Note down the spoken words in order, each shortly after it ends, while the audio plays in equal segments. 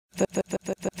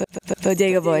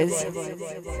Bodega Boys.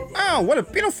 Oh, what a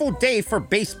beautiful day for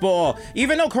baseball.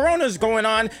 Even though Corona's going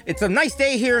on, it's a nice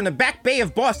day here in the Back Bay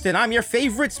of Boston. I'm your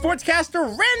favorite sportscaster,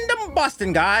 Random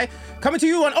Boston Guy, coming to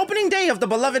you on opening day of the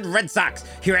beloved Red Sox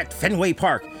here at Fenway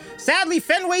Park. Sadly,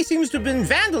 Fenway seems to have been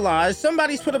vandalized.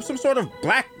 Somebody's put up some sort of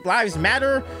Black Lives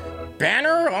Matter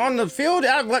banner on the field.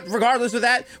 Regardless of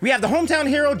that, we have the hometown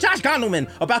hero, Josh Gondelman,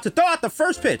 about to throw out the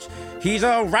first pitch. He's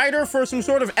a writer for some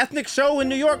sort of ethnic show in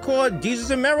New York called Jesus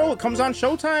and Mero. It comes on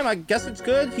Showtime. I guess it's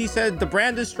good. He said the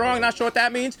brand is strong. Not sure what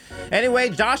that means. Anyway,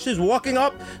 Josh is walking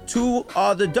up to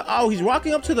he's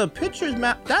walking up to the pitcher's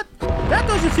map. That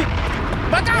doesn't seem...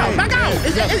 Back out!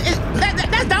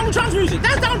 That's Donald Trump's music.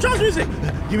 That's Donald Trump's music.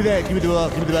 Give me that. Give me the ball.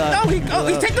 Give me the ball. No, he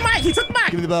took the mic. He took the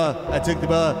mic. Give me the ball. I took the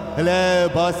ball. Hello,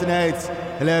 Bostonites.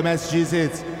 Hello,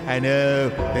 Massachusetts. I know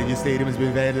that your stadium has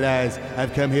been vandalized.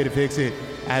 I've come here to fix it.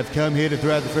 I've come here to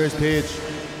throw out the first pitch.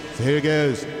 So here it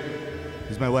goes.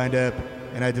 Here's my wind-up,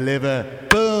 and I deliver.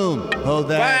 Boom! Hold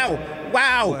that.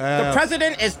 Wow. The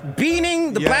president is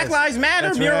beaning the Black Lives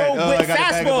Matter mural with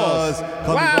fastballs.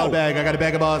 Call me ball bag. I got a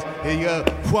bag of balls. Here you go.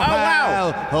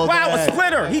 Wow. Hold that. A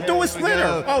splitter. He threw a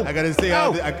splitter. I got to say,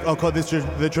 I'll call this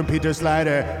the trumpeter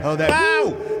slider. Hold that.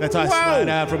 Wow. That's how I slide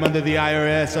out from under the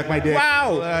IRS. Suck my dick.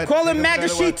 Wow. Call him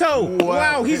Magashito.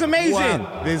 Wow. He's amazing.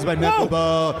 Wow. This is my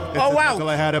knuckleball. Wow. That's all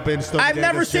I had up in Stone. I've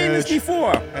never seen this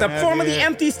before. The formerly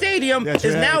empty stadium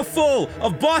is now full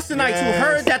of Bostonites who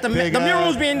heard that the mural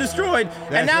was being destroyed.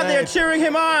 And now they're cheering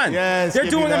him on. Yes, they're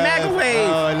doing a MAGA wave.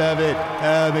 Oh, I love it.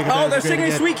 They're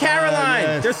singing Sweet Caroline.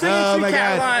 Yes. They're singing Sweet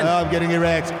Caroline. Oh, I'm getting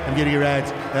erect. Wait,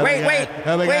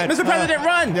 Mr. President,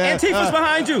 run. Antifa's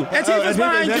behind you. Antifa's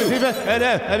behind you.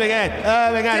 Oh my God.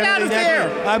 Get out of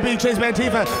there. I'm being chased by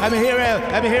Antifa. I'm a hero.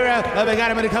 Oh my God,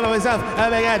 I'm going to come up myself.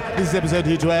 Oh my God. This is episode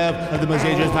 212 of the most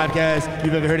dangerous podcast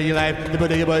you've ever heard in your life. The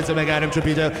Bodega Boys. Oh my God, I'm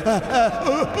Trapito.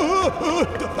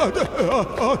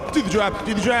 Do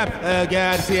the drop. Oh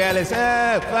God, see Alice.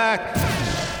 Oh, fuck.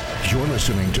 You're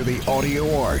listening to The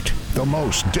Audio Art, the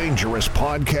most dangerous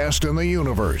podcast in the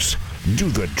universe. Do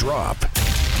the drop.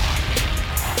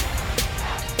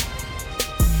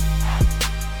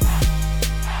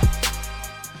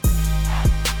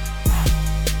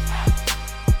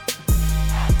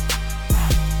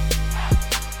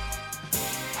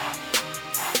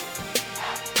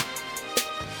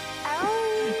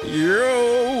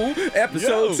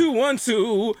 Episode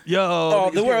 212.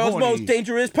 The world's most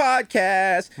dangerous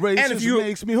podcast. And if you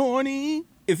makes me horny.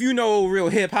 If you know real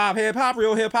hip hop,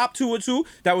 212,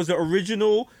 that was the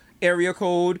original area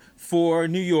code for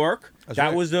New York.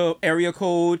 That was the area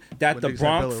code that the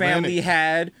Bronx family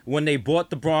had when they bought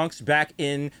the Bronx back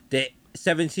in the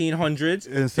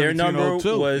 1700s. Their number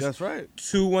was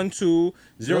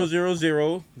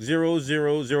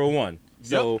 212-000-0001.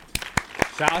 So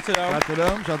shout out to them.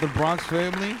 Shout out to the Bronx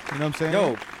family. You know what I'm saying?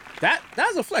 Yo, that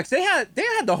was a flex. They had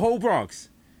the whole Bronx.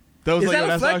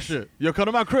 That's our shit. Yo, come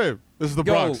to my crib. This is the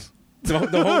Bronx. The whole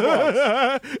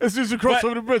Bronx. As soon as you cross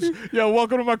over the bridge, yo,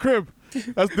 welcome to my crib. This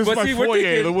is my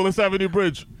foyer, the Willis Avenue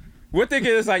Bridge. We're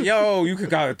thinking it's like, yo, you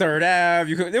could go to 3rd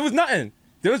Ave. There was nothing.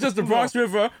 There was just the Bronx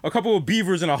River, a couple of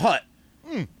beavers, and a hut.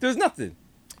 There's nothing.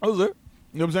 That was it.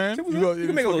 You know what I'm saying? You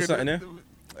can make a little something there.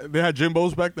 They had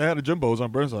Jimbo's back. They had a Jimbo's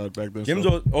on Burnside back then.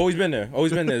 Jimbo's always been there.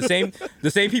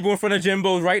 The same people in front of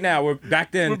Jimbo's right now were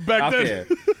back then out there.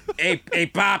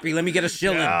 Hey, Poppy, let me get a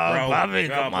shilling, bro. Poppy,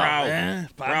 come on, man.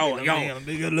 Poppy,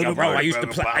 I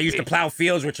used to plow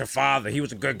fields with your father. He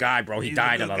was a good guy, bro. He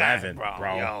died at 11,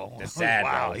 bro. It's sad,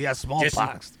 bro. He has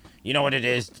smallpox. You know what it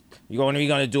is? What are you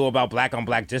gonna do about black on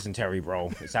black dysentery,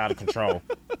 bro? It's out of control.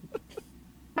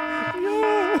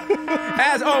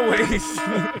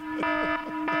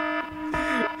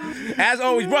 As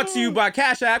always, brought to you by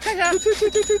Cash App. The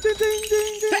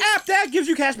app that gives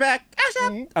you cash back. Cash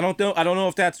App. I don't know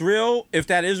if that's real. If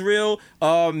that is real,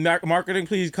 marketing,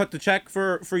 please cut the check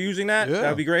for using that. Yeah.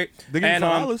 That'd be great. They give you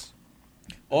 $5.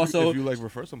 Also, if you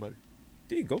refer somebody.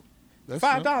 There you go. That's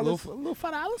 $5. Little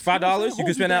 $5. $5. You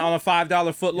can spend that on a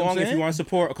 $5 foot long if you want to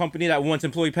support a company that wants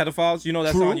employee pedophiles. You know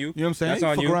that's on you. You know what I'm saying? That's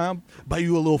on you. Around, buy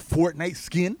you a little Fortnite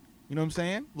skin. You know what I'm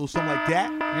saying? A little something like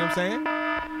that. You know what I'm saying?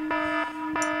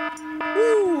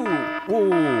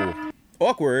 Ooh.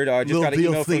 Awkward. I just got an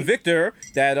email from Victor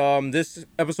that this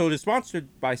episode is sponsored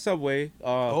by Subway.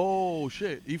 Oh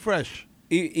shit! Eat fresh.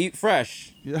 Eat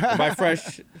fresh. By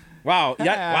fresh. Wow.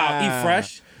 Yeah. Wow. Eat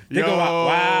fresh. Yo,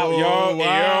 wow,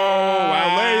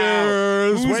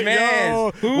 layers. Who's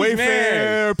man?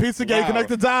 Wayfair, Pizzagate, connect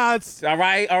the dots. All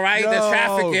right. They're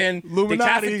trafficking.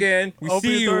 Illuminati. We Open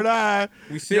see your you. third eye.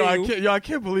 We see you. I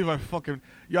can't believe I fucking.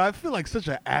 Yeah, I feel like such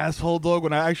an asshole, dog,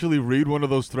 when I actually read one of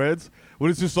those threads when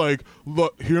it's just like,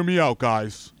 look, hear me out,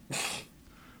 guys.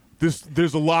 This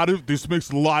makes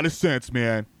a lot of sense,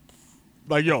 man.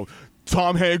 Like, yo,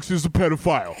 Tom Hanks is a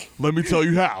pedophile. Let me tell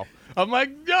you how. I'm like,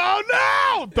 yo,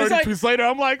 no! 30 tweets later,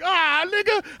 I'm like,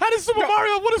 nigga, what does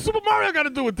Super Mario got to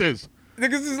do with this?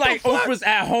 Niggas is like Oprah's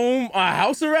at home on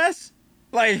house arrest?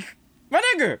 Like, my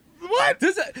nigga. What?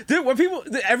 When people,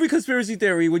 every conspiracy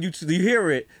theory, when you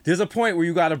hear it, there's a point where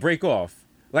you got to break off.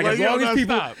 Like as long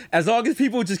as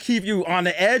people just keep you on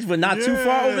the edge, but not too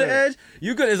far over the edge,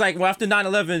 you good. It's like, well, after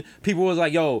 9/11, people was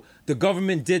like, yo, the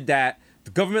government did that. The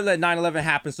government let 9/11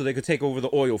 happen so they could take over the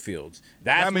oil fields.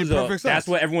 That made perfect sense. That's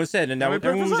what everyone said, and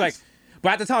everyone was like,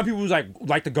 but at the time, people was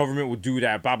like the government would do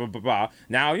that, blah blah blah blah.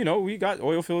 Now, you know, we got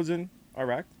oil fields in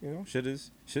Iraq. You know, shit's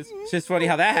funny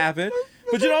how that happened.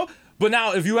 But you know. But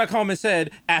now, if you had come and said,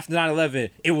 after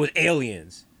 9/11, it was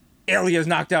aliens. Aliens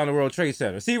knocked down the World Trade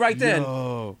Center. See, right then,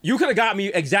 you could have got me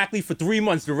exactly for 3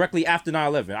 months directly after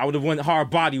 9/11. I would have went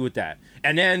hard body with that.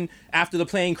 And then, after the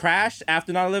plane crashed,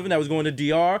 after 9/11, that was going to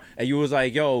DR, and you was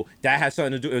like, yo, that has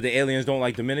something to do with the aliens don't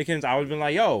like Dominicans, I would have been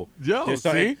like, yo, there's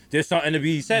something to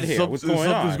be said here. What's going on?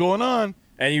 Something's going on.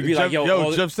 And you'd be like,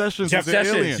 yo, Jeff Sessions. You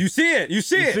see it. You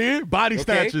see it. Body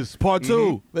snatches, part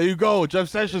 2. There you go. Jeff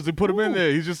Sessions, they put him in there.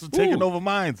 He's just taking over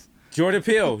minds. Jordan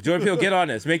Peele, get on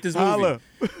this. Make this movie.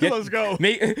 Let's go.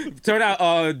 Turn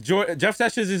out, Jeff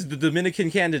Sessions is the Dominican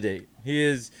candidate. He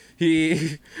is.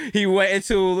 He went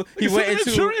into. His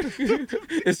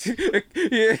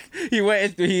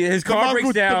car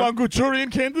breaks down. The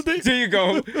Manchurian candidate. There you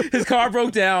go. His car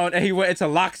broke down, and he went into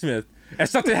locksmith. And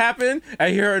something happened,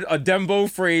 and he heard a Dembo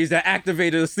phrase that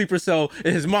activated a sleeper cell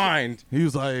in his mind. He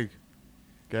was like,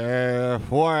 Treadstone.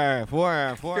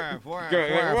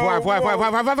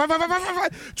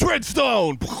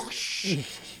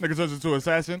 Nigga turns into an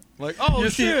assassin. Like, oh,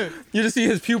 shit. You just see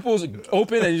his pupils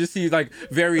open, and you just see, like,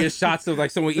 various shots of, like,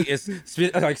 someone eating,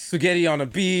 like, spaghetti on the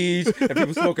beach, and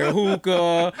people smoking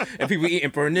hookah, and people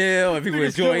eating pernil, and people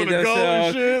enjoying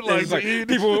themselves. And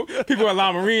people at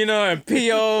La Marina, and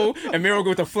Pio, and Miro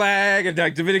with the flag, and,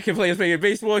 like, Dominican players playing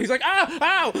baseball. He's like,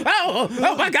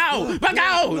 back out.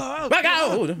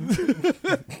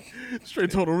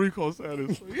 Straight Total Recall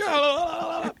status.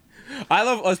 I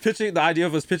love the idea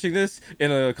of us pitching this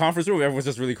in a conference room. Everyone's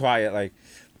just really quiet, like,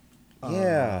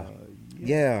 yeah.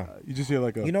 You just hear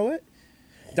like a. You know what?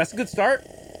 That's a good start.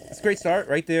 It's a great start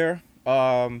right there.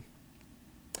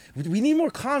 We need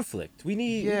more conflict. We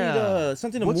need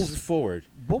something to move forward.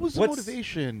 What was the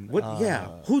motivation?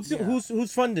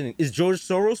 Who's funding? Is George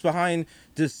Soros behind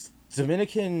this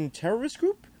Dominican terrorist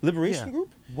group, liberation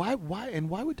group? Why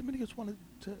would Dominicans want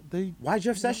to? Why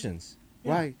Jeff Sessions?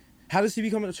 Yeah. Why? How does he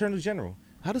become an attorney general?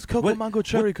 How does Coco Mango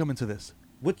Cherry come into this?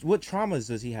 What traumas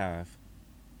does he have?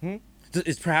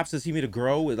 Does he meet a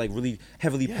girl with like really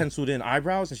heavily penciled in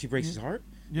eyebrows and she breaks his heart?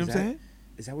 You know what I'm saying?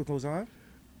 Is that what goes on?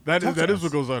 That is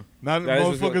what goes on. Not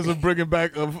motherfuckers are bringing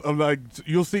back of like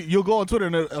you'll go on Twitter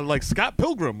and like Scott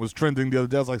Pilgrim was trending the other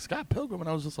day. I was like, Scott Pilgrim, and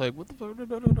I was just like, what the fuck?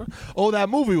 Oh, that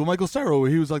movie with Michael Cera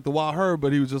where he was like the Wild Herb,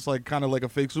 but he was just like kind of like a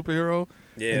fake superhero.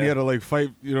 Yeah. And he had to like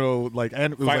fight, like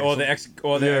and fight all the ex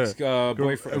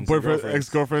boyfriends,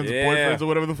 ex-girlfriends, boyfriends, or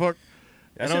whatever the fuck.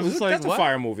 And I was just like, that's a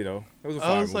fire movie though. That was a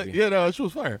fire movie. Like, yeah, no, she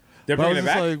was fire. They're bringing it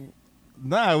back.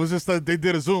 Nah, it was just that they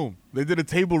did a Zoom. They did a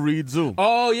table read Zoom.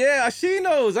 Oh yeah, I seen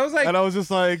those. I was like, and I was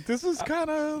just like, this is kind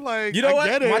of like, I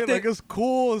get it. Like it's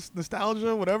cool, it's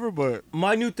nostalgia, whatever. But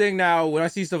my new thing now, when I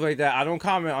see stuff like that, I don't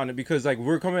comment on it because like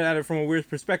we're coming at it from a weird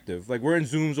perspective. Like we're in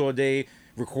Zooms all day,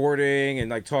 recording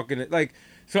and like talking. Like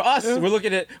for us, we're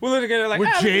looking at it like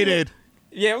we're jaded.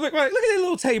 Yeah, look at that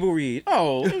little table read.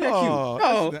 Oh, isn't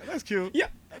that cute? That's cute.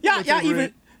 Y'all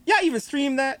even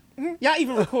streamed that? Y'all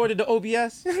even recorded the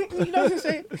OBS? You know what I'm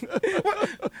saying?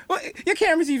 What, your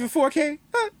camera's even 4K?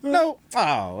 No.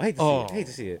 Oh, hate to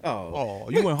see it. Oh,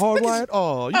 you went hardwired?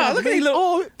 Look at these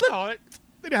little.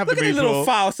 They didn't have look at these little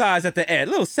file size at the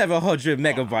end. Little 700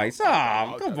 megabytes.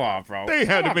 Oh, come on, bro. They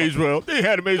had the Mage Well. With the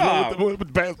 4K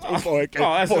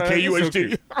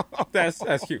UHD. That's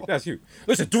cute. That's cute.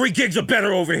 Listen, 3 gigs are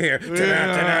better over here.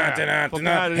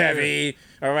 Heavy.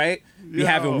 All right? Be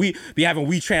having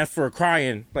WeTransfer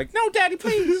crying. Like, no, daddy,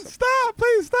 please.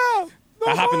 Please stop.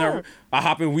 No I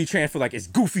hop in WeTransfer like it's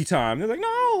goofy time. They're like,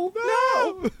 no.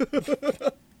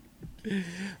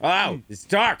 Oh, it's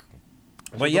dark.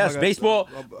 But yes, baseball.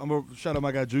 I'm going to shout out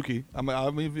my guy Juki.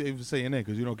 I'm even saying your name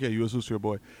because you don't care. You're a Hoosier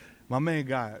boy. My man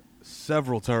got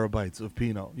several terabytes of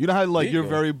Pinot. You know how like you're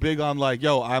very big on like,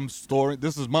 yo, I'm storing.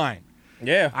 This is mine.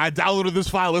 Yeah. I downloaded this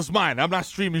file. It's mine. I'm not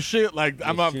streaming shit. Like,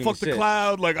 I'm not fuck the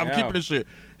cloud. Like, I'm keeping this shit.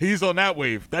 He's on that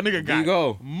wave. That nigga There you got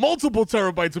go. multiple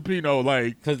terabytes of Pinot.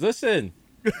 Like, Because listen.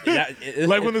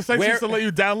 like when the sex used to let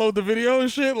you download the video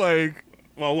and shit. Like,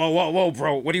 Whoa,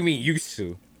 bro. What do you mean used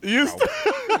to?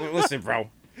 Listen, bro.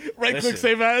 Right click Listen.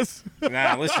 save as.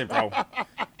 Nah, listen, bro.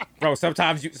 Bro,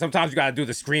 sometimes you gotta do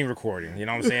the screen recording. You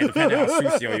know what I'm saying? Depending on how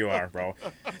sucio you are, bro.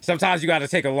 Sometimes you gotta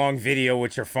take a long video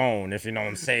with your phone, if you know what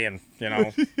I'm saying. You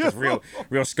know, just real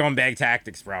scumbag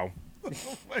tactics, bro.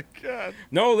 Oh my god.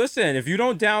 No, listen. If you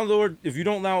don't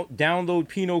download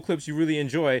Pinot clips you really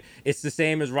enjoy, it's the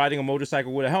same as riding a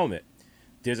motorcycle with a helmet.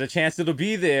 There's a chance it'll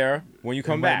be there when you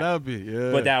come Might back. not be, yeah.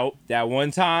 But that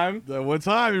one time. That one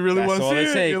time you really That's want to all see it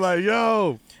it. takes. You're like,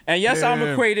 yo. And yes, I'm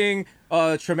Damn. equating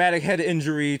traumatic head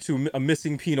injury to a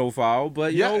missing Penophile,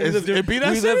 but you know, it be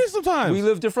that serious sometimes. We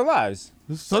live different lives.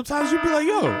 Sometimes you be like,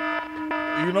 yo,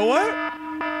 you know what?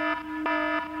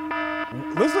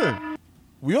 Listen,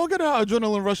 we all get our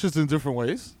adrenaline rushes in different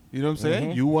ways. You know what I'm saying?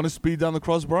 Mm-hmm. You want to speed down the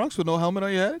Cross Bronx with no helmet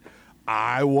on your head.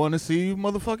 I want to see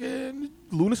motherfucking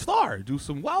Luna Star do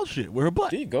some wild shit with her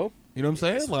butt. There you go. You know what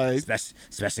I'm saying? Like,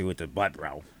 Especially with the butt,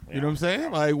 bro. you know what I'm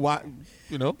saying? Like, why?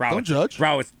 You know, Bro, don't judge.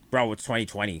 Bro, it's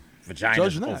 2020. Vagina's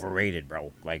Judge not. overrated,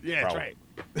 bro. Like, Yeah, bro, that's right.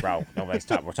 Bro, nobody's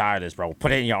we're tired of this, bro.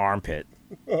 Put it in your armpit.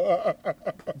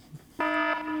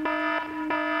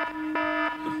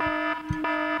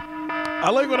 I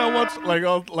like when I watch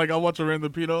I'll watch a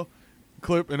random Pinot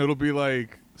clip and it'll be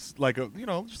like a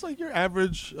just like your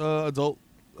average adult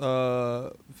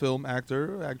film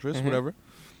actor, actress, Mm-hmm. whatever.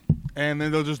 And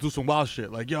then they'll just do some wild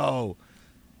shit like, yo,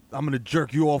 I'm gonna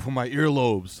jerk you off with my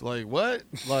earlobes. Like what?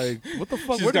 Like what the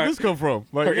fuck? She's Where did got- this come from?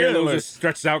 Like Her earlobe like, just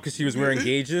stretched out because she was wearing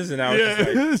gauges, and I was yeah,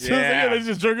 just like, yeah. they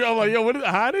just jerk you off. Like yo, what?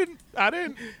 I didn't.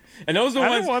 And those are the I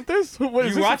ones didn't want this. What, is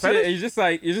you this a watch it, fetish?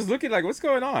 and you're just looking like, what's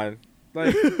going on?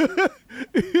 Like,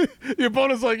 Your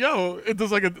opponent's like, yo, it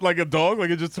does like a dog. Like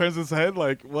it just turns its head.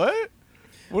 Like what?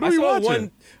 What are we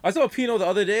watching? I saw a Pinot the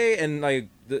other day, and like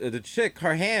the chick,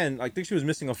 her hand, I think she was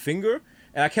missing a finger,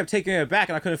 and I kept taking it back,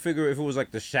 and I couldn't figure if it was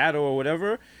like the shadow or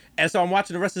whatever. And so I'm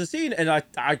watching the rest of the scene, and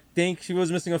I think she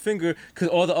was missing a finger because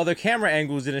all the other camera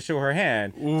angles didn't show her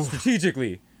hand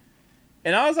strategically.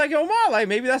 And I was like, yo, Ma, like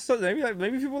maybe that's something.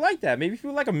 Maybe people like that. Maybe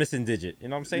people like a missing digit. You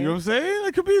know what I'm saying? You know what I'm saying?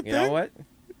 That could be a thing. You know what?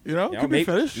 You know, You could know, be a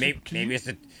fetish.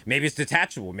 maybe it's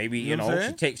detachable. Maybe You know what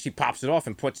I'm saying? she pops it off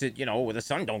and puts it, where the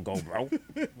sun don't go, bro.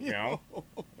 You know,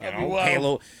 That'd be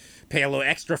wild. pay a little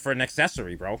extra for an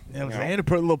accessory, bro. You know what I'm saying? To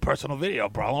put a little personal video,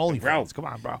 bro. On OnlyFans. Bro, Come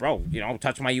on, bro. Bro,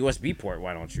 touch my USB port.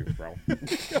 Why don't you, bro?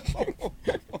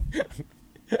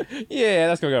 Yeah,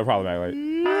 that's gonna get a problematic.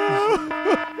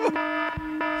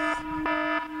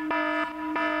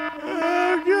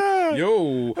 Oh, God.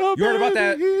 Yo, Oh, you heard about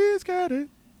that? baby, he's got it.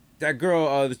 That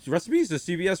girl, the recipes, the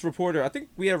CBS reporter. I think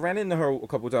we have ran into her a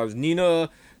couple of times. Nina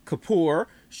Kapoor.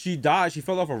 She died. She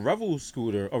fell off a Reveal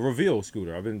scooter.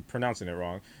 I've been pronouncing it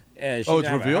wrong. And she Oh, didn't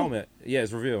it's have a Reveal? helmet. Yeah,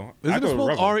 it's Reveal. Isn't I it go to spelled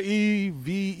Revel.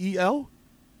 Revel?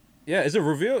 Yeah, is it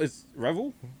Reveal? It's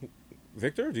Revel.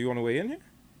 Victor, do you want to weigh in here?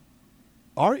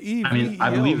 Revel. I mean, I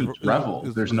believe it's Revel.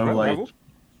 There's no Revel?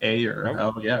 A or Revel?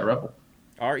 L. Yeah, Revel.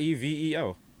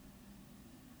 Revel.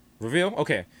 Reveal.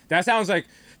 Okay, that sounds like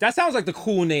the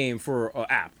cool name for an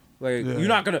app. Like Yeah. you're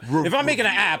not gonna. If I'm making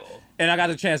an app and I got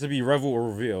a chance to be Revel or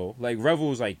Reveal, like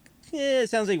Revel's like. Yeah, it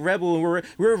sounds like Rebel, and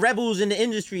we're rebels in the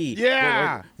industry.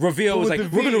 Yeah. Reveal was But like,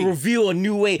 with the we're gonna V. reveal a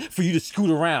new way for you to scoot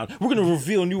around. We're gonna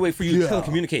reveal a new way for you to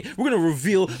telecommunicate. We're gonna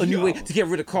reveal a new way to get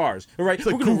rid of cars. All right,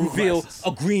 like we're gonna Google reveal Glasses.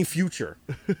 a green future.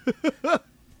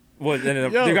 Well, then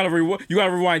Yo. you gotta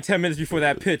rewind 10 minutes before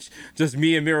that pitch. Just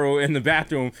me and Miro in the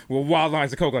bathroom with wild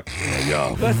lines of coke. Like,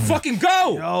 let's fucking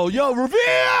go. Yo,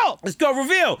 Reveal! Let's go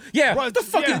reveal. Yeah, Bro, the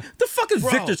fuck is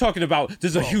Bro. Victor talking about? This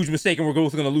is a huge mistake and we're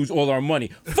both gonna lose all our money.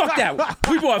 Fuck that.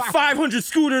 We bought 500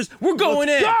 scooters. We're going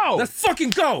Let's in. go. Let's fucking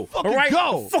go. Fucking all right?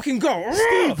 go. Fucking go.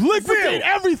 Steve, liquidate Reveal.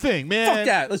 everything, man. Fuck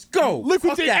that. Let's go.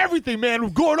 Liquidate Fuck that. everything, man. We're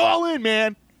going all in,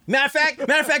 man. Matter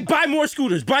of fact, buy more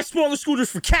scooters. Buy smaller scooters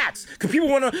for cats. Cause people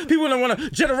don't wanna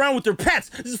jet around with their pets.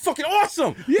 This is fucking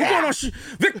awesome. Yeah.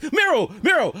 We're going on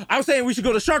Miro. I was saying we should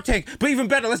go to Shark Tank, but even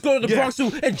better, let's go to the Bronx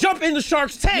Zoo and jump in the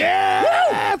Shark's tank.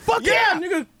 Yeah. Woo! Fuck yeah, yeah.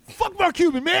 nigga. Fuck Mark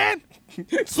Cuban, man.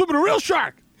 Swimming a real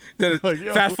shark. Then Like,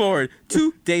 yo. fast forward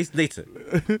 2 days later.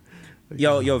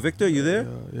 Yo, Victor, you there?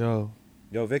 Yo.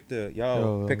 Yo, Victor,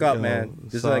 Yo, pick up, yo, man.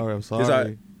 This sorry, I'm is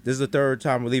sorry. this is the third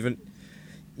time we're leaving.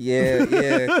 Yeah.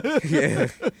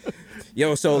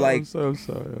 Yo, so like, I'm so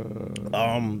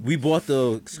sorry. we bought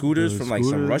the scooters from like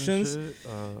some Russians.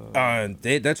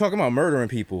 They're talking about murdering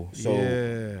people. So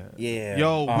yeah.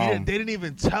 Yo, they didn't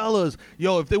even tell us.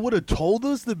 Yo, if they would have told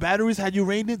us the batteries had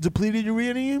depleted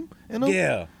uranium in them.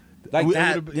 yeah. like we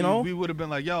that, would've- you know. we would have been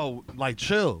like, yo, like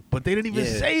chill, but they didn't even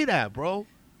Yeah. say that, bro.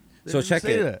 They So didn't check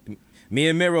say it. that. Me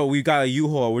and Miro, we got a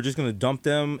U-Haul. We're just gonna dump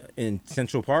them in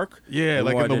Central Park. Yeah, We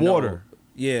like in wanted the to know- water.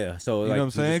 Yeah, so You know what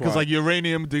I'm saying? Because like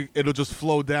uranium, it'll just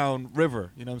flow down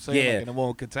river. You know what I'm saying? Yeah. Like, and it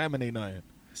won't contaminate nothing.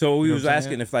 so we you know was what I'm asking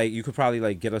saying? if like you could probably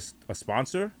like get us a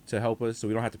sponsor to help us, so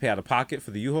we don't have to pay out of pocket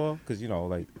for the U-Haul, because you know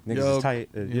like niggas Yo, is tight.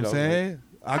 You know what I'm saying?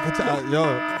 I could tell,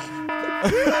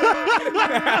 yo,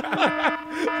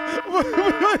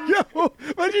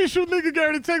 imagine you shoot nigga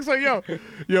Gary the text like,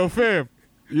 yo, fam,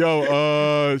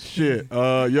 shit,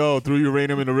 threw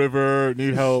uranium in the river,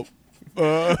 need help.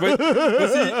 But you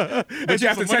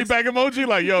have to money text. back emoji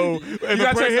like, yo, and You the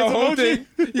gotta prayer text the hands whole emoji.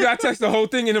 thing. You gotta text the whole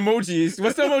thing in emojis.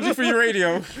 What's the emoji for your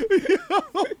radio?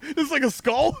 It's like a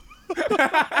skull.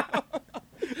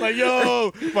 Like,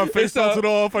 yo, my face It's melted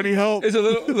off. I need help. It's a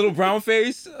little brown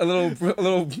face, a little.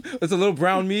 It's a little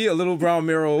brown me, a little brown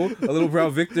Miro, a little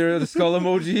brown Victor, the skull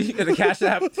emoji, and a cash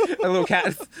app, a little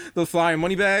cat, little flying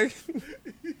money bag.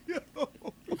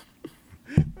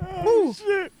 Oh,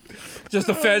 shit. Just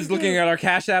the feds looking at our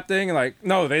cash app thing and like,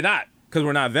 no, they're not, because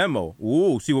we're not Venmo.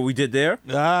 Ooh, see what we did there?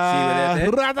 See what that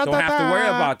did? Don't have to worry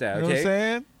about that. You know what I'm Okay.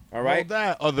 saying? All right. All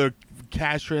that other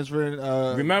cash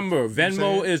transfer. Remember,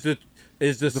 Venmo is the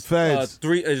feds.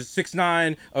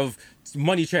 6ix9ine of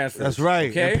money transfers. That's right.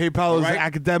 Okay. And PayPal All is right?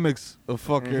 academics of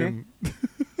fucking.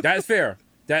 That is fair.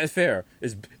 That is fair.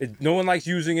 No one likes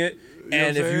using it, what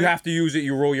and I'm if you saying? have to use it,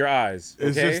 you roll your eyes.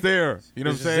 It's okay? just there. You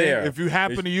know It's what I'm just saying? there. If you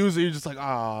happen It's- to use it, you're just like,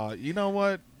 you know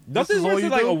what? Nothing's This is all worse you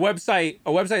than like do? a website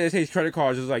that takes credit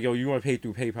cards is like, yo, you want to pay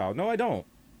through PayPal? No, I don't,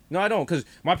 because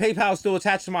my PayPal is still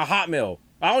attached to my Hotmail.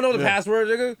 I don't know the password,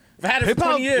 nigga. I've had it for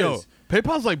 20 years.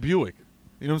 PayPal's like Buick.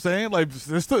 You know what I'm saying? Like,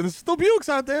 there's still Buicks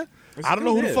out there. I don't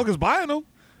know who the fuck is buying them,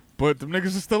 but the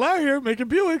niggas are still out here making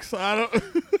Buicks. I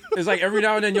don't. It's like every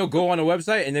now and then you'll go on a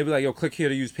website and they'll be like, yo, click here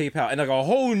to use PayPal. And like a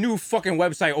whole new fucking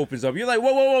website opens up. You're like,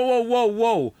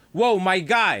 whoa, my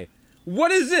guy.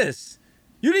 What is this?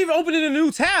 You didn't even open in a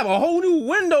new tab. A whole new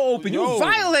window open. You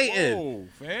violated. Whoa,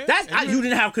 fam. You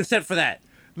didn't have consent for that.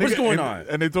 What's Nigga, going and, on?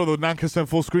 And they throw the non-consent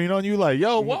full screen on you, like,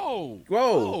 yo, whoa.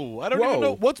 I don't even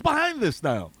know what's behind this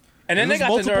now. And then they There's got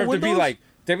the multiple nerve to be windows? like,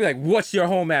 they'd be like, what's your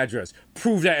home address?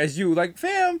 Prove that as you. Like,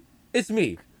 fam, it's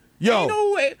me. Yo,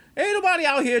 Ain't nobody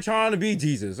out here trying to be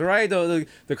Jesus, all right?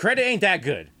 The credit ain't that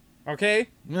good, okay?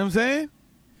 you know what I'm saying?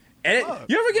 And Fuck,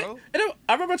 you ever get? bro. And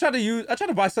I remember I tried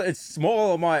to buy something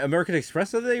small on my American Express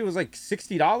the other day. It was like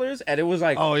 $60, and it was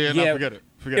like, Oh yeah, no, forget it.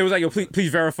 It was like, yo, please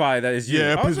verify that it's you.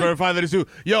 Yeah, I was please like- verify that it's you.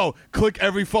 Yo, click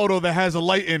every photo that has a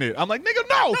light in it. I'm like, nigga,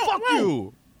 no, fuck no.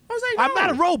 you. I was like, I'm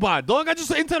not a robot, dog. I just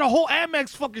entered the whole Amex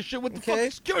fucking shit with the Okay.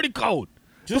 fucking security code.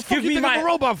 Just the fuck give you me think I'm my a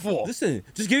robot for? Listen,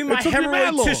 just give me my took me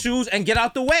mad hemorrhoid long. tissues and get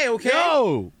out the way, okay?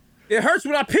 Yo, It hurts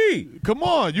when I pee. come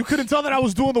on. You couldn't tell that I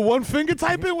was doing the one finger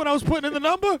typing when I was putting in the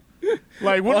number?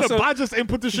 Like, wouldn't the Also- bot just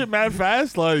input the shit mad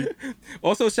fast? Like,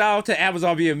 Also, shout out to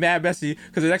Amazon being mad messy,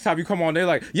 because the next time you come on, they're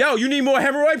like, yo, you need more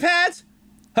hemorrhoid pads?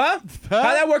 Huh?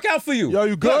 How'd that work out for you? Yo,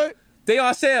 you good? Look, they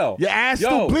on sale. your ass Yo.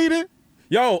 still bleeding?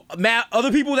 Yo, man, other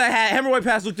people that had hemorrhoid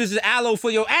pads, look, this is aloe for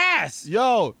your ass.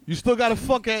 Yo, you still got a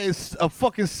fucking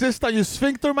cyst on your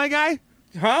sphincter, my guy?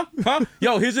 Huh?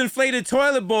 Yo, here's an inflated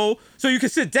toilet bowl so you can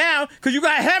sit down because you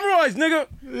got hemorrhoids, nigga.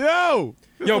 Yo.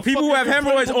 Yo, people who have Fucking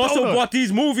hemorrhoids inflatable also donut. bought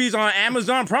these movies on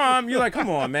Amazon Prime. You're like, come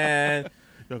on, man.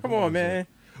 Come on, man.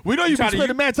 We know you try been to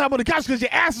spending mad time on the couch because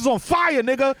your ass is on fire,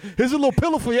 nigga. Here's a little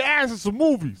pillow for your ass and some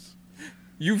movies.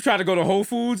 You try to go to Whole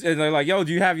Foods and they're like, yo,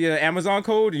 do you have your Amazon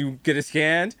code? And you get it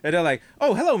scanned. And they're like,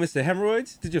 oh, hello, Mr.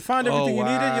 Hemorrhoids. Did you find everything you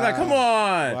needed? You're like, come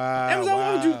on. Wow,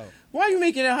 Amazon, why are you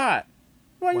making it hot?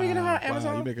 Why are you making it hot, Wow,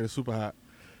 Amazon? you making it super hot.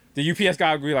 The UPS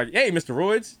guy would be like, hey, Mr.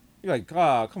 Roids. You're like,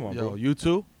 ah, come on, Yo, bro. you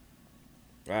too?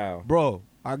 Wow. Bro,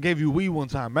 I gave you weed one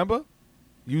time, remember?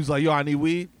 You was like, yo, I need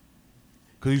weed.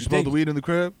 Because you smelled think- the weed in the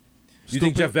crib. You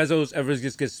think Jeff Stupid. Bezos ever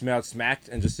just gets smacked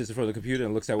and just sits in front of the computer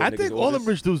and looks at what I niggas think all orders? them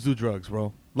rich dudes do drugs,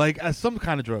 bro. Like, some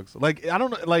kind of drugs. Like, I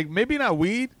don't know, like, maybe not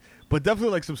weed, but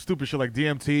definitely, like, some stupid shit like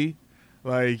DMT.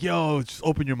 Like, yo, just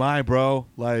open your mind, bro.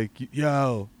 Like,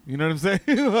 yo, you know what I'm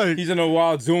saying? Like, He's in a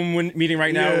wild Zoom meeting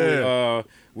right now Yeah.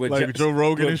 with Like Joe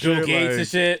Rogan with and Bill shit, Gates like- and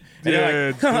shit. And Yeah,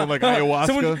 they're like, doing, like,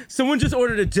 ayahuasca. Someone just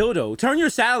ordered a dildo. Turn your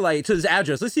satellite to this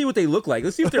address. Let's see what they look like.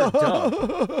 Let's see if they're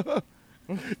dumb.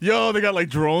 yo, they got, like,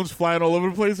 drones flying all over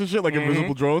the place and shit, like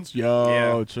invisible drones. Yo,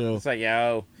 Yeah. chill. It's like,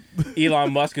 yo,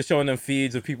 Elon Musk is showing them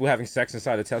feeds of people having sex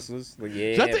inside of Teslas. Like,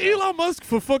 yeah. Shout out to bro. Elon Musk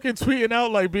for fucking tweeting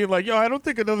out, like, being like, yo, I don't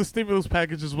think another stimulus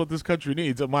package is what this country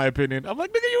needs, in my opinion. I'm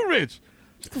like, nigga, you rich.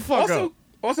 Shut the fuck up.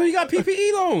 Also, he got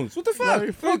PPE loans. What the fuck? What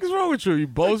the fuck is wrong with you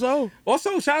bozo?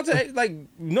 Also, shout out to like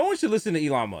no one should listen to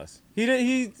Elon Musk.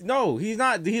 He's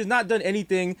not done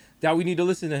anything that we need to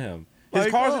listen to him. His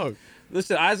cars.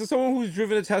 Listen, as someone who's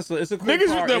driven a Tesla, it's a cool car.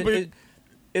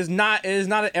 It's not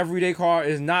an everyday car.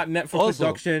 It's not meant for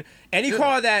production. Any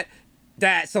car that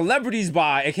celebrities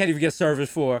buy and can't even get service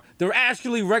for, the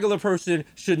actually regular person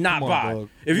should not buy. Dog.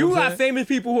 If you got famous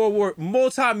people who are worth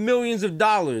multi-millions of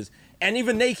dollars and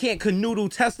even they can't canoodle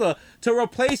Tesla to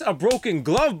replace a broken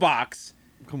glove box,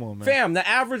 come on, man. Fam, the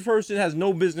average person has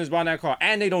no business buying that car,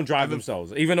 and they don't drive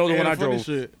themselves. Even though the one I drove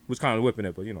was kind of whipping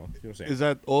it, but you know what I'm saying. Is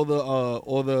that all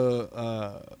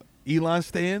the Elon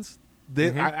stands?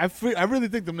 I really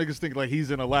think them niggas think like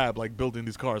he's in a lab like building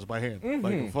these cars by hand,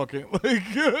 like a fucking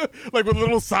like with a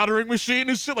little soldering machine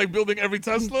and shit, like building every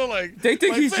Tesla. Like they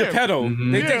think like, he's Geppetto.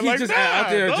 They think he's just out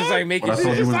there just like making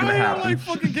shit. He's out here like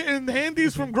fucking getting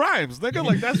handies from Grimes, nigga.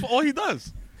 Like that's all he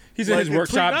does. He's in his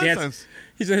workshop dancing.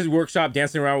 He's in his workshop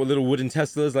dancing around with little wooden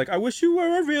Teslas. Like, I wish you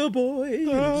were a real boy.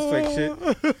 Just like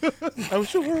shit. I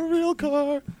wish you were a real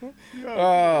car.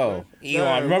 Oh,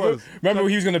 Elon! Remember when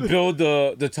he was gonna build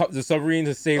the submarine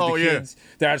to save the kids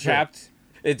that are trapped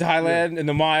in Thailand in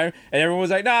the mire, and everyone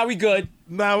was like, "Nah, we good.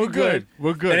 Nah, we're good.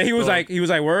 We're good." And then he was like,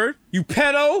 "Word, you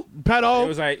pedo." Pedo. It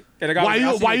was like, and the guy why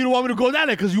was you don't want me to go down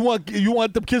there? Because you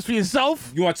want them kids for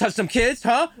yourself? You want to touch some kids,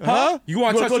 huh? You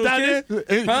want to touch those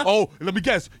kids? Huh? Oh, let me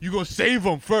guess. You gonna save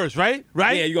them first, right?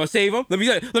 Right? Yeah, you gonna save them. Let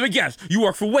me guess. You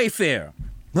work for Wayfair.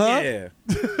 Huh? Yeah.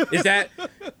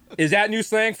 Is that new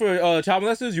slang for child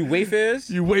molesters? You Wayfairs?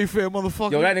 You Wayfair,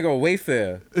 motherfucker. Yo, that nigga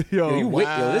Wayfair. Yo, you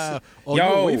wow.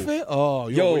 Yo, Wayfair? Oh,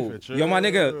 yo, my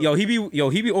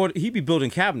nigga. He be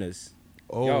building cabinets.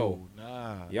 Oh,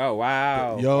 nah. Yo,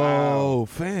 wow. Yo,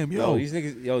 fam, yo. These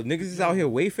niggas is out here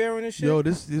Wayfaring and shit. Yo,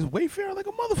 this Wayfair like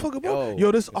a motherfucker, bro.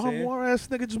 Yo, this armoire ass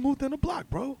nigga just moved in the block,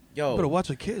 bro. Yo, you better watch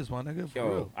your kids, my nigga. For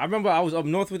real. I remember I was up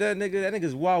north with that nigga. That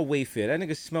nigga's wild Wayfair. That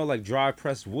nigga smelled like dry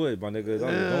pressed wood, my nigga.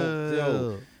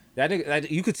 Yo. That nigga,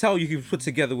 you could tell you could put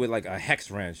together with like a hex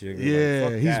wrench. Yeah,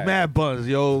 like, he's mad buns,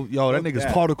 yo. That nigga's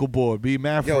particle board, be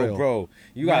mad frail. Yo, bro,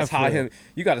 you gotta tie him.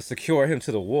 You gotta secure him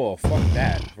to the wall. Fuck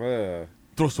that, bro.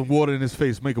 Throw some water in his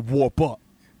face, make him warp up.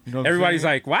 You know everybody's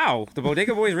like, wow, the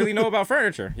Bodega Boys really know about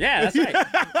furniture. Yeah, that's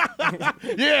right.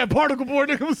 Yeah, particle board,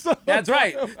 nigga. That's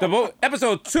right.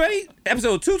 Episode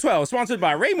 212, sponsored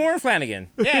by Raymore and Flanagan.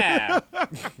 Yeah.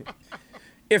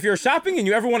 If you're shopping and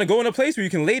you ever want to go in a place where you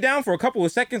can lay down for a couple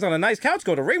of seconds on a nice couch,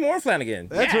 go to Raymore and Flanagan.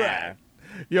 That's right.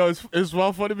 Yo, it's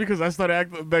well funny because I started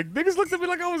acting like niggas looked at me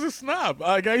like I was a snob.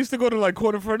 Like I used to go to like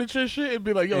Corner Furniture and shit and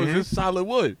be like, yo, is this solid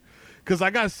wood? Because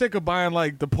I got sick of buying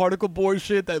like the particle board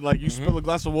shit that like you spill a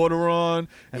glass of water on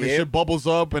and the shit bubbles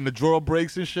up and the drawer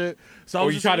breaks and shit. So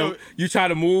you try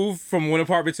to move from one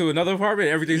apartment to another apartment,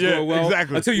 everything's going well.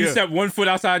 Exactly. Until you step one foot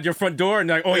outside your front door and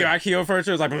like, your IKEA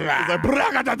furniture is like,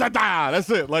 that's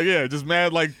it. Like just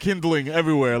mad like kindling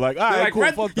everywhere. Like, all right,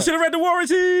 like, cool. You should have read the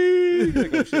warranty.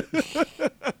 Like, oh, shit.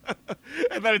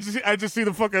 And then I just see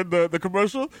the fucking the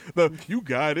commercial. You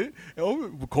got it. Oh,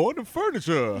 Corner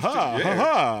Furniture. Ha ha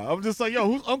ha. I'm just like, yo,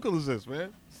 whose uncle is this,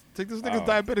 man? Take this nigga's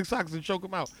diabetic socks and choke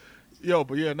him out. Yo,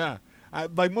 but yeah, nah.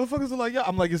 Like motherfuckers are like, yeah.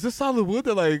 I'm like, is this solid wood?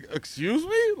 They're like, excuse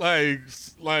me, like,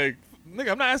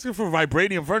 nigga, I'm not asking for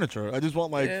vibranium furniture. I just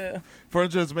want like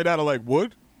furniture that's made out of like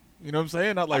wood. You know what I'm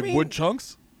saying? Not like wood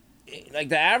chunks. Like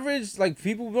the average, like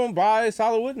people don't buy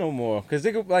solid wood no more because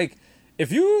they could like.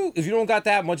 If you don't got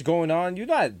that much going on, you're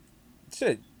not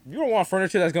shit. You don't want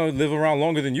furniture that's gonna live around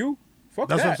longer than you. Fuck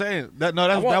that's that. What I'm saying.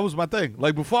 That was my thing.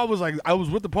 Like before, I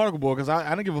was with the particle board because I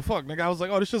didn't give a fuck, nigga. I was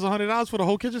like, oh, this shit's $100 for the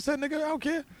whole kitchen set, nigga. I don't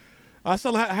care. I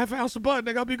sell half an ounce of bud,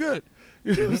 nigga. I'll be good.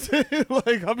 You know what I'm saying?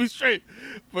 Like I'll be straight.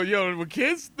 But yo, with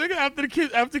kids, nigga, after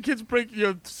kids break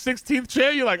your 16th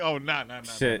chair, you're like, oh nah.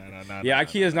 Shit. Yeah,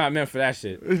 IKEA's not meant for that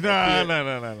shit. Nah.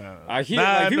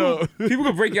 IKEA, people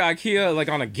could break your IKEA like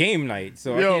on a game night.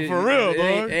 So yo, for real,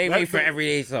 dog. It ain't made for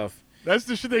everyday stuff. That's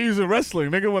the shit they use in wrestling,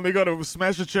 nigga, when they gotta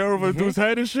smash a chair over a dude's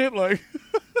head and shit. Like,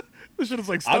 this shit is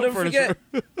like stunt furniture.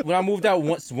 Forget, when I moved out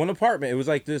one apartment, it was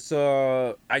like this huge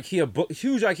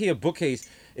IKEA bookcase.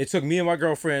 It took me and my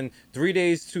girlfriend 3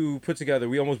 days to put together.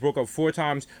 We almost broke up 4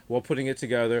 times while putting it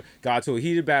together. Got to a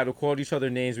heated battle, called each other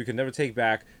names we could never take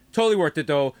back. Totally worth it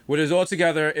though. With it all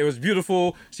together, it was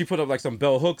beautiful. She put up like some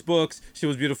bell hooks books. She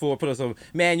was beautiful. I put up some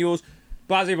manuals.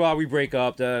 Blah, blah, blah. We break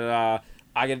up.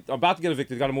 I'm about to get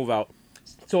evicted. Got to move out.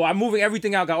 So I'm moving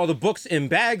everything out. Got all the books in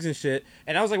bags and shit.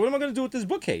 And I was like, what am I going to do with this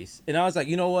bookcase? And I was like,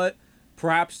 you know what?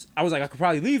 Perhaps, I was like, I could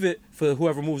probably leave it for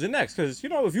whoever moves in next. Because, you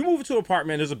know, if you move into an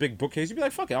apartment, there's a big bookcase, you'd be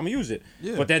like, fuck it, I'm going to use it.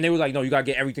 Yeah. But then they were like, no, you got to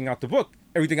get everything out the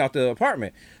everything out the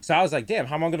apartment. So I was like, damn,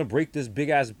 how am I gonna break this big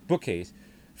ass bookcase?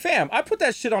 Fam, I put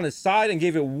that shit on its side and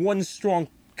gave it one strong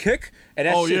kick, and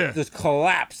that shit just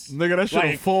collapsed. Nigga, that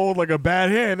shit fold like a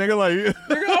bad hand. Nigga, nigga,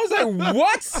 I was like,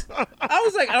 what? I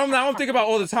was like, I don't think about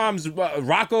all the times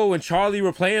Rocco and Charlie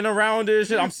were playing around it.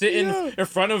 Shit. I'm sitting in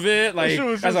front of it, like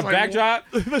as a backdrop.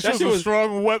 That shit was a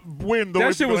strong wet wind.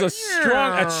 That shit was a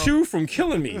strong chew from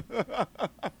killing me.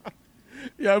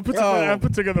 Yeah, I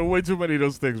put together way too many of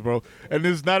those things, bro. And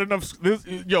there's not enough.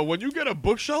 When you get a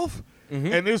bookshelf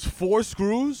and there's 4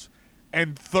 screws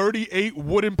and 38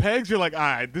 wooden pegs, you're like, all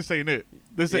right, this ain't it.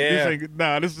 This ain't.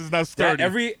 Nah, this is not sturdy.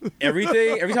 Every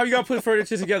time you gotta put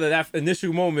furniture together, that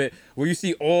initial moment where you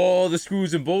see all the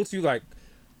screws and bolts, you like,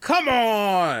 come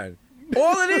on,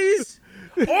 all of these.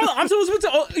 I'm supposed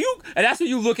to you, and that's when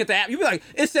you look at the app. You be like,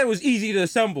 it said it was easy to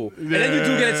assemble, and then you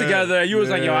do get it together. And you was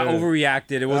like, yo, I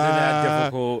overreacted. It wasn't that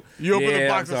difficult. You open the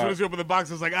box. As soon as you open the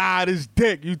box, it's like, this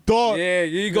dick. You thought. Yeah, here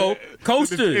you go.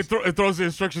 Coasters. It throws the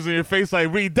instructions in your face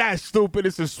like, read that, stupid.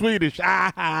 It's in Swedish.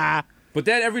 But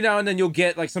then every now and then you'll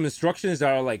get like some instructions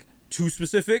that are like too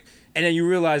specific, and then you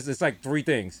realize it's like 3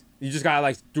 things. You just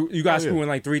gotta screw in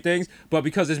like 3 things, but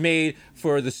because it's made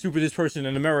for the stupidest person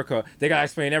in America, they gotta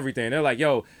explain everything. They're like,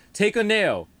 yo, take a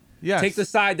nail, take the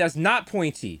side that's not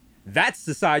pointy. That's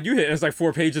the side you hit. There's like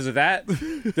 4 pages of that.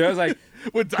 There's like,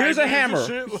 here's a hammer.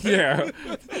 Yeah,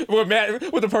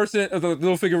 with the person, the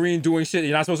little figurine doing shit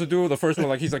you're not supposed to do. The first one,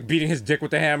 like he's like beating his dick with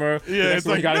the hammer. Yeah, it's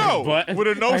like, no, with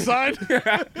a no sign. Do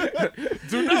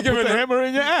not put the hammer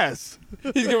in your ass.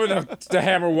 He's giving the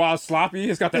hammer wild sloppy.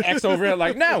 He's got the X over it.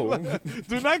 Like, no.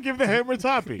 Do not give the hammer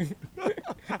toppy.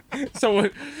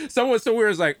 Someone so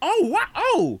weird is like, oh, wow.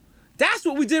 Oh, that's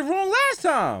what we did wrong last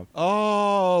time.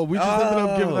 Oh, we just ended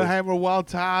up giving the hammer wild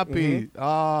toppy. Mm-hmm.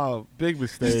 Oh, big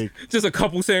mistake. Just a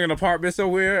couple saying an apartment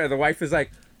somewhere, and the wife is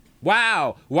like,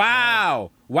 wow,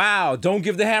 don't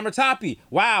give the hammer toppy.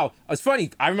 Wow. It's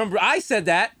funny. I remember I said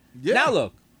that. Yeah. Now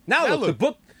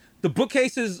look. The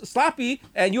bookcase is sloppy,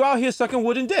 and you out here sucking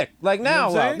wooden dick. Like, now,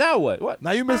 you know now what? What? Now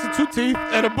you missing 2 teeth,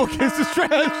 and a bookcase is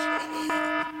trash.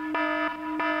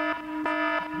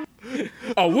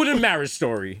 A wooden marriage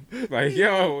story. Like,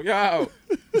 yo.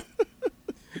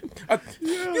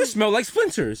 You smell like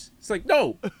splinters. It's like,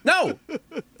 no.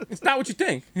 It's not what you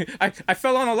think. I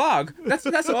fell on a log. That's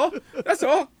all.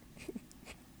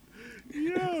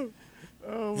 Yeah.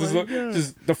 Oh my God.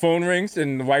 Just the phone rings,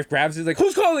 and the wife grabs it. Like,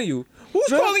 who's calling you? Who's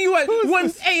calling you at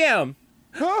 1 a.m.?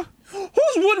 Huh?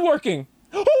 Who's woodworking?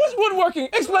 Who was woodworking?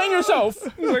 Explain yourself.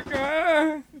 He's like,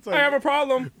 I have a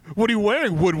problem. What are you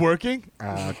wearing? Woodworking?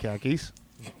 Khakis.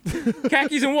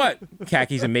 Khakis and what?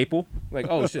 Khakis and maple. Like,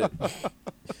 oh shit.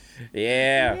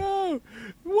 Yeah. Yo,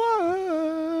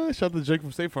 what? Shout out to Jake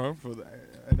from State Farm for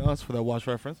that wash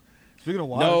reference. Speaking of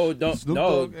wash, Snoop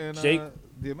Dogg and Jake.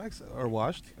 DMX are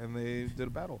washed, and they did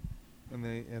a battle, and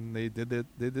they did their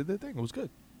thing. It was good.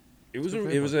 It was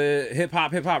a hip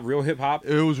hop, real hip hop.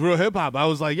 It was real hip hop. I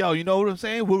was like, yo, you know what I'm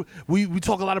saying? We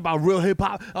talk a lot about real hip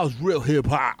hop. I was real hip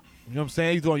hop. You know what I'm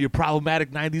saying? You doing your problematic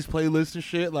 '90s playlist and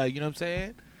shit, like, you know what I'm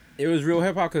saying? It was real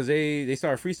hip hop because they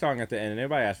started freestyling at the end, and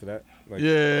everybody asked for that. Like,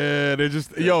 yeah, they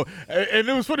just and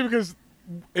it was funny because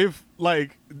if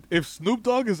Snoop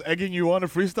Dogg is egging you on a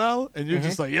freestyle and you're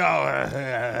just like, yo,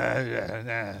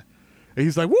 and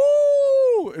he's like,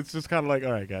 woo, it's just kind of like,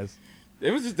 all right, guys.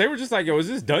 They were just like, yo, is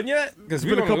this done yet? Because it's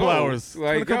been a couple hours.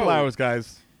 Like, it's been a couple hours,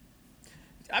 guys.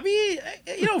 I mean,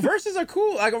 verses are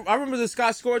cool. Like, I remember the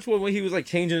Scott Storch one when he was like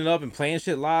changing it up and playing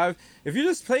shit live. If you're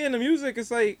just playing the music,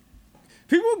 it's like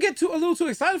people get a little too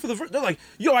excited for the verse. They're like,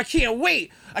 yo, I can't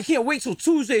wait till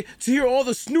Tuesday to hear all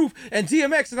the Snoop and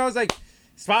DMX. And I was like,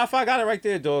 Spotify got it right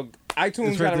there, dog.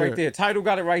 iTunes got it right there. Tidal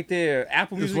got it right there.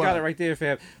 Apple Music got it right there,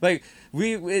 fam. Like,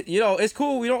 it's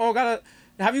cool. We don't all gotta.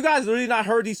 Have you guys really not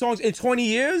heard these songs in 20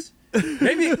 years?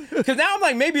 Maybe, because now I'm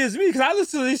like, maybe it's me, because I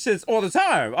listen to these shits all the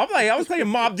time. I'm like, I was playing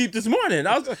Mobb Deep this morning.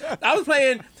 I was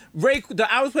playing the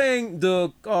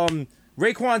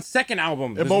Raekwon's second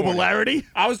album. Immobilarity?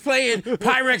 I was playing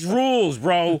Pyrex Rules,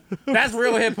 bro. That's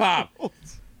real hip hop.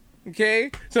 Okay,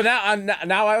 so now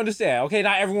I understand. Okay,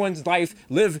 not everyone's life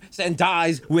lives and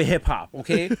dies with hip hop.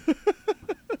 Okay, you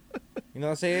know what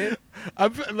I'm saying?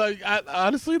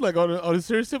 Honestly, like on a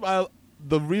serious tip,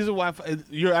 the reason why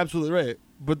you're absolutely right,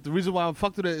 but the reason why I'm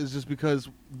fucked with it is just because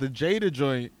the Jada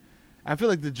joint. I feel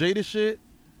like the Jada shit,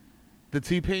 the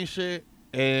T-Pain shit,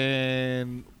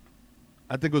 and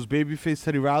I think it was Babyface,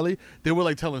 Teddy Riley. They were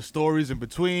like telling stories in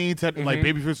between. Like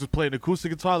Babyface was playing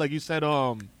acoustic guitar, like you said.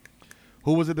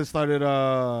 Who was it that started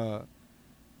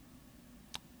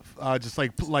just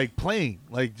like playing,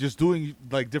 like just doing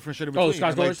like different shit in between? Oh,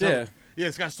 Scott Storch, yeah.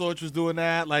 Yeah, Scott Storch was doing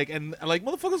that. Like, and like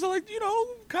motherfuckers are like, you know,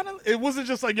 kind of. It wasn't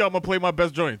just like, yo, I'm gonna play my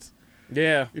best joints.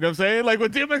 Yeah. You know what I'm saying? Like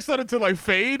when DMX started to like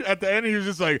fade at the end, he was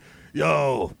just like,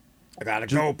 yo, I gotta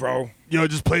go, bro. yo,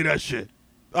 just play that shit.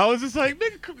 I was just like,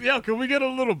 nigga, yo, can we get a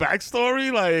little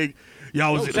backstory? Like, yo,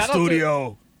 I was in the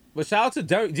studio. But shout out to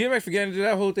DMX for getting to do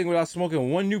that whole thing without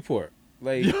smoking one Newport.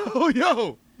 Like,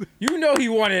 Yo. you know he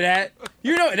wanted that.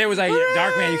 You know, and it was like,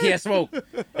 Dark Man, you can't smoke.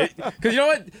 Because you know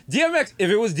what? DMX, if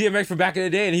it was DMX from back in the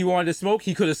day and he wanted to smoke,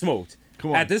 he could have smoked.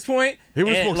 Come on. At this point, He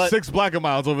would smoke 6 Black and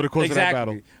Milds over the course of that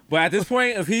battle. But at this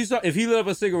point, if he lit up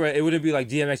a cigarette, it wouldn't be like,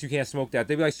 DMX, you can't smoke that.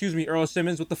 They'd be like, excuse me, Earl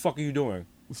Simmons, what the fuck are you doing?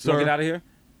 Sir. Get out of here.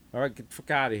 All right, get the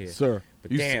fuck out of here. Sir.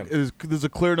 But damn. There's a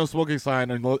clear no smoking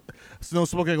sign, and no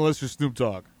smoking unless you're Snoop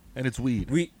Dogg. And it's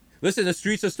weed. Listen, the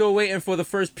streets are still waiting for the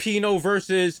first Pino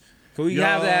versus. Can we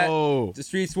have that? The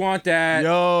streets want that.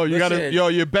 Yo, you Listen,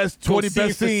 gotta, your best 20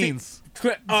 best scenes.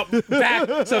 Up,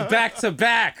 back to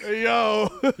back. Yo.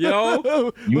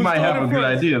 You might have a good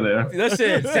idea there.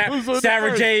 Listen,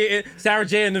 Sarah J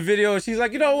in the video, she's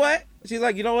like, you know what?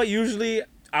 Usually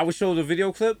I would show the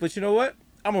video clip, but you know what?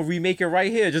 I'm gonna remake it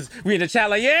right here. Just we in the chat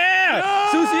like, yeah,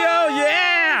 Susio,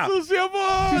 yeah, Susio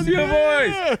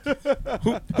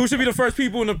boys. Who should be the first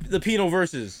people in the Pino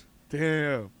verses?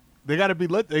 Damn, they gotta be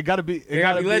lit. They gotta be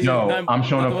legend. Yo, I'm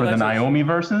showing up for the Naomi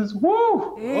verses.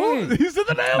 Woo! He's in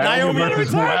the Naomi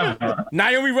versus whoever.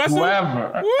 Naomi Russell.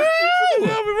 Whoever. Woo!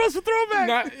 Naomi Russell throwback.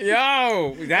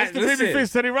 That's the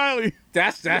babyface Teddy Riley.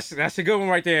 That's a good one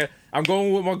right there. I'm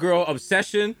going with my girl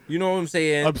Obsession. You know what I'm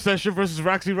saying? Obsession versus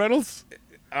Roxy Reynolds.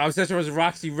 Obsession versus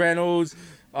Roxy Reynolds.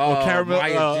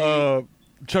 Caramel.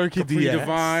 Cherokee Diaz.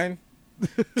 Divine.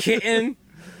 Kitten.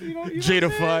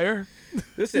 Jada Fire.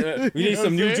 Listen, we need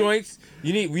some new joints.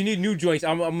 We need new joints.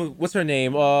 What's her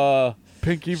name?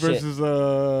 Pinky versus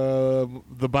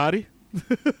the Body.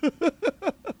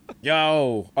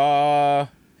 Yo.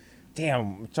 Damn.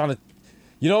 I'm trying to.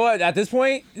 You know what? At this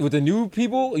point, with the new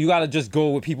people, you gotta just go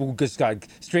with people who just got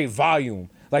straight volume.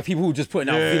 Like people who just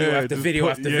putting out video after video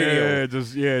after video.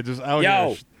 Just out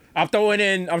Yo, here. I'm throwing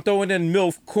in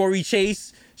MILF Corey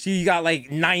Chase. She got like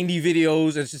 90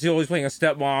 videos and she's always playing a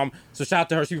stepmom. So shout out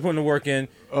to her. She be putting the work in.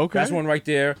 Okay. That's one right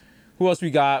there. Who else we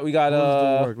got? We got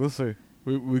Let's see.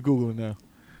 We Googling now.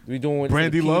 We doing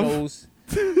Brandy Love.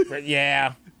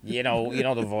 Yeah. You know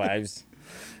the vibes.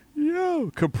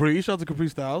 Yo, Capri. Shout out to Capri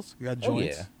Styles. You got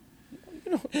joints. Oh, yeah.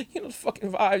 You know the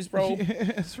fucking vibes, bro. Yeah,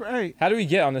 that's right. How do we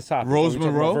get on this topic? Rose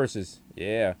Monroe versus.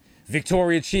 Yeah.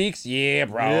 Victoria Cheeks. Yeah,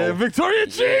 bro. Yeah, Victoria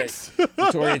Cheeks.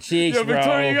 Victoria Cheeks, Yo, bro.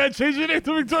 Victoria, you gotta change your name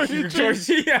to Victoria Cheeks.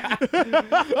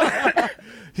 Yeah.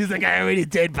 She's like, I already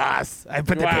did, boss. I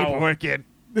put the paperwork in.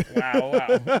 Wow.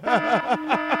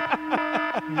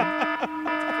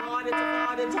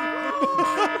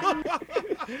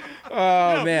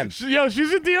 Oh, man.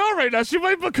 She's in DR right now. She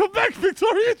might come back,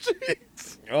 Victoria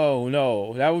Cheeks. Oh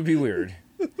no, that would be weird.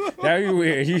 That'd be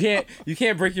weird. You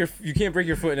can't break your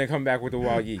foot and then come back with the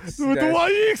wild yeeks. With the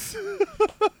wild yeeks.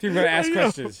 People gonna ask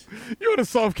questions. You in a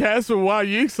soft cast with wild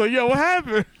yeeks? So what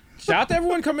happened? Shout out to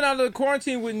everyone coming out of the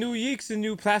quarantine with new yeeks and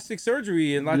new plastic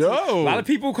surgery and a lot of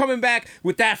people coming back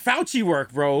with that Fauci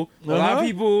work, bro. A lot of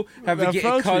people have been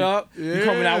getting Fauci. cut up. Yeah.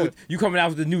 You coming out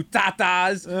with the new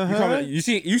tatas. You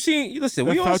seen. Listen,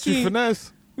 we all Fauci seen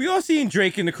finesse. We all seen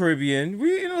Drake in the Caribbean.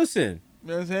 Listen. You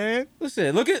know what I'm saying?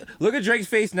 Listen, look at Drake's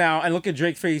face now and look at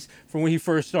Drake's face from when he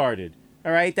first started.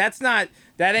 All right, that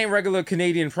ain't regular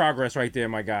Canadian progress right there,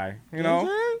 my guy. You know?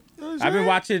 I've been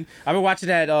watching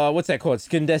that what's that called?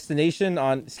 Skin Decision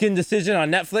on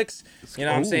Netflix. You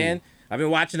know what I'm saying? I've been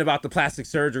watching about the plastic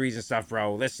surgeries and stuff,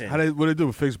 bro. Listen. What they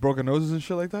do? Fix broken noses and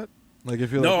shit like that? Like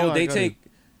if you're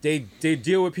they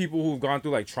deal with people who've gone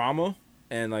through like trauma.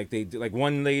 And like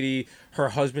one lady, her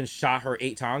husband shot her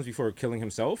 8 times before killing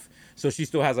himself. So she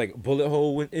still has like bullet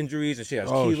hole injuries and she has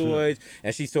keloids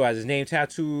and she still has his name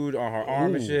tattooed on her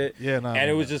arm and shit. Yeah, and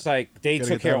it was just like they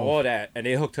took care of all that and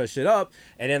they hooked her shit up.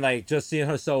 And then like just seeing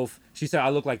herself, she said I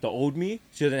look like the old me.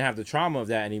 She doesn't have the trauma of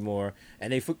that anymore.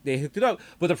 And they hooked it up.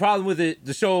 But the problem with it,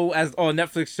 the show as all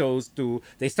Netflix shows do,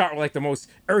 they start with like the most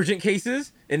urgent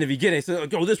cases in the beginning. So like,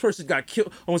 this person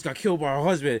almost got killed by her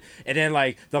husband. And then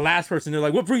like the last person, they're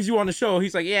like, what brings you on the show?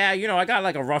 He's like, yeah, I got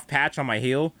like a rough patch on my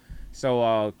heel. So,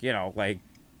 I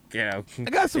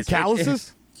got some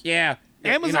calluses. Yeah.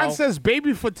 Amazon says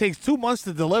baby foot takes 2 months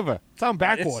to deliver. It's on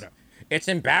backorder. It's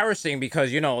embarrassing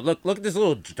because, look at this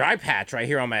little dry patch right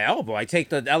here on my elbow. I take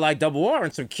the LIRR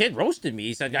and some kid roasted me.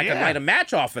 He said I could light a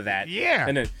match off of that. Yeah.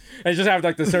 And just have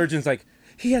like the surgeons like,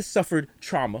 he has suffered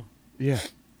trauma. Yeah.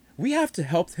 We have to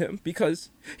help him because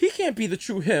he can't be the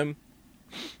true him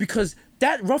because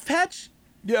that rough patch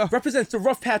represents the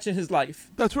rough patch in his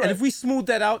life. That's right. And if we smooth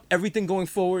that out, everything going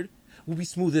forward will be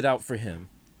smoothed out for him.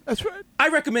 That's right. I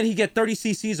recommend he get 30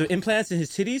 cc's of implants in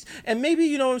his titties, and maybe,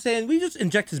 you know what I'm saying, we just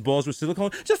inject his balls with silicone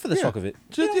just for the fuck of it.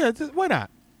 Just, why not?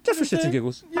 Just for shits and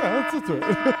giggles. Yeah, that's it.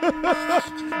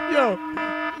 Yo.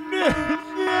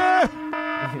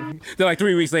 Then like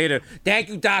 3 weeks later, thank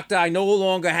you, doctor. I no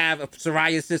longer have a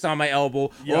psoriasis on my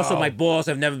elbow. Yo. Also, my balls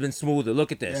have never been smoother.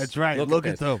 Look at this. That's right. Look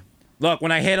at them. Look,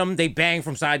 when I hit them, they bang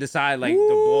from side to side like the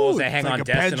Ooh, balls that hang it's like on a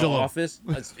desks in the pendulum. office.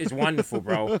 It's wonderful,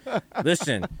 bro.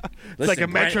 Listen, It's like a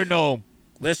metronome.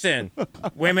 Listen,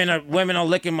 women are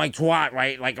licking my twat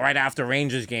right after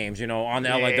Rangers games, you know, on the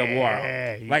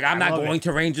LIRR. Like I'm not going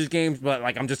to Rangers games, but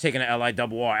like I'm just taking the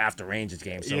LIRR after Rangers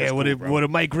games. So Yeah, with a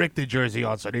Mike Richter jersey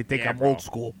on, so they think I'm old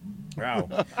school. Bro,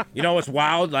 you know what's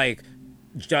wild? Like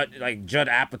Judd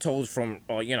Apatow's from,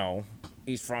 you know,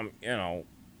 he's from, you know,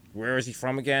 where is he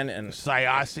from again? And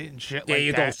Syosset and shit there like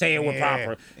you that. go, say it with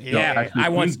proper. Yo, Yeah, actually, I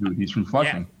once. dude, he's from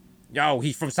Flushing. Yo,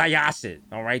 he's from Syosset.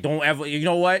 All right, don't ever. You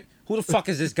know what? Who the fuck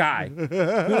is this guy? Who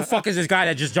the fuck is this guy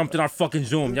that just jumped in our fucking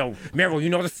Zoom? Yo, Mero, you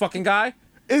know this fucking guy?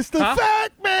 It's the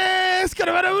fact, man.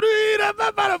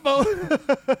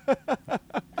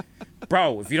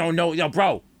 Bro, if you don't know, yo,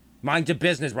 bro, mind your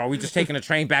business, bro. We just taking a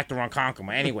train back to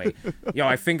Ronkonkoma. Anyway, yo,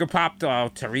 I finger popped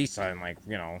Teresa and like,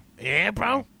 you know. Yeah,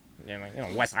 bro. You know,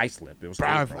 West Islip. It was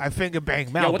Bro, cool, I finger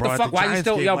banged Mel, yo, what bro, the at fuck? Why you Giants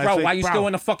still, game yo, last bro? week, Why you still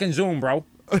in the fucking Zoom, bro?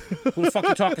 Who the fuck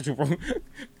you talking to, bro?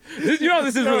 You know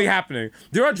this is really happening.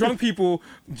 There are drunk people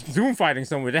Zoom fighting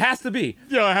somewhere. There has to be.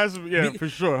 Yo, it has to be, yeah, for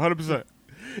sure, 100%.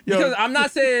 Because I'm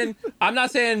not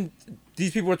saying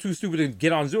these people are too stupid to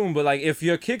get on Zoom, but like if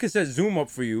your kid could set Zoom up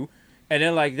for you, and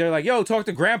then like they're like, yo, talk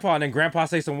to grandpa, and then grandpa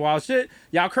say some wild shit,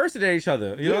 y'all cursing at each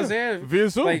other. You know what I'm saying? Via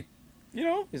Zoom. Like, you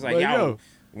know, he's like, Like, yo, yo.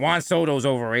 Juan Soto's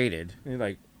overrated. And you're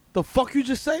like, The fuck you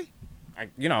just say?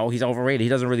 you know, he's overrated. He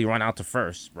doesn't really run out to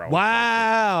first, bro.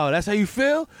 Wow, that's how you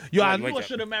feel? Yo, I Wait, knew I wait,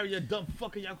 should have married your dumb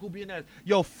fucking Yakubian ass.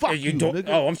 Yo, fuck you, don't, nigga.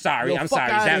 oh, I'm sorry. Yo, I'm fuck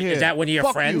sorry. outta here. Is that one of your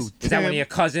Fuck friends? you, Is that one of Tim. your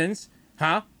cousins?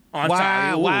 Huh? Oh, I'm Wow,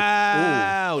 sorry. Ooh,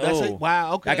 wow. ooh, That's ooh. it.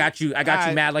 Wow, okay. I got you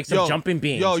Alright. mad like some Yo, jumping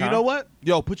beans. Yo, huh? you know what?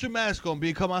 Yo, put your mask on,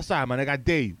 B. Come outside, man. I got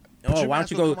Dave. Put Oh, your why mask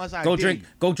don't you on, go come outside, go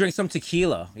Dave. drink some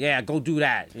tequila? Yeah, go do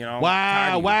that. You know. Tired Wow,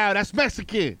 of you. wow. That's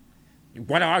Mexican.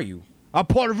 What are you? I'm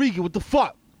Puerto Rican. What the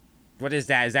fuck? What is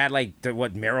that? Is that like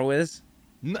what Mero is?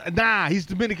 Nah, he's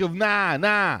Dominican.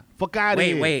 Nah. Fuck out of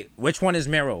here. Wait. Which one is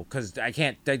Mero? Because I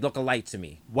can't. They look alike to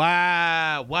me.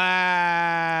 Wow.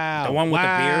 The one with the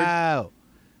beard? beard.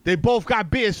 They both got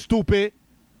beards, stupid.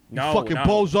 No, You fucking no.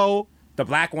 bozo. The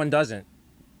black one doesn't.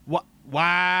 What?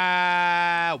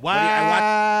 Wow. do you-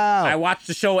 I watch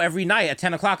the show every night at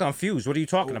 10 o'clock on Fuse. What are you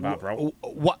talking about, bro?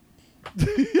 What?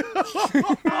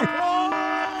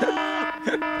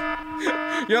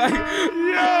 You're like,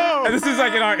 Yo. and this is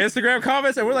like in our Instagram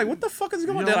comments, and we're like, what the fuck is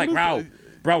going on? Yo, They're like, what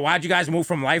bro, why'd you guys move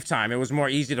from Lifetime? It was more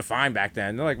easy to find back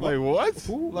then. They're like, Like what?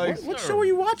 Like what sir, show are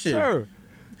you watching? Sir.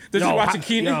 They're just Yo, watching how-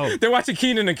 Keenan. yo. They're watching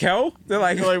Keenan and Kel. They're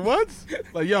like, You're like what?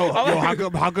 Like yo,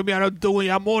 how come y'all not doing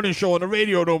your morning show on the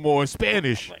radio no more in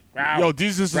Spanish? wow. Yo,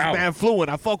 Jesus is Wow. man fluent.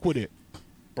 I fuck with it.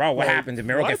 bro, what Like, happened? Did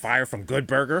Mero what? get fired from Good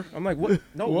Burger? I'm like, what?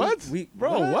 No, What?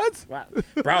 Bro, what? Wow.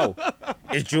 Bro,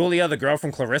 is Julia the girl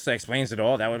from Clarissa Explains It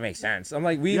All? That would make sense. I'm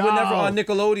like, we were Yo. never on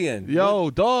Nickelodeon. Yo,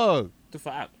 dog. What the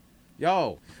fuck?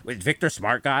 Yo, with Victor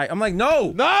Smart Guy? I'm like,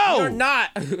 no, No! we're not.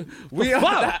 We are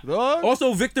fuck, not. dog?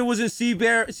 Also, Victor was in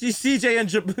CJ and CJ and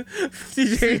Jamal.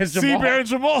 Seabear and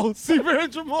Jamal. Seabear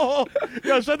and Jamal.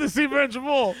 Yo, shout out to Seabear and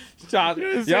Jamal. Shout- You know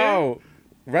what I'm Yo,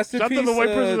 rest in Shout out peace. to the white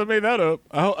person that made that up.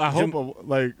 I Jam- hope,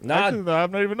 like, Nah. actually, no,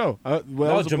 I'm not even know.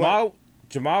 No,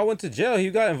 Jamal went to jail. He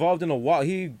got involved in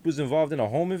he was involved in a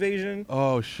home invasion.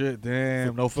 Oh shit!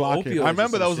 Damn, no flocking. opioids I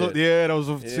remember or that some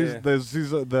was shit. that was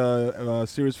the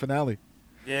series finale.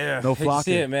 Yeah, No hate to see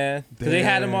flocking. it, man. 'Cause they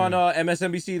had him on Damn.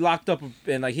 MSNBC locked up,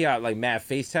 and like he got like mad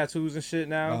face tattoos and shit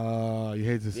now. You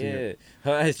hate to see it.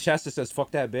 Yeah, his chest that says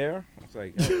 "fuck that bear." It's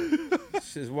like, yo,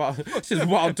 shit's wild. Shit's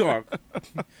wild dark.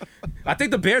 I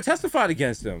think the bear testified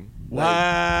against him.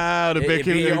 Wow, the it- big it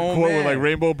kid be your in own court with man. like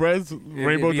rainbow breads, Like,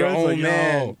 rainbow it be your dreads. own Like,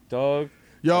 man, dog.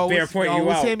 yo, bear point you it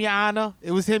was out. him, Your Honor.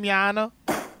 It was him, Your Honor.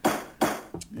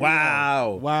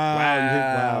 Wow.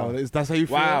 Wow. That's how you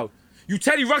feel. Wow. You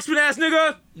Teddy Ruxpin ass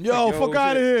nigga. Yo, fuck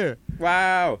out of here.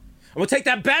 Wow. I'm gonna take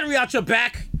that battery out your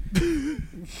back.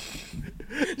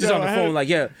 Just Yo, on the I phone, had- like,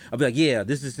 yeah. I'll be like, yeah,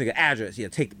 this is this nigga address. Yeah,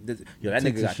 take this. Yo, that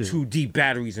Take nigga this got shit. 2 deep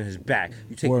batteries in his back.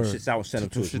 You take Word. them shits out and send them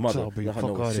to his Shit mother. up, but Let her fuck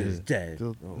know outta shit here. is dead.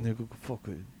 Dude, Oh. Nigga, fuck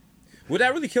it. Would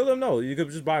that really kill him? No, you could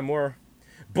just buy more.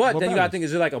 But More then you gotta batteries. think,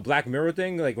 is it like a Black Mirror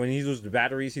thing? Like when he loses the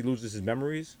batteries, he loses his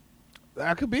memories?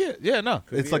 That could be it. Yeah, no.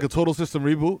 It's be like it. a total system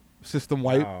reboot. system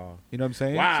wipe. Wow. You know what I'm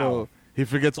saying? Wow. So he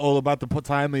forgets all about the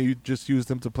time that you just used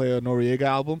him to play a Noriega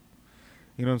album.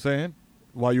 You know what I'm saying?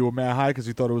 While you were mad high because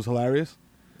you thought it was hilarious.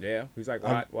 Yeah. He's like,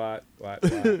 what?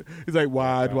 He's like,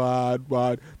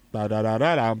 wad. Da, da, da,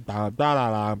 da, dum, da, da,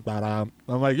 da, da, da.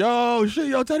 I'm like, yo, shit,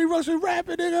 yo, Teddy Ruxpin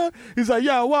rapping, nigga. He's like,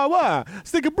 yo, why?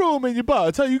 Stick a broom in your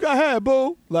butt. Tell you got hair,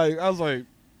 boo. Like, I was like,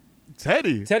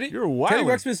 Teddy, you're wild. Teddy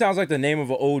Ruxpin sounds like the name of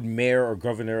an old mayor or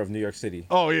governor of New York City.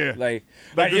 Oh yeah, like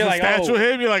there's you're a like, statue of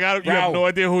him. You're like, you have wow. no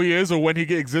idea who he is or when he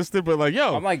existed, but like,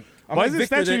 yo, I'm why is this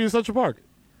Victor, statue in Central Park?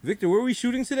 Victor, where are we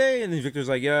shooting today? And then Victor's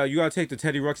like, yeah, you gotta take the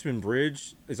Teddy Ruxpin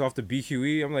Bridge. It's off the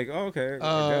BQE. I'm like, oh, okay.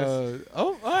 I guess.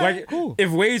 All right, Like, cool. if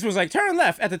Waze was like, turn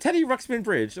left at the Teddy Ruxpin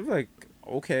Bridge, I'm like,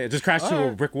 okay. It just crashed to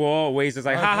a brick wall. Waze is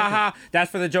like, ha. That's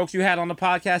for the jokes you had on the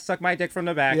podcast. Suck my dick from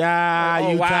the back. Yeah, Like,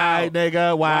 oh, you wow. tight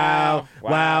nigga. Wow.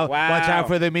 Watch out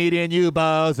for the median, you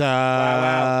bozo.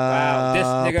 Wow. This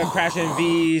nigga crashing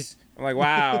V's. I'm like,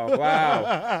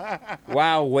 wow.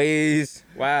 Wow, Waze.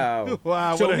 Wow.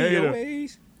 Wow, Show what a me your hater.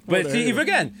 Waze. But see,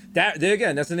 again,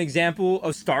 that's an example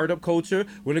of startup culture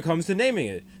when it comes to naming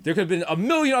it. There could have been a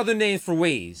million other names for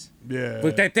Waze. Yeah.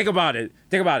 But think about it.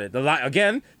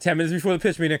 Again, 10 minutes before the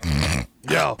pitch meeting.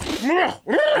 Yo.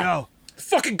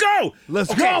 Fucking go!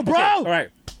 Let's go, bro. All right.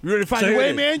 You ready to find your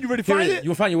way, man? You ready to find it? You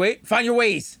want to find your way? Find your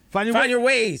ways. Find your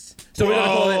ways. So we're gonna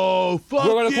call it. Oh, fuck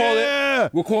We're gonna call yeah.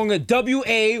 it. We're calling it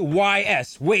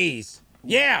WAYS. Ways.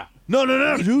 Yeah. No,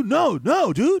 dude.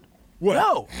 No, dude. What?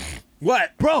 No.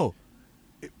 What? Bro,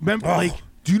 remember,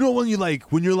 do you know when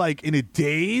you're like in a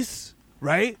daze,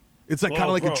 right? It's like kind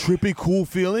of like bro. a trippy, cool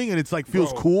feeling, and it's like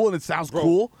feels Bro. cool and it sounds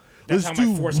cool. That's Let's how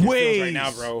do my foreskin feels Waze right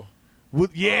now, bro.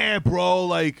 Bro.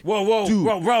 Like, Whoa,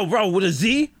 dude, bro. With a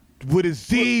Z? with a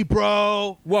Z,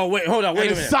 bro. Whoa, wait, hold on, wait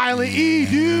And a a minute. silent E,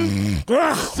 dude.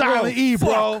 Silent E,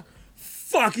 bro.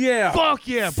 Fuck yeah. Fuck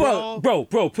yeah, bro. Bro,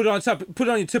 put it on top. Put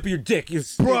it on your tip of your dick.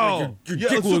 Bro, your yeah,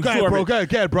 dick will go absorb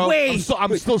it. ahead, bro. Waze.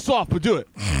 I'm still soft, but do it.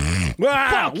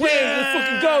 Wow, Fuck Waze, yeah. let's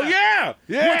fucking go. Yeah.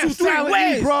 Yeah, 1, 2, 3, silent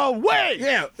Waze. E, bro. Waze.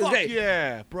 Yeah, Fuck okay.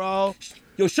 yeah, bro.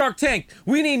 Yo, Shark Tank,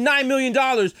 we need $9 million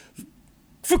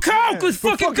for Coke. Let's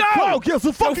fucking go. Coke. Yo,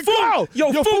 so fucking go.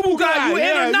 Yo, Fubu guy, you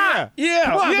in or not? Yeah,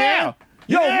 Come on, man.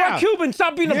 Yo, Yeah. Mark Cuban,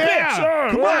 stop being a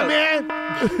bitch. Come on, man.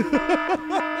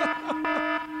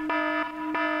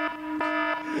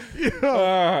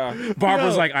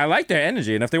 Barbara's like, I like their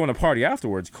energy, and if they want to party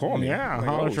afterwards, call me. I'm like,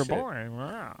 oh, how's your shit. boy?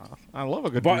 I love a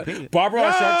good Barbara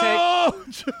on Shark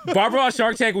Tank. Barbara on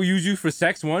Shark Tank will use you for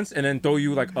sex once, and then throw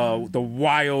you like the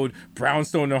wild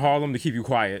brownstone in Harlem to keep you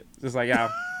quiet. Just like, yeah.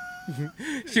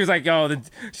 She was like, yo,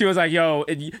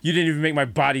 you didn't even make my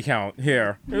body count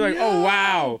here. You're like, oh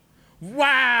wow.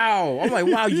 I'm like,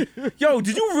 wow. Yo,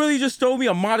 did you really just throw me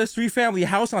a modest 3-family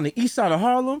house on the east side of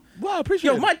Harlem? Wow,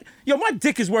 appreciate it. My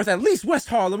dick is worth at least West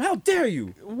Harlem. How dare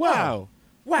you? Wow.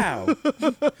 I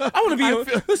want to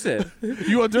be. Listen, You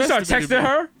you start underestimated texting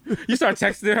me. her. You start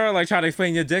texting her, like trying to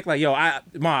explain your dick. Like, yo, I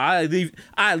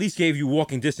at least gave you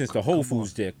walking distance to Whole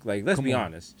Foods dick. Like, let's be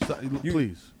honest.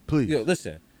 Please. Yo,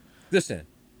 listen.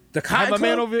 The I Cotton had my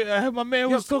man Club. over here. I had my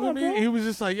man was come talking on, to me. bro. He was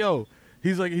just like, yo.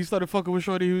 He's like, he started fucking with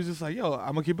Shorty. He was just like, yo, I'm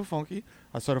gonna keep it funky.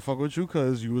 I started fucking with you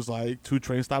because you was like 2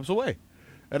 train stops away.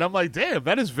 And I'm like, damn,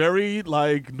 that is very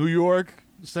like New York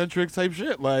centric type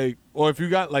shit. Like, or if you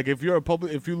got like, if you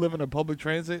live in a public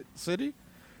transit city,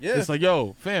 Yeah. it's like,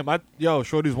 yo, fam,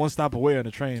 Shorty's 1 stop away on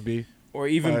the train, B. Or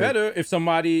even Like- better, if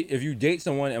you date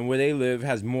someone and where they live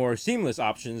has more seamless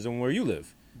options than where you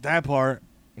live. That part.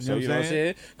 So you know what I'm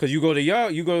saying? Because you live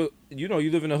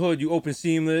in the hood, you open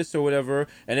Seamless or whatever,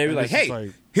 and they be And like, it's just hey,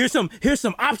 like- here's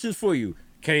some options for you: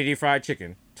 Canadian Fried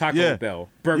Chicken, Taco Bell,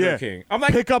 Burger King. I'm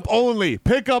like, pick up only.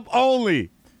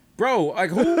 bro, like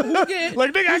who getting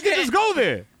Like, nigga, I can just go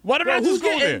there. Why did I just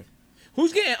go there?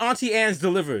 Who's getting Auntie Anne's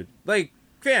delivered? Like,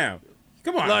 fam,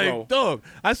 come on, Like, bro. dog.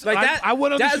 I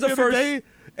went on that this is shit the the other first- day,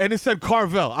 and it said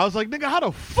Carvel. I was like, nigga, how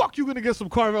the fuck you gonna get some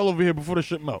Carvel over here before the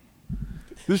shit melt?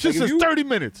 This shit Like, if says you- 30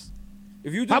 minutes.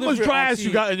 If you How much deliver dry ass Auntie-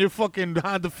 you got in your fucking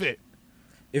Honda Fit?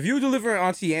 If you deliver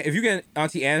if you get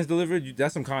Auntie Anne's delivered,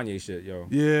 that's some Kanye shit, yo.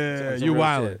 Yeah, That's you're real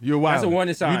wild. shit. You're wild. That's a one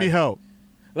inside. You need help.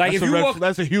 Like That's if a you red- walk,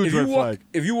 that's a huge if you red walk, flag.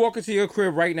 If you walk into your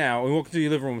crib right now and walk into your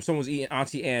living room, someone's eating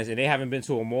Auntie Anne's and they haven't been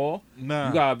to a mall, Nah.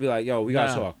 you gotta be like, yo, we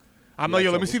gotta Nah. talk. I'm We like, gotta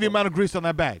yo, let talk. me see the amount of grease on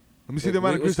that bag. Let me see the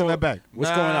amount of What's grease on that bag. What's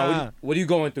going on? Nah. What are you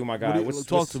going through, my guy?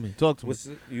 Talk to me. Talk to me. What's,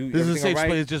 you, This is a everything safe all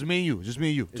right? space. Just me and you. Just me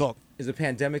and you. Talk. Is the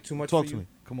pandemic too much Talk for to you? me.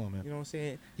 Come on, man. You know what I'm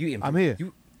saying? You eating? I'm here.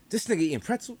 This nigga eating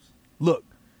pretzels? Look,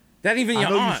 That even I your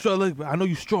know you aunt? strong. Look, I know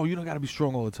you strong. You don't gotta be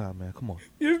strong all the time, man. Come on.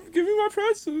 Give me my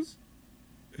pretzels.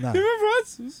 Nah. Give me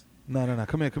pretzels. No.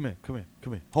 Come here.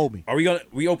 Hold me. Are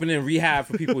we opening rehab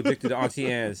for people addicted to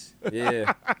Auntie Anne's?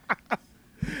 Yeah.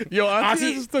 Yo, Auntie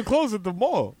Anne's is still closed at the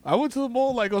mall. I went to the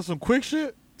mall like on some quick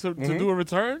shit to do a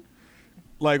return,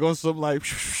 like on some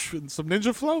some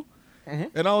Ninja Flow,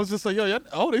 and I was just like,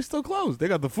 yo, they still closed. They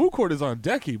got the food court is on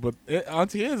decky, but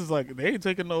Auntie Anne's is like they ain't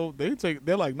taking no.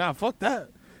 They're like, nah, fuck that.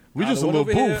 We just a little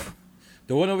booth.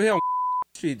 The one over here on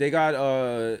Street, they got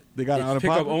it's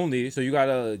pick up only, so you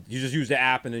just use the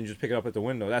app and then you just pick it up at the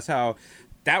window. That's how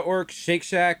that works. Shake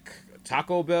Shack,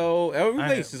 Taco Bell, every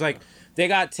place is like they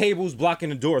got tables blocking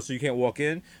the door so you can't walk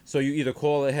in. So you either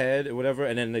call ahead or whatever,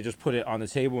 and then they just put it on the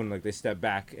table and like they step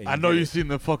back. And I know you've seen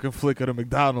the fucking flick of the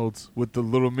McDonald's with the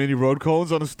little mini road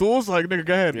cones on the stools. Like, nigga,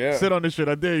 go ahead, sit on this shit.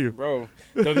 I dare you, bro.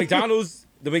 The McDonald's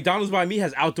by me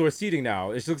has outdoor seating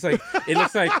now. It looks like it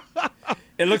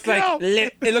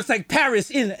looks like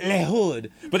Paris in Le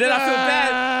Hood. But then I feel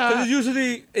bad because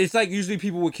it's usually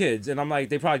people with kids, and I'm like,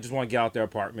 they probably just want to get out their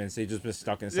apartments. They just been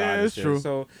stuck inside. Yeah, it's true.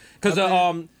 So because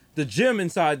the gym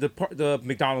inside the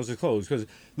McDonald's is closed. Because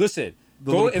listen,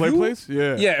 place.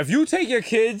 Yeah, if you take your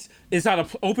kids inside an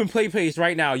open play place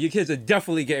right now, your kids are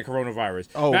definitely getting coronavirus.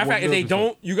 Oh, matter of fact, if they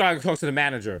don't, you gotta talk to the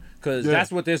manager because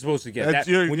that's what they're supposed to get.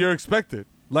 You're expected.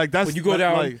 Like that's when you go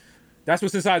down. Like, that's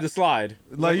what's inside the slide.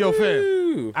 Like, yo,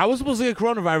 fam, I was supposed to get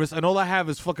coronavirus, and all I have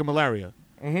is fucking malaria.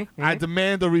 I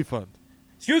demand a refund.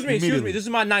 Excuse me. This is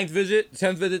my 9th visit.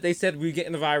 10th visit, they said we're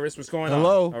getting the virus. What's going on?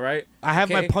 Hello. All right. I have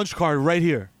my punch card right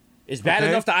here. It's bad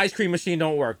enough the ice cream machine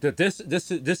don't work.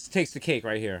 This takes the cake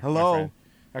right here. Hello.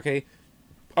 Okay.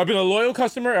 I've been a loyal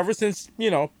customer ever since,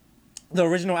 the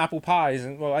original apple pies,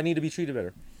 and I need to be treated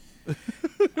better.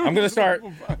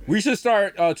 We should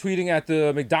start tweeting at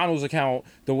the McDonald's account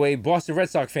the way Boston Red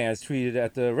Sox fans tweeted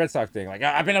at the Red Sox thing. Like,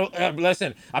 I've been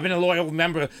a loyal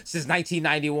member since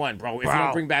 1991, bro. If you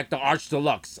don't bring back the Arch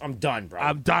Deluxe, I'm done, bro.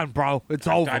 I'm done, bro. It's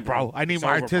over, bro. I need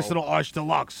my artisanal Arch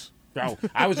Deluxe. Bro,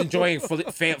 I was enjoying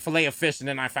filet of fish, and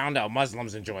then I found out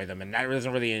Muslims enjoy them, and that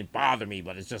doesn't really bother me.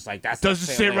 But it's just like doesn't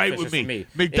sit right with me.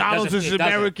 McDonald's is as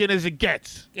American as it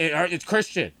gets. It's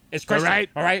Christian. It's Christian.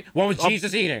 All right. What was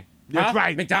Jesus eating? That's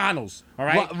right. McDonald's. All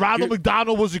right. Ronald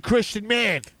McDonald was a Christian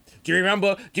man. Do you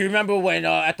remember when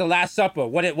at the Last Supper,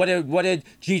 what did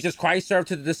Jesus Christ serve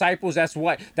to the disciples? That's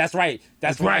right. That's right.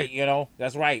 That's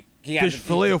right. He had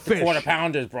filet of fish. Quarter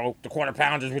pounders, bro. The quarter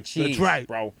pounders with cheese. That's right,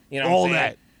 bro. All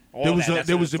that.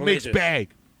 There was a mixed bag.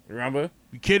 Remember?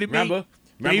 You kidding me? Remember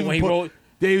when he rolled?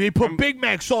 They put Big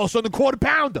Mac sauce on the quarter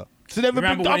pounder. It's never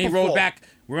been done before.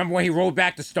 Remember when he rolled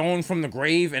back the stone from the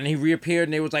grave and he reappeared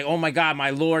and they was like, "Oh my God,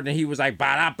 my Lord!" and he was like, "Ba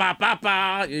da ba ba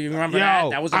ba." You remember that?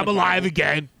 That was. I'm alive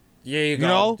again. Yeah, you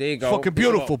go. There you go. Fucking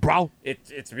beautiful, bro.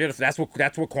 It's beautiful. That's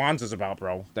what Kwanzaa's about,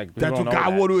 bro. Like, that's what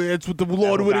God would. That's what the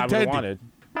Lord would intended.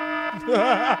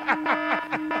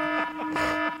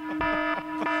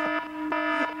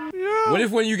 What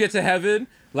if when you get to heaven,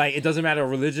 like it doesn't matter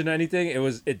religion or anything,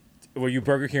 were you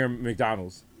Burger King or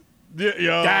McDonald's? Yeah,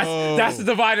 yo. That's the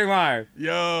dividing line.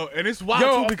 Yo, and it's wild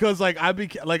too because I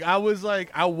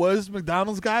was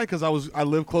McDonald's guy because I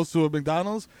lived close to a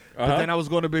McDonald's, but then I was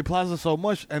going to Bay Plaza so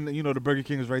much, and the Burger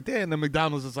King is right there, and the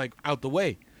McDonald's is like out the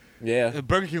way. Yeah, and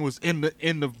Burger King was in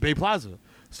the Bay Plaza,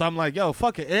 so I'm like, yo,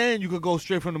 fuck it, and you could go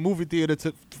straight from the movie theater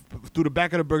through the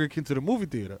back of the Burger King to the movie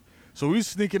theater. So we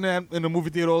sneaking in the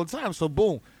movie theater all the time. So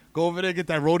boom, go over there, get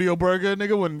that rodeo burger,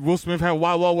 nigga. When Will Smith had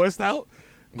Wild Wild West out,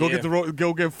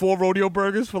 go get 4 rodeo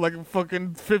burgers for like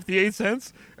fucking 58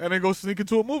 cents, and then go sneak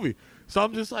into a movie. So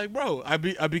I'm just like, bro, I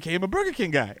became a Burger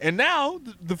King guy, and now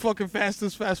the fucking fast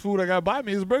food I got by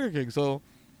me is Burger King. So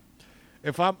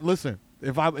if I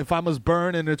must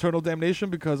burn in eternal damnation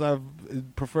because I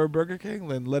prefer Burger King,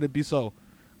 then let it be so.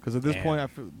 Because at this point, I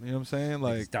feel, you know what I'm saying?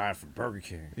 Like, he's dying for Burger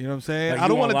King. You know what I'm saying? Like, I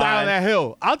don't want to die on that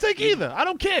hill. I'll take either. I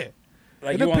don't care.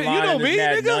 Like, you know me,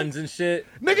 nigga. Nuns and shit.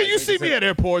 Nigga, you see me at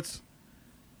airports.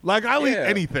 Like, I'll eat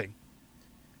anything.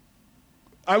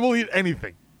 I will eat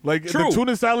anything. Like, the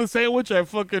tuna salad sandwich at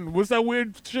fucking, what's that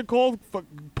weird shit called?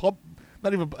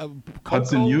 Not even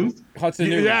Hudson News? Hudson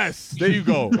News. Yes, there you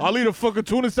go. I'll eat a fucking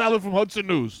tuna salad from Hudson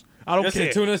News. I don't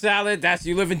care. Tuna salad.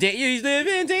 You live in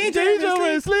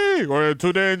dangerously. Or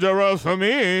too dangerous for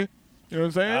me. You know what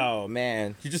I'm saying? Oh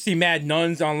man, you just see mad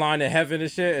nuns online in heaven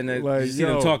and shit, and then you see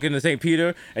them talking to St.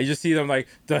 Peter, and you just see them like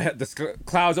the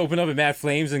clouds open up and mad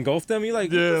flames engulf them. You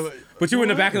like, but you in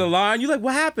the back of the line. You like,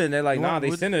 what happened? They're like, nah, they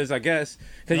sinners, I guess,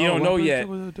 because you don't know yet.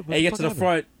 And you get to the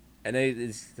front, and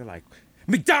they're like,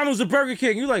 McDonald's or Burger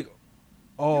King. You like,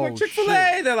 Oh, like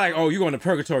Chick-fil-A. They're like, oh, you going to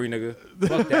purgatory, nigga.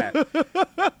 Fuck that.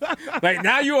 Like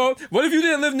now what if you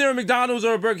didn't live near a McDonald's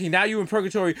or a Burger King? Now you in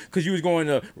purgatory because you was going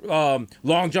to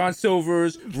Long John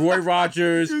Silver's, Roy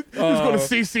Rogers. You was going to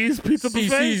CC's Pizza Buffet?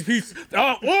 CC's Pizza.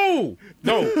 Oh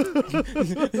no.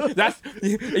 That's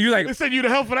you like. They send you to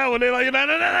hell for that one. They're like,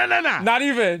 nah. Not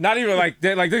even like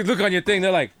they look on your thing.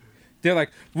 They're like,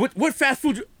 what fast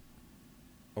food?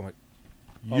 Oh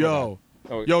my. Yo.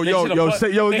 Oh,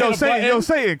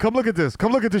 Satan, come look at this.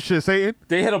 Come look at this shit, Satan.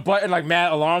 They hit a button, like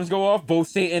mad alarms go off. Both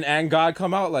Satan and God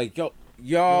come out. Like son.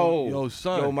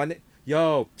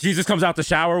 Jesus comes out the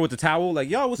shower with the towel.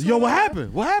 Like what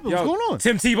happened? What happened? What's going on?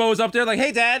 Tim Tebow is up there. Like,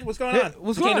 hey Dad, what's going on?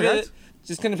 What's going on, guys?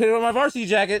 Just gonna put it on my varsity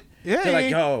jacket. Yeah.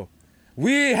 They're like,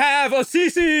 we have a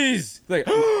CC's. Like,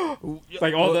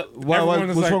 like all the.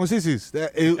 What's wrong with CC's?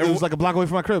 It was like a block away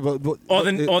from my crib. All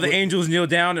the angels kneel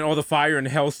down and all the fire and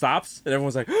hell stops and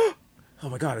everyone's like, oh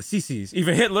my God, a CC's.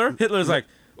 Even Hitler's like,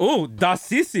 oh, das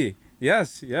Sisi.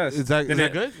 Yes. Is that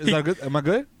good? Is that good? Am I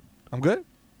good? I'm good.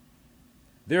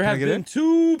 There have been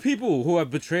 2 people who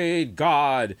have betrayed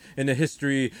God in the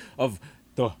history of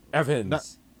the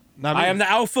heavens. Not I am the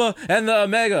Alpha and the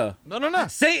Omega. No.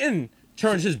 Satan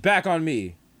turned his back on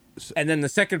me. And then the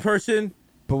second person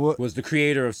was the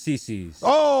creator of CC's.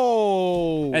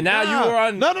 Oh! And now you are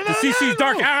on the CC's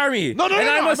Dark Army. And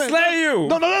I must slay you.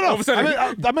 No. All of a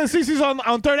sudden, I'm in CC's on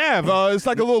 3rd Ave. It's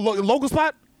like a little local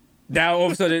spot. Now all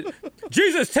of a sudden,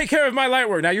 Jesus, take care of my light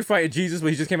work. Now you fighting Jesus, but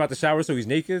he just came out the shower, so he's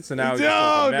naked. So now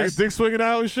nigga dick swinging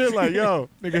out and shit. Like,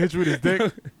 nigga hit you with his dick.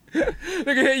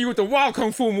 Nigga hit you with the wild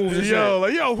kung fu moves and shit.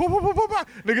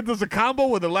 Nigga does a combo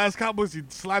where the last combo is he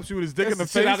slaps you with his dick in the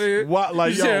face. What?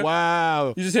 Like,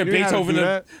 wow. You just hear Beethoven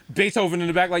in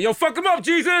the back, like, fuck him up,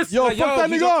 Jesus. Fuck that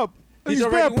nigga up. He's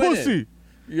bad pussy.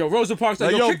 Yo, Rosa Parks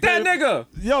like, kick that nigga.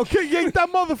 Yank that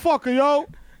motherfucker, yo.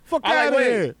 Fuck out of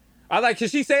here. I like, can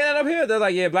she say that up here? They're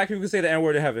like, yeah, black people can say the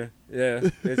N-word in heaven. Yeah,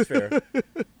 it's fair.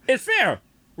 It's fair,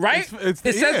 right? It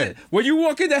says it. When you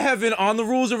walk into heaven, on the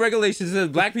rules and regulations, it says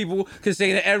black people can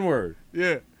say the N-word.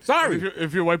 Yeah. Sorry.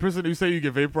 If you're a white person, you say you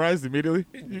get vaporized immediately?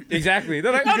 Exactly.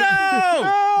 They're like,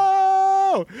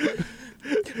 oh, no!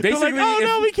 Basically,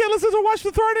 we can't listen to Watch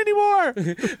the Throne anymore.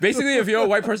 Basically, if you're a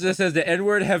white person that says the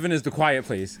N-word, heaven is the quiet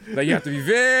place. Like, you have to be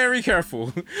very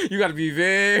careful. You got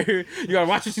to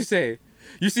watch what you say.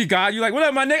 You see God, you like, what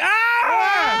up, my nigga?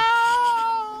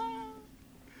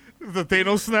 The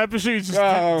Thanos snap and shit, you just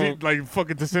like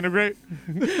fucking disintegrate.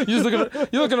 You're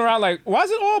looking around like, why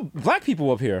is it all black people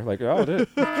up here? Like, oh, it is.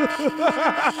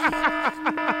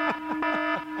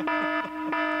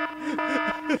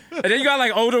 And then you got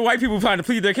like older white people trying to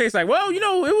plead their case, like, well,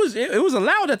 it was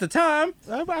allowed at the time.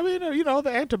 I mean,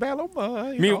 the antebellum.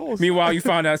 Meanwhile, you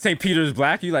found out St. Peter's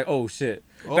black. You like, oh shit.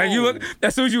 Oh. Like you look,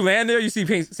 as soon as you land there, you see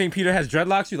St. Peter has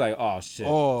dreadlocks. You like, oh shit.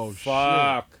 Oh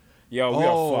fuck. Shit. Yo, we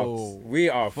are fucked. We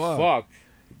are fucked.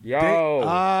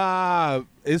 Yo.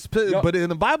 But in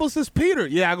the Bible it says Peter.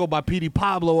 Yeah, I go by Petey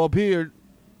Pablo up here.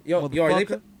 Yo,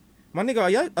 my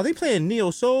nigga, are they playing Neo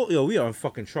Soul? Yo, we are in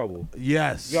fucking trouble.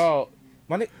 Yes. Yo,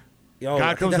 my nigga. Yo,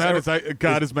 God comes out. It's like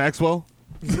God is Maxwell.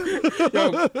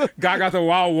 Yo, God got the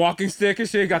wild walking stick and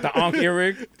shit. Got the Ankh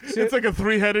earring. It's like a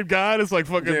 3-headed God. It's like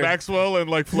fucking Maxwell and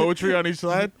like Floetry on each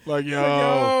side. Like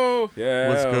yo, yeah.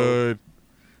 What's good?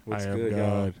 What's I am good, God.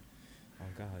 Yo? Oh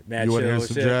God, mad you chill. Want to hear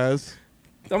some jazz?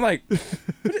 I'm like,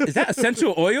 is that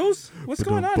essential oils? What's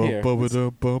going on here? What's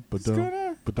going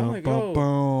on? I'm like,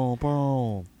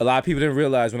 oh. A lot of people didn't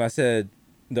realize when I said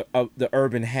the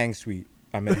urban hang suite,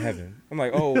 I'm in heaven. I'm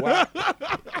like, oh wow.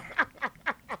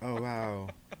 Oh wow.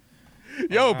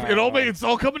 Yo, it's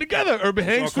all coming together. Urban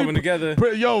hang suite. Coming together.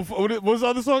 Yo, what was the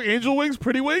other song? Angel Wings,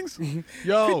 Pretty Wings?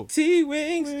 Yo. Pretty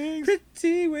wings.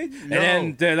 Pretty wings. And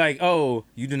then they're like, oh,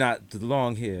 you do not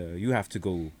belong here. You have to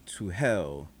go to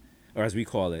hell. Or as we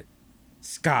call it,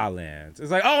 Skylands.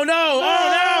 It's like, oh no!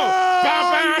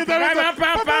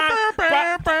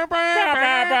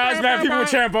 It's mad people with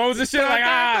trombones and shit like, if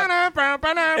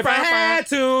I had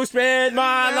to spend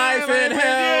my life in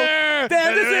hell,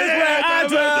 then this is where I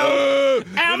dwell.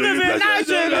 I'm living nice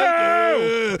in hell.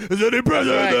 Is any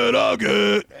present that I'll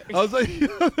get? I was like,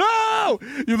 no!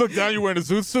 You look down, you're wearing a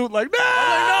zoot suit, like,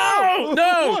 no!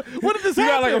 No! What did this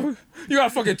happen? You got a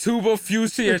fucking tuba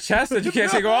fused to your chest that you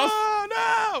can't take off?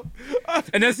 No!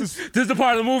 And this is the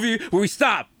part of the movie where we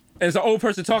stop, and it's an old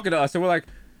person talking to us, and we're like,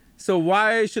 so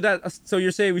why should that, so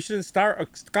you're saying we shouldn't start a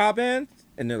ska band?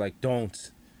 And they're like,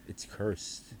 don't. It's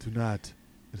cursed. Do not.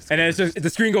 And then it's just the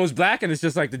screen goes black, and it's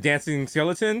just like the dancing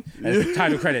skeleton and it's the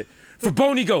title credit for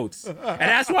Bony Goats. And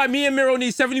that's why me and Miro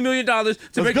need $70 million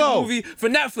to make a movie for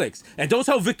Netflix. And don't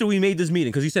tell Victor we made this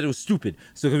meeting because he said it was stupid.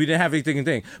 So we didn't have anything and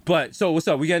thing. But so what's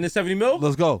up? We getting this 70 mil?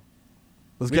 Let's go.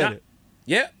 Let's get it.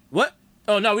 Yeah. What?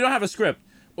 Oh no, we don't have a script,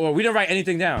 or we didn't write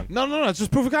anything down. No. It's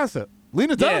just proof of concept.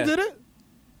 Lena Dunham did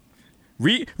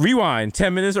it. Rewind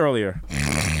 10 minutes earlier.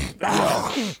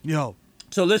 Yo.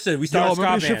 So listen, we started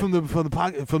remember the Ska shit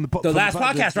Band. from the last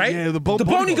podcast, right? Yeah, the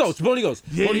Bony Goats. Bony Goats.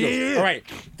 Yeah, Bony Goats. yeah. All right,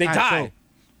 they All die. right, so,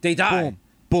 they die.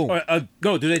 Boom.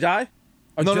 No, do they die?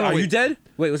 No, Are wait. you dead?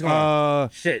 Wait, what's going on?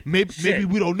 Shit. Maybe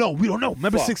we don't know.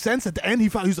 Remember Fuck. Sixth Sense at the end? He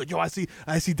was like, yo, I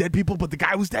see dead people, but the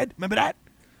guy was dead. Remember that?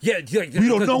 Yeah. We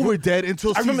don't know we're dead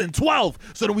until I remember- season 12.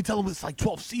 So then we tell them it's like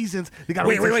 12 seasons. They got to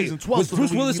Wait. season 12. Was so Bruce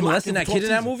then we Willis lock molesting that for kid in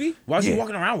 12 that seasons. movie? Why was he Yeah.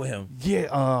 walking around with him?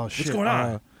 Yeah. Shit. What's going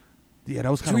on? Yeah,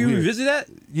 that was Should kind we of weird. revisit that?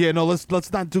 Yeah, no, let's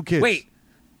not do kids. Wait.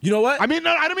 You know what? I mean,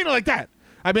 no, I don't mean it like that.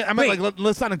 I mean Wait. like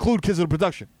let's not include kids in the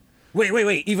production.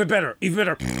 Wait. Even better.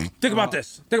 Think about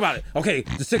this. Think about it. Okay,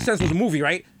 The Sixth Sense was a movie,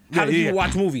 right? How do people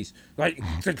watch movies? Like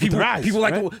people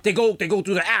like right? they go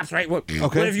through the apps, right? What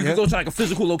if you could go to like a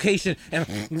physical location and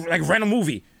like rent a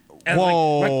movie? And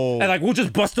Whoa. like we'll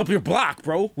just bust up your block,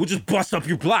 bro. We'll just bust up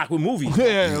your block with movies.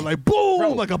 Yeah, like boom,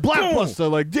 Bro, like a blockbuster,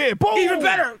 like yeah, boom. Even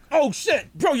better. Oh shit,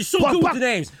 bro, you're so good with the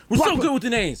names. We're so good with the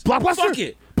names. Blockbuster. Fuck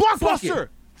it. Blockbuster.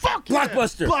 Fuck yeah.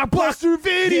 Blockbuster. Blockbuster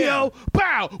video.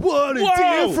 Bow. What a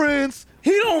Whoa. difference.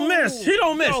 He don't miss.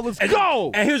 Yo, let's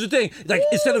go. And here's the thing: like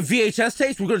instead of VHS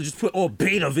tapes, we're gonna just put all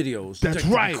beta videos. That's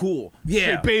They're right. Cool.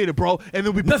 Yeah. Straight beta, bro. And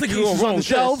then we put Nothing can go cases wrong on the with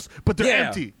this. shelves, but they're Yeah.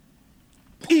 empty.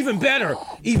 Even better,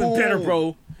 Boom.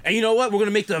 bro. And you know what? We're gonna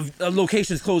make the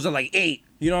locations close at like 8.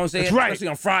 You know what I'm saying? That's right. Especially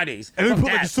on Fridays. And then we Fuck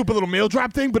put like that. a super little mail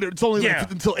drop thing, but it's only Yeah.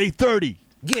 like until 8:30.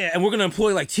 Yeah, and we're gonna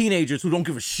employ like teenagers who don't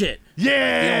give a shit.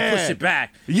 Yeah. They don't push it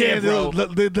back. Yeah, bro.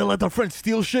 they'll let their friends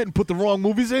steal shit and put the wrong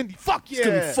movies in. Fuck yeah. It's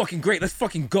gonna be fucking great. Let's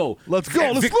fucking go. Let's go.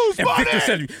 And Let's lose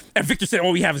money. Victor said,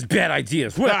 all we have is bad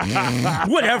ideas.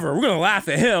 Whatever. We're gonna laugh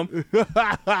at him.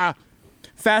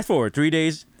 Fast forward 3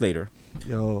 days later.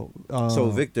 Yo, So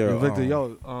Victor,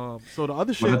 so the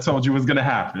other shit. What I told you was gonna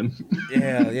happen.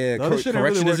 Yeah. The other shit didn't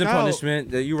Correction really isn't work out.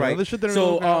 punishment. You're The right. other shit didn't So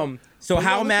really work out. so But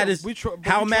how no, mad listen, is we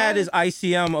how mad tried. is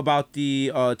ICM about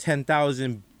the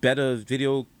 10,000 beta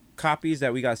video copies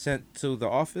that we got sent to the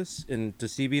office, and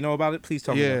does CB know about it? Please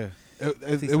tell me. Yeah,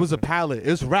 it was a palette.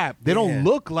 It's rap. They don't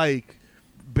look like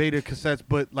beta cassettes,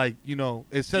 but like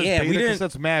it says Yeah, we beta didn't-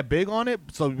 cassettes mad big on it.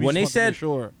 So we When they just wanted to said- make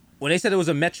sure. When they said it was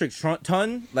a metric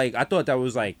ton, like I thought that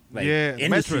was like Yeah, industry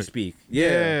metric. speak.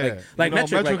 Yeah, like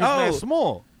metric, like is mad oh,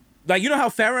 small. like you know how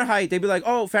Fahrenheit they'd be like,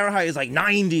 oh, Fahrenheit is like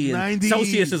 90 and 90.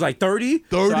 Celsius is like 30.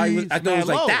 30 So I is thought it was mad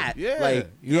like low. that. Yeah.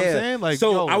 Like You know what I'm saying? Like,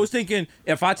 so yo. I was thinking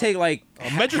if I take like A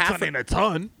metric half ton ain't a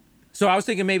ton. so I was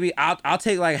thinking maybe I'll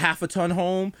take like half a ton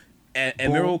home, and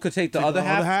Boom. Miro could take the other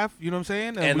half. You know what I'm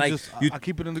saying? And, we like, just, you- I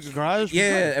keep it in the garage. we Yeah,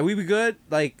 good. and we be good.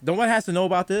 Like no one has to know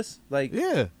about this. Like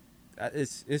Yeah.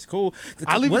 it's cool.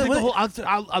 I'll even What- take the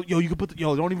what- whole. Yo, you can put.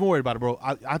 Don't even worry about it, bro.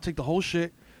 I'll take the whole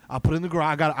shit. I'll put it in the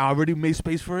garage. I already made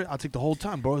space for it. I'll take the whole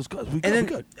time, bro. It's good. We good. And we then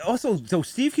good. also, so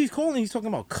Steve keeps calling. He's talking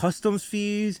about customs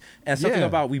fees and something Yeah.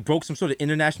 about we broke some sort of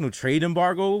international trade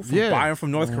embargo from Yeah. buying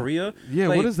from North Korea. Yeah,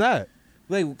 like, what is that?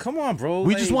 Like, come on, bro.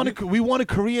 We like, just wanted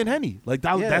Korean Henny. Like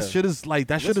that. Yeah. That shit is like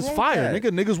that shit What's is wrong with fire.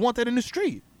 that? Niggas want that in the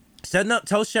street.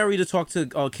 Tell Sherry to talk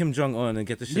to Kim Jong Un and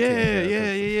get the shit. Yeah, taken care of,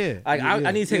 'cause, yeah. Like,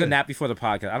 I need to take yeah. a nap before the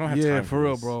podcast. I don't have Yeah, time for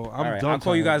real, this. bro. I'm All right, done I'll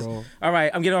call you tired, guys. bro. All right,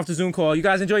 I'm getting off the Zoom call. You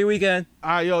guys enjoy your weekend. All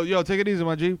right, yo, take it easy,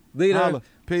 my G. Later. Holla.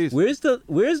 Peace. Where's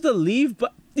the leave?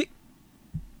 But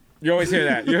you always hear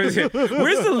that. You always hear.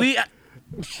 Where's the leave?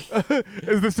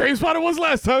 It's the same spot it was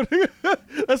last time.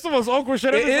 That's the most awkward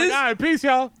shit ever. It It's is? like, all right, peace,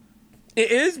 y'all. It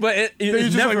is, but Then you it's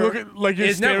just never. like look at, like you're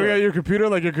it's staring never. at your computer,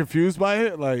 like you're confused by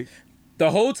it, like. The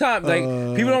whole time, like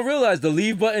people don't realize the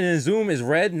leave button in Zoom is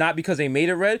red, not because they made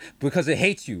it red, because it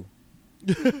hates you.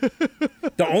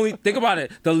 Think about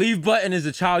it. The leave button is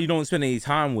the child you don't spend any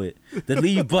time with. The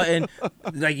leave button,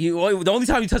 the only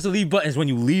time you touch the leave button is when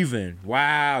you leaving.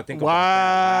 Wow, think about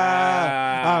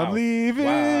that. Wow, I'm leaving.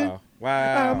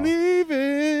 Wow, I'm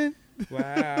leaving.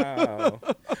 wow.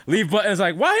 Leave button is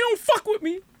like, why you don't fuck with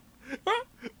me? Huh?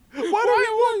 Why don't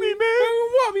you want me, man? Why you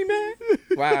want me, man?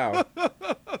 Wow.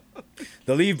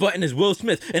 The leave button is Will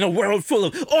Smith in a world full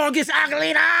of August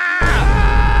Alcalina.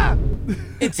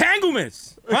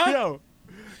 Entanglements. Huh? Yo,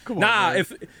 come on. Nah, man.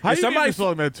 if How you somebody get this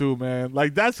song that too, man?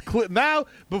 Like that's now.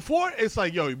 Before it's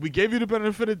like, yo, we gave you the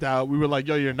benefit of the doubt. We were like,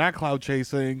 yo, you're not cloud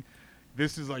chasing.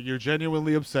 This is like you're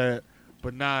genuinely upset.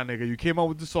 But nah, nigga, you came out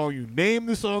with the song. You named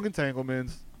the song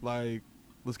Entanglements. Like,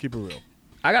 let's keep it real.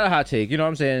 I got a hot take. You know what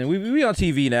I'm saying? We on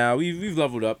TV now. We've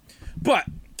leveled up. But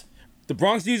the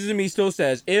Bronx Jesus in me still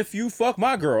says, if you fuck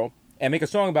my girl and make a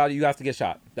song about it, you have to get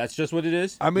shot. That's just what it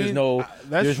is. I mean,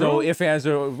 there's no ifs, ands,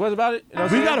 or what about it? You know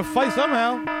what we gotta fight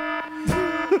somehow.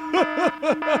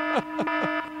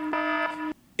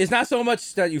 It's not so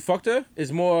much that you fucked her.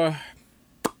 It's more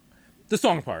the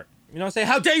song part. You know what I'm saying?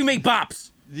 How dare you make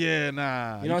bops? Yeah,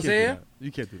 nah. You know what I'm saying?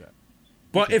 You can't do that.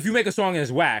 But if you make a song and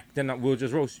it's whack, then we'll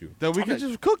just roast you. Then we can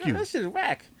just cook you. That shit is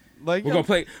whack. Like We're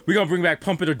gonna bring back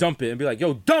Pump It or Dump It and be like,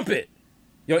 yo, dump it.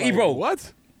 Yo, Ebro.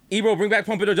 What? Ebro, bring back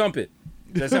Pump It or Dump It.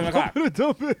 That's 7 o'clock.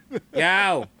 Dump it.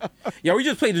 Yo, we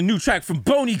just played a new track from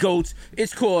Boney Goats.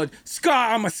 It's called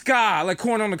Scar on My Scar, like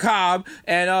corn on the cob.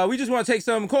 And we just want to take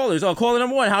some callers. Caller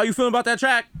number 1, how you feeling about that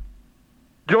track?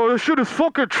 Yo, this shit is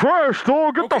fucking trash,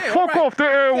 dog. Get the fuck off the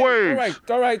airwaves.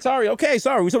 All right, sorry. Okay,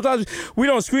 sorry. Sometimes we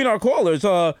don't screen our callers.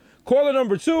 Caller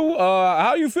number 2,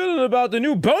 how you feeling about the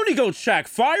new Boney Goats track,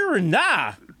 Fire or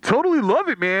Nah? Totally love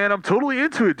it, man. I'm totally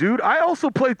into it, dude. I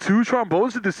also play 2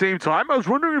 trombones at the same time. I was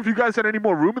wondering if you guys had any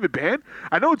more room in the band.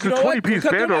 I know it's a 20-piece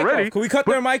band already. Can we cut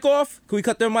their mic off?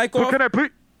 Can I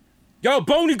put... Yo,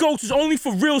 Boney Goats is only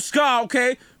for real ska,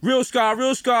 okay? Real ska,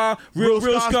 real ska, real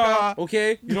ska,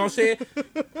 okay? You know what I'm saying?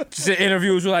 Just in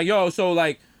interviews, we're like, yo, so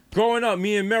like, growing up,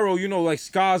 me and Mero, you know, like,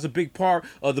 ska's a big part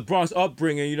of the Bronx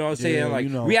upbringing, you know what I'm saying? Yeah, like, you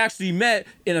know. we actually met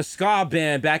in a ska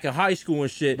band back in high school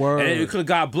and shit. Word. And it could have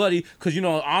got bloody, because, you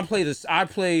know, I play the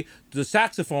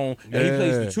saxophone, and he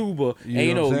plays the tuba.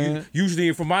 You know what I'm saying?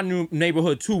 Usually from my new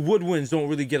neighborhood, 2 woodwinds don't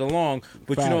really get along.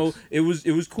 But, Facts. you know, it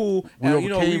was cool. We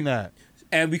overcame that.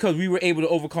 And because we were able to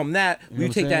overcome that, we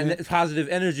take that positive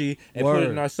energy and put it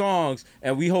in our songs,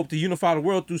 and we hope to unify the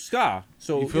world through ska.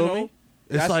 So, you feel me?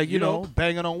 It's like, you know,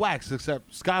 banging on wax,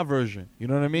 except ska version. You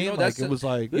know what I mean? You know, like, it was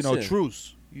like, listen,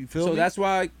 truce. You feel me? So that's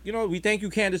why, you know, we thank you,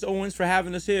 Candace Owens, for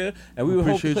having us here. And we would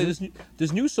hope to play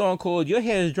this new song called Your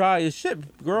Hair is Dry as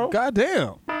Shit, girl.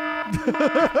 Goddamn.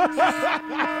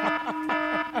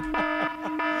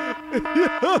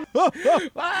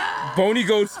 Boney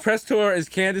Goats press tour is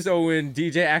Candace Owen,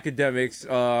 DJ Academics,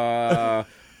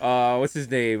 what's his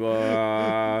name?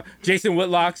 Jason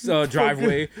Whitlock's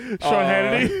driveway.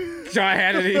 Sean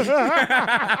Hannity.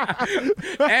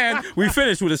 And we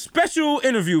finished with a special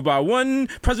interview by one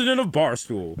president of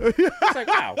Barstool. It's like,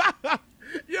 wow.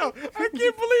 Yo, I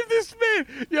can't believe this man.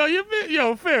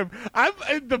 Yo, fam.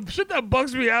 The shit that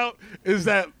bugs me out is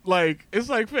that, like, it's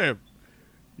like, fam,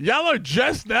 y'all are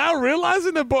just now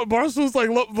realizing that Barstool's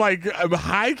like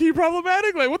high key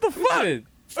problematic. Like, what the fuck?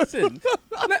 Listen,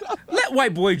 let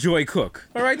white boy Joy cook.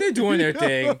 All right, they're doing their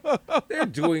thing.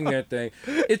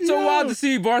 It's so wild to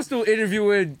see Barstool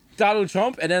interviewing Donald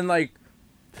Trump, and then like,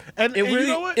 and really, you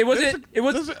know what? It wasn't.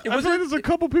 There's a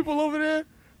couple people over there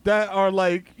that are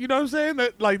like, you know what I'm saying?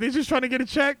 That like they're just trying to get a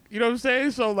check. You know what I'm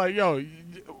saying? So like, yo,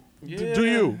 do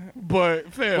you?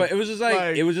 But fam, it was just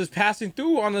like it was just passing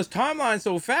through on this timeline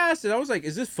so fast, and I was like,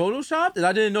 is this photoshopped? And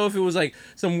I didn't know if it was like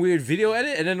some weird video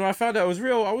edit. And then when I found out it was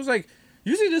real, I was like,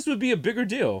 usually this would be a bigger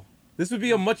deal. This would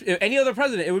be any other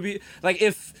president, it would be like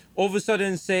if all of a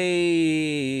sudden,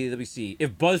 say, let me see,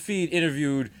 if BuzzFeed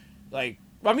interviewed, like,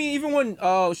 I mean, even when,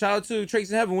 shout out to Trace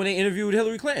in Heaven, when they interviewed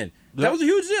Hillary Clinton, that was a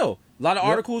huge deal. A lot of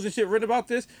articles and shit written about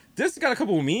this. This got a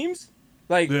couple of memes.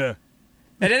 Like, and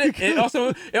then it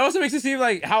also makes it seem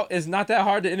like how it's not that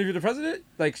hard to interview the president.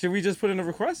 Like, should we just put in a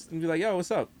request and be like, yo,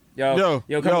 what's up? Yo,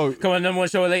 come on, number one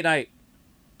show at late night.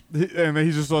 And then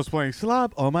he just starts playing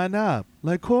slop on my knob,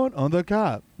 like corn on the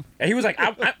cob. And he was like,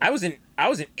 I was in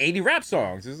 80 rap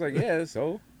songs. It's like, yeah,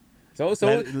 so was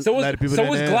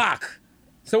Glock.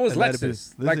 So was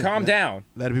Lexus. Like, calm down.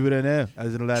 A lot of people don't know.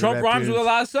 Trump rhymes with a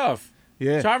lot of stuff.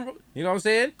 Yeah. Trump, you know what I'm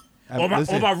saying? All my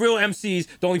real MCs,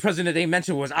 the only president they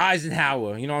mentioned was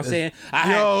Eisenhower. You know what I'm saying?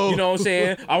 You know what I'm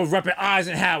saying? I was repping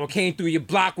Eisenhower, came through your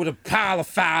block with a pile of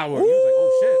flour. He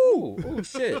was like, oh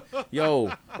shit. Yo, you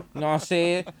know what I'm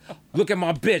saying? Look at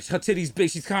my bitch. Her titties big.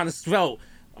 She's kind of svelte.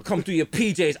 I come through your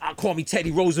PJs. I call me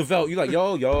Teddy Roosevelt. You like,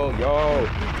 yo.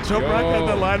 Trump Rock had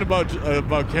that line about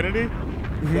Kennedy.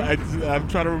 Mm-hmm. I'm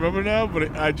trying to remember now,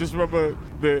 but I just remember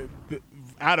the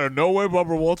out of nowhere,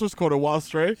 Barbara Walters called her Wild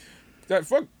Stray. That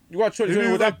fuck. You watch with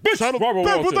that bitch, Barbara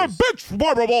Walters. With that bitch,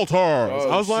 Barbara Walters.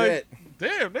 I was shit. like,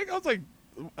 damn, nigga.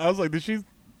 I was like, is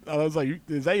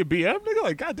that your BM, nigga?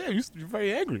 Like, goddamn, you're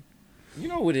very angry. You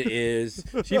know what it is?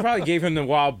 She probably gave him the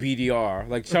wild BDR.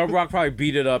 Like, Chubb Rock probably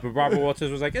beat it up, and Barbara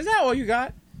Walters was like, "Is that all you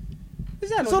got? Is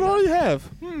that all you have?"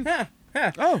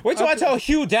 Oh, wait till I tell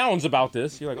Hugh Downs about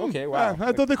this. You're like, okay, wow.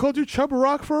 I thought they called you Chubb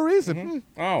Rock for a reason.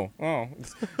 Mm-hmm. Oh,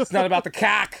 it's not about the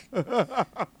cock.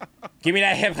 Give me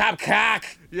that hip hop cock.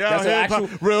 Yeah, That's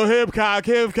an real hip cock.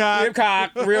 hip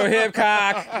cock, real hip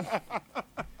cock.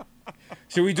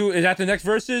 Should we do? Is that the next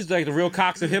verses? Like the real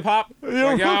cocks of hip hop?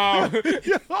 Like,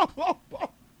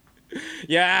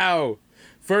 yo.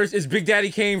 First, is Big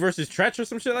Daddy Kane versus Tretch or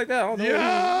some shit like that? I don't know.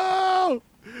 Yo,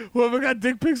 whoever got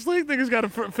dick pics leaked, niggas got a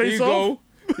face off.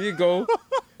 Here you go.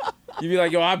 You be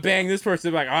like, yo, I banged this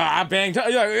person. Like, oh, I banged her.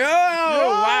 You're like, yo,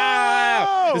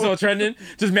 wow. It's all trending.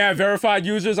 Just mad verified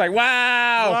users like,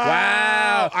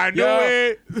 wow. I knew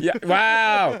it. Yeah,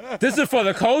 wow. This is for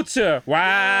the culture.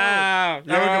 Wow. I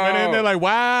recommend in there like,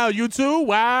 wow, you too?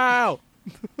 Wow.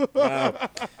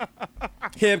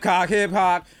 Hip cock,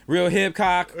 real hip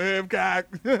cock. Hip cock.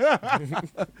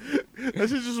 That shit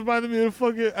just reminded me of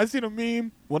fucking. I seen a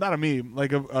meme. Well, not a meme,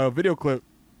 like a video clip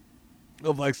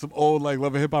of like some old like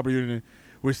Love and Hip Hop reunion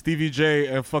where Stevie J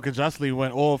and fucking Jocelyn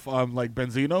went off on like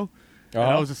Benzino. And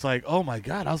I was just like, oh my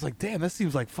God. I was like, damn, that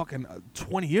seems like fucking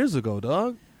 20 years ago,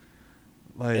 dog.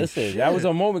 Like, listen, that was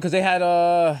a moment because they had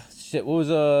shit. What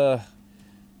was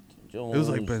Jones. It was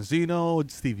like Benzino,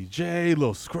 Stevie J,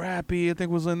 Lil Scrappy, I think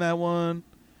was in that one.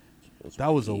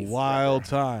 That was a wild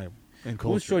time in culture.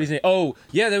 What was Shorty's name? Oh,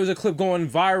 yeah, there was a clip going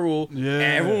viral. Yeah. And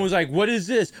everyone was like, what is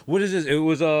this? What is this? It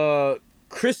was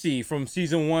Chrissy from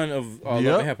season 1 of Love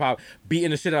and Hip Hop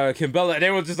beating the shit out of Kimbella. And they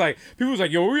were just like, people was like,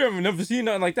 yo, we haven't never seen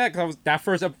nothing like that. Because that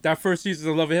first season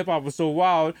of Love and Hip Hop was so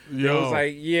wild. Yo. It was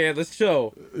like, yeah, let's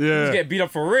chill. Yeah. Let's get beat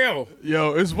up for real.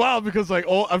 Yo, it's wild because like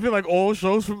I feel like all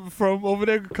shows from over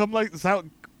there come out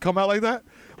like that.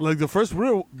 Like the first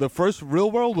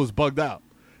real world was bugged out.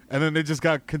 And then they just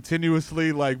got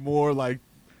continuously like more like,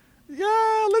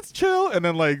 yeah, let's chill. And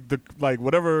then like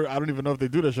whatever, I don't even know if they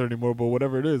do that shit anymore, but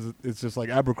whatever it is, it's just like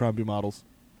Abercrombie models.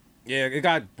 Yeah, it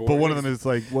got boring. But one of them is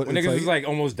like what when niggas was like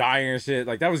almost dying and shit.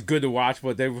 Like that was good to watch,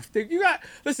 but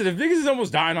listen, if niggas is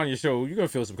almost dying on your show, you're gonna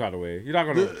feel some kind of way. You're not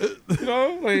gonna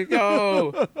like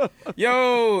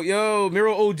yo,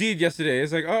 Miro OD'd yesterday.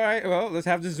 It's like, all right, well, let's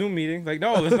have the Zoom meeting. Like,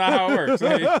 no, that's not how it works.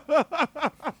 Like,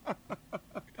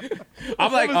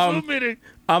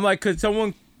 I'm like, could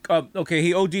someone okay,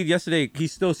 he OD'd yesterday.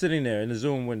 He's still sitting there in the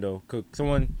Zoom window. Could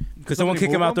someone kick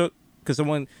him out could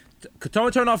someone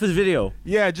turn off his video?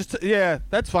 Yeah,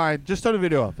 that's fine. Just turn the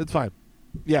video off. It's fine.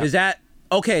 Yeah. Is that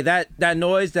okay? That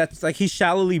noise, that's like he's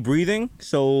shallowly breathing.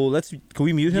 So can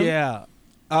we mute him? Yeah.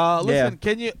 Listen,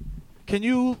 can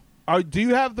you do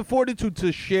you have the fortitude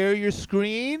to share your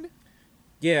screen?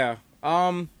 Yeah.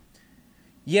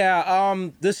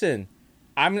 Listen.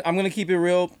 I'm gonna keep it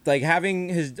real. Like having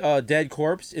his dead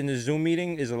corpse in the Zoom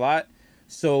meeting is a lot.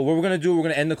 So what we're gonna do, we're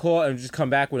gonna end the call and just come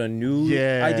back with a new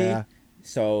ID.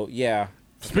 So yeah.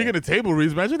 Speaking of table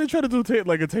reads, imagine they try to do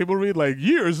a table read like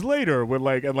years later when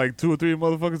like 2 or 3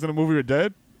 motherfuckers in a movie are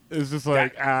dead. It's just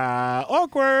like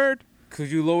awkward. Could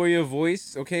you lower your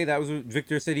voice? Okay, that was what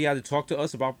Victor said he had to talk to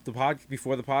us about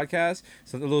before the podcast.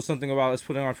 A little something about us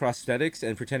putting on prosthetics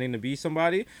and pretending to be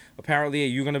somebody. Apparently,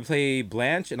 you're gonna play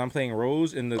Blanche and I'm playing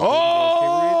Rose in the.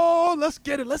 Oh, let's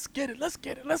get it.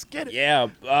 Yeah,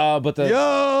 but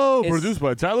produced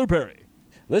by Tyler Perry.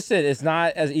 Listen, it's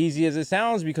not as easy as it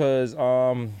sounds because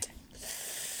I'm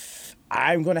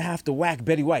gonna have to whack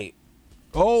Betty White.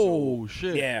 Oh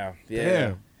shit! Yeah.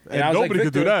 Damn. And nobody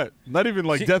could do that. Not even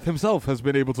Death himself has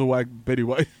been able to whack Betty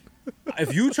White.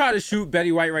 If you try to shoot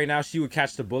Betty White right now, she would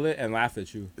catch the bullet and laugh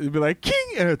at you. It'd be like king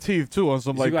in her teeth too on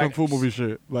some kung fu movie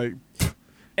shit. Like,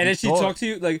 and then she talk to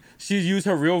you like she used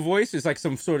her real voice. It's like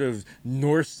some sort of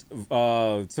Norse,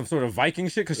 some sort of Viking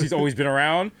shit because she's always been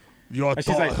around. There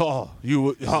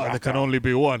can only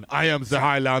be one. I am the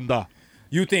Highlander.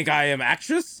 You think I am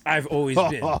actress? I've always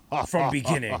been from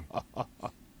beginning.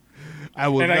 I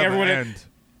will never end.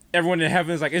 Everyone in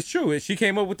heaven is like, it's true. She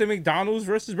came up with the McDonald's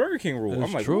versus Burger King rule.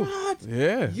 I'm like, true. What?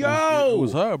 Yeah. Yo. It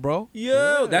was her, bro.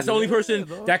 Yo. That's the only person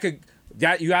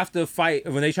that you have to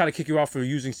fight when they try to kick you out for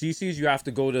using CC's. You have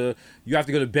to go to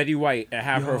Betty White and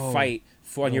have her fight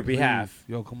on your behalf.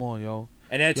 Yo, come on, yo.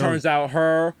 And then it turns out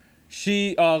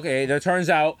it turns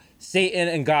out Satan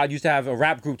and God used to have a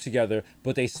rap group together,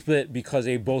 but they split because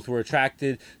they both were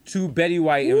attracted to Betty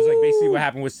White. It was like basically what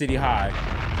happened with City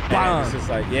High. And it's just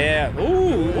like, yeah.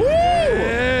 Ooh.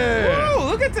 Yeah. Ooh,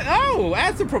 look at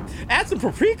add some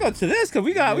paprika to this because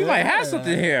we might have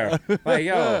something here. Like,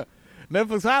 yo.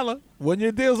 Netflix holla. 1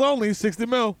 year deals only, $60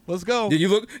 million. Let's go. Did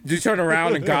you turn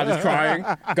around and God is crying?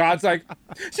 God's like,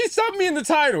 she subbed me in the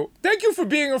title. Thank you for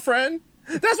being a friend.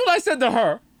 That's what I said to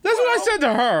her.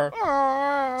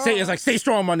 Satan's like, stay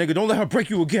strong, my nigga. Don't let her break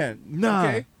you again. Nah.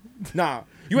 Okay? Nah.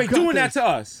 You ain't doing that to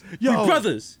us. Yo.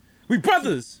 We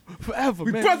brothers. Forever,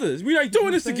 man. We brothers. We ain't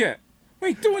doing this again. We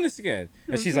ain't doing this again.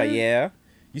 And she's like, yeah.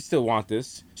 You still want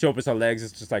this? She opens her legs.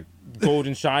 It's just like gold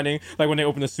and shining, like when they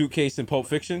open the suitcase in Pulp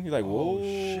Fiction. You're like, whoa,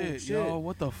 shit, yo,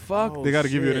 what the fuck? Oh, They got to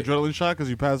give you an shit. adrenaline shot because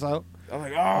you pass out. I'm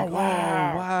like, oh wow,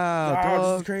 wow, oh, dog.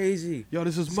 this is crazy. Yo,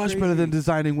 this is It's much better crazy. than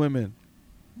designing women.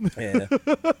 Yeah.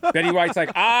 Betty White's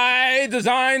like, I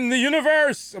designed the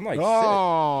universe. I'm like,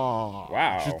 Oh,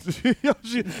 shit. Wow.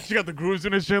 She got the grooves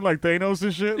in her shit like Thanos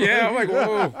and shit. Yeah, I'm like,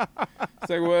 whoa. It's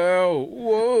like,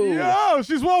 whoa. Yo,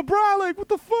 she's Walt Brolic. What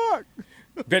the fuck?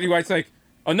 Betty White's like,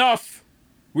 enough.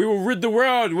 We will rid the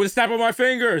world with a snap of my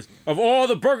fingers of all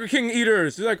the Burger King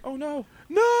eaters. You're like, oh no.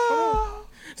 No.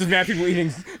 Just mad people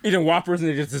eating Whoppers and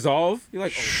they just dissolve. You're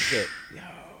like, oh shit. Yo.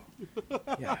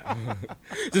 Yeah.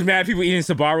 Just mad people eating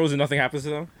Sbarros and nothing happens to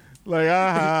them. Like,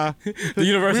 The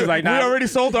universe is like, nah. We already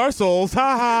sold our souls.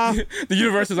 Ha ha. The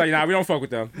universe is like, nah, we don't fuck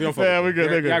with them. We don't fuck Yeah, with we're them.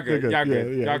 good, Y'all they're good, good. Y'all they're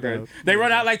good. good. Y'all Yeah, good. yeah. They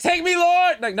run out like, take me,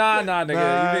 Lord. Like, nah,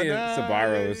 nigga. You eating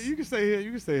Sbarros. You can stay here. You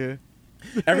can stay here.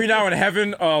 Every now in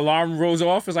heaven, alarm rolls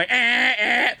off. It's like,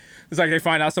 eh. It's like they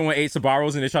find out someone ate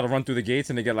Sbarros and they try to run through the gates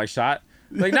and they get like shot.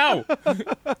 Like, no,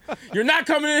 you're not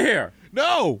coming in here.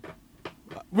 No.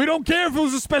 We don't care if it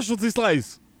was a specialty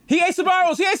slice. He ate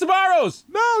Sbarros. No, He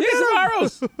ate get him.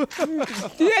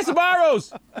 Sbarros. He ate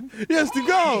Sbarros. He has to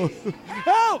go.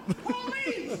 Help.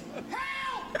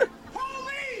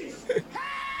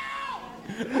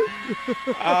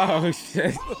 Oh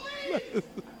shit.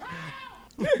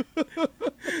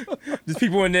 There's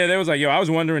people in there. They was like, yo, I was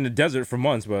wandering the desert for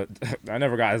months, but I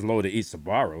never got as low to eat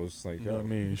Sbarros. Like, yo. I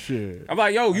mean, shit. I'm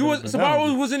like, yo, been down.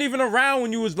 Sbarros wasn't even around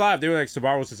when you was live. They were like,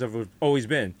 Sbarros has always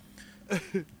been.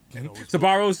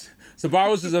 Sbarros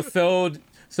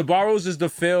is the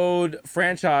failed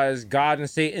franchise God and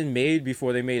Satan made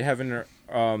before they made Heaven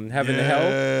and Hell.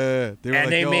 Yeah. They were And like,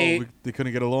 they yo, made- they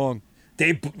couldn't get along.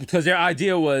 Because their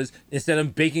idea was, instead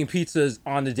of baking pizzas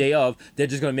on the day of, they're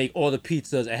just gonna make all the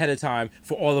pizzas ahead of time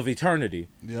for all of eternity.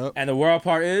 Yep. And the wild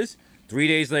part is, 3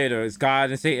 days later, it's God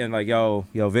and Satan like, yo,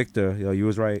 Victor, you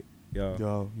was right. Yo,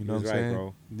 You you know was what I'm right, saying?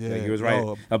 bro. Yeah. Like, you was right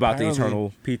Yo, about the apparently-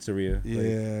 eternal pizzeria. Like,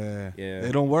 Yeah. Yeah.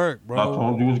 They don't work, bro. I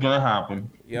told you it was gonna happen.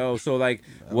 yo, so like,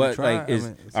 what, like,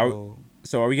 is,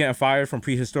 so are we getting fired from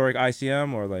prehistoric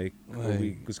ICM or like,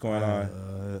 what's going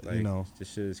on? Like, you know,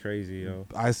 this shit is crazy, yo.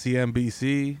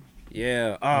 ICMBC. Yeah. You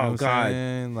know Oh what God. I'm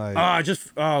saying? Like,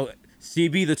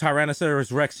 CB the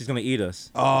Tyrannosaurus Rex, he's gonna eat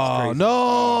us. oh crazy.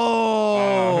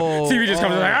 no! CB just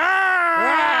comes in like,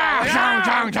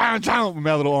 With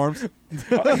my little arms.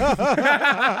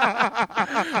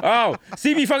 oh,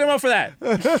 CB fuck him up for that.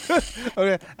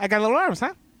 Okay, I got little arms,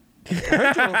 huh?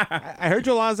 I heard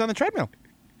your laws on the treadmill.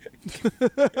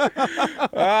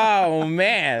 Oh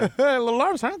man, Little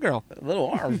arms, huh, girl? little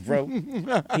arms, bro.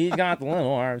 He's got the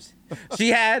little arms. She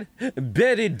had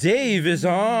Betty Davis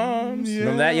arms.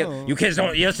 Remember that? You kids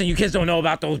don't listen. You kids don't know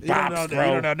about those bops,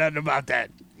 bro. You don't know nothing about that.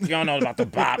 You don't know about the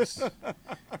bops.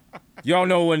 You don't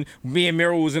know when me and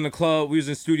Meryl was in the club. We was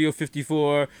in Studio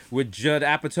 54 with Judd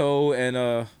Apatow and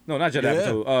no, not Judd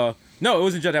Apatow. No, it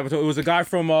wasn't Judd Apatow. It was a guy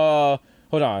from hold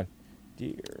on,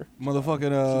 dear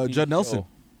Motherfucking Judd Nelson.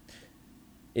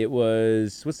 It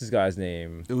was, what's this guy's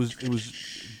name? It was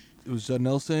Judd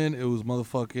Nelson. It was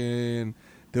motherfucking.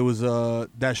 There was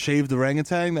that shaved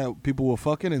orangutan that people were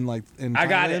fucking in like in. I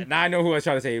got Thailand. it. Now I know who I was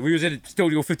trying to say. We was in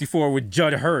Studio 54 with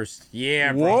Judd Hurst.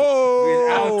 Yeah, bro. Whoa! We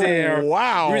was out there.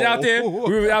 Wow! We was out there.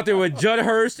 We were out there with Judd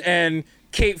Hurst and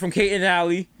Kate from Kate and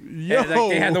Alley. Yo! And, like,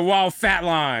 they had the wild fat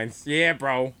lines. Yeah,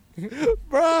 bro.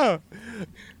 Bruh.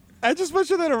 I just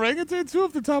mentioned that orangutan too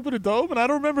off the top of the dome, and I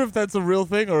don't remember if that's a real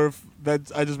thing or if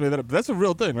that's I just made that up. That's a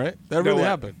real thing, right? That really what?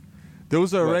 happened. There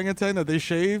was an What? orangutan that they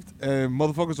shaved, and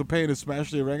motherfuckers were paying to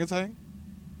smash the orangutan.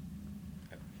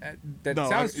 That No,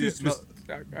 sounds I- too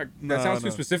yeah, that sounds too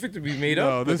no. specific to be made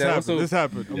No, up. But this that happened. also, This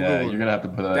happened. I'm Yeah, Googling you're it. gonna have to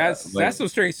put a. that's some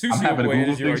straight I'm sushi having a boy Google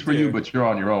energy fix right for you, there. but you're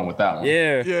on your own with that one.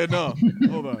 Yeah. Yeah, no.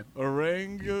 Hold on.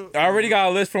 Orangutan. I already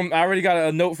got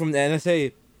a note from the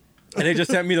NSA, and they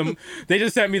just sent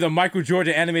me the Michael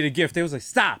Jordan animated gift. They was like,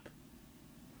 stop.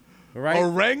 All right.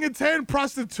 Orangutan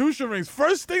prostitution rings.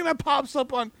 First thing that pops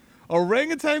up on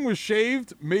orangutan was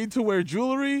shaved, made to wear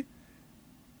jewelry,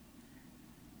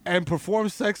 and perform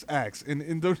sex acts in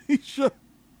Indonesia.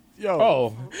 Yo.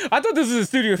 Oh, I thought this was a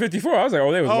Studio 54. I was like,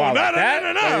 oh, they was Oh, wild no, like that. no.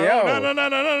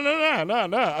 Like, yo.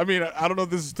 No. I mean, I don't know if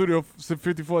this is Studio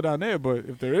 54 down there, but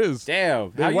if there is,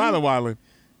 Damn. they're wildin'.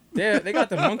 They got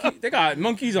the monkey. They got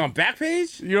monkeys on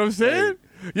Backpage. You know what I'm saying?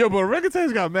 Yo, but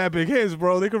orangutans got mad big hands,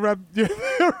 bro. They can wrap your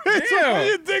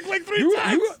dick like three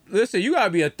times. Listen, you gotta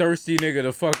be a thirsty nigga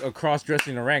to fuck a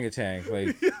cross-dressing orangutan.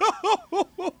 Like, you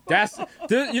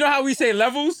know how we say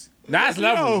levels? That's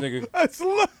levels, nigga. That's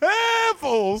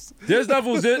levels. There's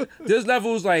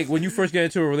levels like when you first get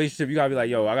into a relationship, you gotta be like,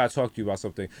 yo, I gotta talk to you about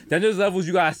something. Then there's levels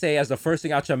you gotta say as the first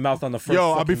thing out your mouth on the first.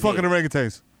 Yo, I'll be fucking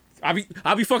orangutans.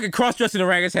 I'll be fucking cross-dressing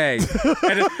orangutans.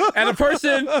 and the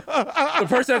person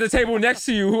at the table next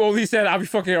to you who only said I'll be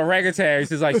fucking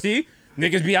orangutans is like, see,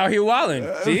 niggas be out here wilding.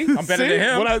 See, I'm better than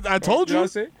him. What I told you. Know what I'm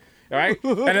saying? All right.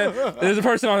 And then there's a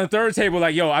person on the third table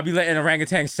like, yo, I'll be letting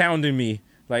orangutan sounding me.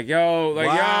 Like, yo,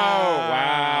 wow.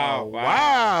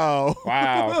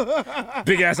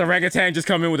 Big ass orangutan just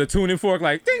come in with a tuning fork,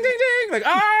 like, ding, ding, ding. Like,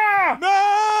 ah!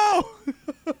 No!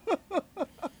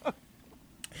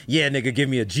 Yeah, nigga, give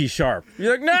me a G sharp.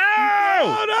 You're like, no!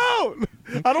 No!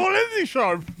 I don't want anything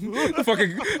sharp. The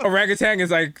fucking orangutan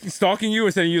is like stalking you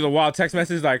and sending you the wild text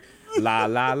message like, la,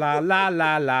 la, la, la,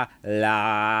 la, la,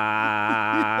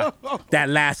 la. That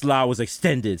last la was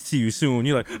extended. See you soon.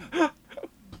 You're like...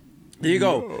 There you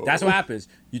go. That's what happens.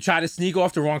 You try to sneak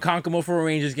off to Ronkonkoma for a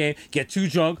Rangers game, get too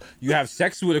drunk, you have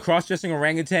sex with a cross-dressing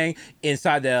orangutan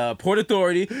inside the Port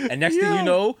Authority, and next thing you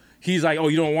know, he's like, oh,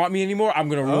 you don't want me anymore? I'm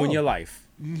going to ruin your life.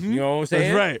 You know what I'm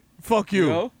saying? That's right. Fuck you. You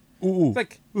know? Ooh. It's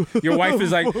like, your wife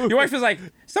is like,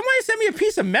 somebody sent me a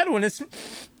piece of metal and it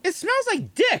smells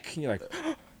like dick. And you're like,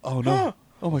 oh, no.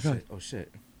 Oh, my God. Oh,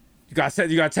 shit. You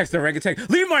gotta text the orangutan.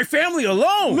 Leave my family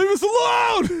alone. Leave us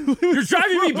alone. You're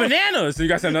driving me bananas. So you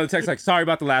guys send another text like, sorry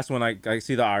about the last one. I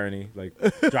see the irony. Like,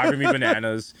 driving me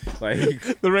bananas.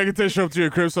 Like the orangutan show up to your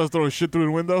crib, starts throwing shit through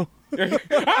the window.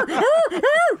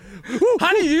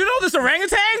 Honey, do you know this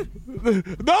orangutan?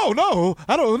 No,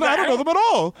 I don't know them at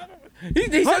all.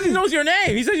 He says he knows your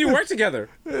name. He says you work together.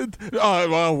 Work?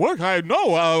 I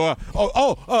know. I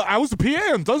was the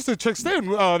PA and does the check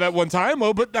stand that one time.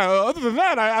 But other than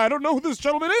that, I don't know who this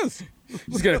gentleman is.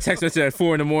 He's gonna text us at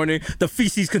 4 a.m. The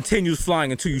feces continues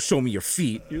flying until you show me your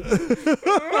feet. You're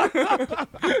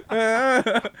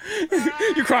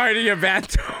crying in your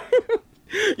bathtub.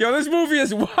 Yo, this movie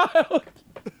is wild.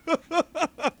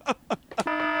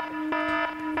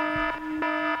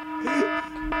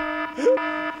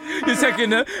 You're taking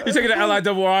the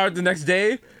LIRR the next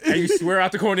day, and you swear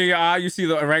out the corner of your eye, you see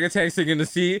the orangutan sitting in the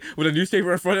seat with a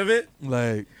newspaper in front of it.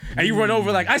 Like, and you run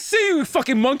over like, I see you,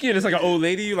 fucking monkey, and it's like an old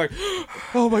lady. You're like,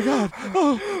 oh my God.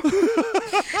 Oh.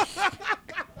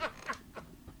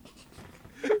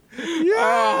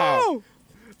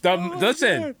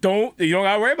 Listen, you don't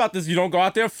gotta worry about this. You don't go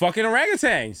out there fucking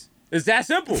orangutans. It's that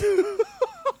simple.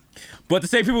 But the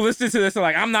same people listening to this are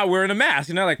like, I'm not wearing a mask.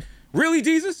 You know, like, really,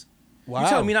 Jesus? Wow. You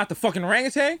telling me not to fucking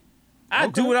orangutan? I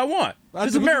do what I want.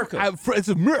 It's America. It's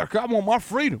America. I want my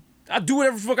freedom. I do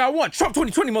whatever the fuck I want. Trump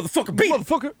 2020, motherfucker, beat it.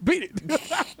 Motherfucker, beat it.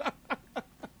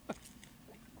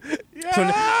 So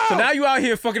now you out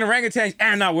here fucking orangutans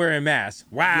and not wearing masks.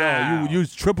 Wow. Yo, you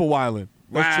use triple wilding.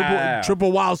 Wow.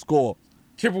 Triple wild score.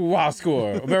 Triple wild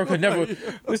score. America never...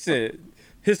 Listen,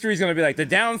 history's going to be like, the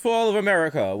downfall of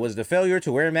America was the failure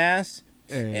to wear masks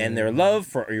and their love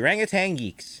for orangutan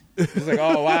geeks. It's like,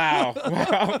 oh,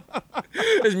 wow.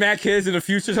 There's mad kids in the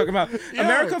future talking about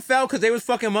America fell because they was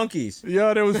fucking monkeys.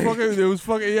 Yo, there was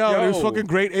fucking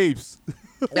great apes.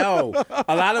 Yo,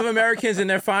 a lot of Americans in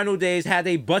their final days had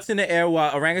their butts in the air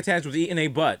while orangutans was eating their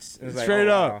butts. Straight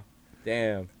up. Wow.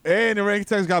 Damn. And the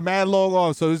orangutans got mad long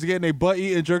arms, so it was getting their butt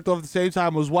eaten and jerked off at the same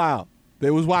time. It was wild.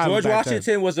 It was wild. George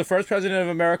Washington was the first president of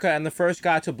America, and the first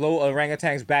guy to blow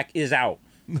orangutans back is out.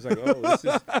 It's like, oh, this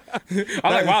is...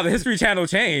 I'm like, wow, the History Channel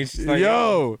changed. Like,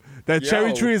 that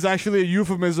cherry tree is actually a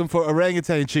euphemism for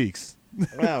orangutan cheeks.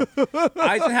 Wow.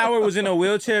 Eisenhower was in a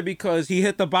wheelchair because he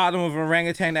hit the bottom of an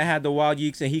orangutan that had the wild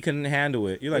yeeks, and he couldn't handle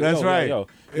it. You're like, that's right. Yo.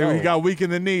 He got weak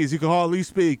in the knees. He could hardly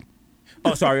speak.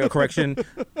 Oh, sorry, a correction.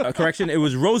 It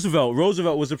was Roosevelt.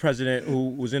 Roosevelt was the president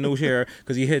who was in the chair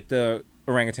because he hit the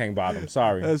orangutan bottom.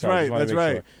 Sorry. That's right.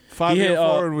 Sure. 5-year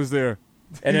foreign was there.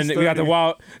 And then they got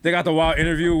the wild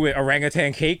interview with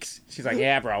orangutan cakes. She's like,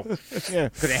 yeah, bro. Yeah.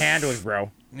 Couldn't handle it,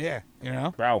 bro. Yeah, you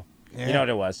know. Bro. Yeah. You know what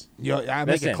it was. I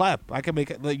make it clap. I can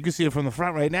make it. Like, you can see it from the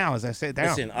front right now as I sit down.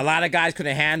 Listen, a lot of guys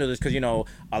couldn't handle this because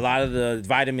a lot of the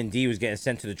vitamin D was getting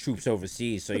sent to the troops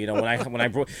overseas. So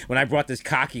when I brought this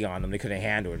cocky on them, they couldn't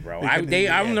handle it, bro. I'm the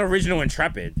original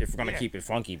Intrepid. If we're gonna keep it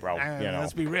funky, bro.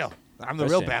 Let's be real. I'm the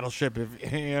real battleship.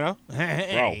 If you know,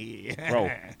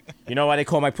 bro. You know why they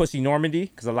call my pussy Normandy?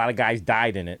 Because a lot of guys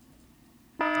died in it.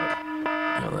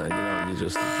 You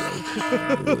just it's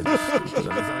not even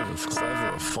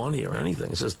clever or funny or anything.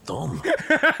 It's just dumb.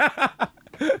 I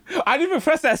didn't even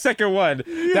press that second one.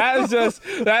 That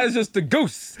is just the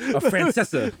ghost of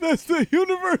Francesa. That's the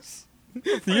universe.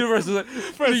 The universe is like,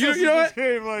 you know what?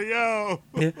 Like, yo.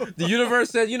 Yeah. The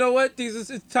universe said, you know what? It's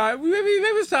time. Maybe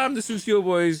it's time to Sucio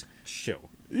Boys show.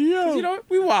 Yo. You know what?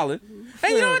 We wildin'.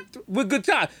 And you know what? We're good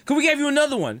time. Cause we gave you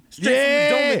another one. Straight from the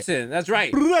Dominton. That's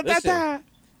right.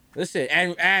 Listen.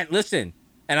 And listen.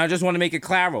 And I just want to make it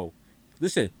claro.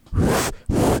 Listen.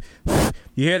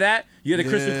 You hear that? You hear the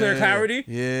crystal clear clarity?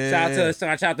 Yeah.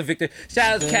 Shout out to Victor.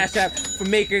 Shout out to Cash App for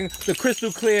making the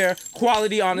crystal clear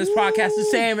quality on this podcast the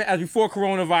same as before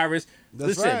coronavirus.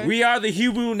 Listen, right. we are the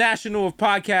Hebrew National of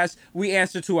podcasts. We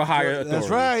answer to a higher authority. That's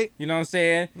right. You know what I'm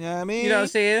saying? Yeah, I mean. You know what I'm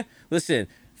saying? Listen,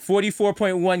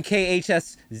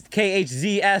 44.1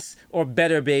 KHZS or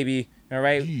better, baby. All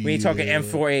right? We ain't talking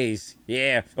M4As.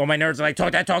 Yeah. All my nerds are like,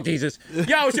 talk, Jesus.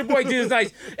 Yo, it's your boy, Jesus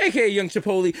Nice, a.k.a. Young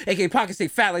Chipotle, a.k.a. Pocket Stay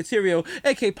Fat Like Tyrio,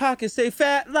 a.k.a. Pocket Stay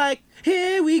Fat Like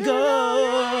Here We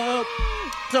Go.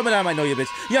 Some of them might know you, bitch.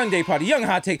 Young Day Party, Young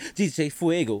Hot Take, DJ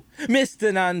Fuego,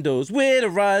 Mr. Nando's, with a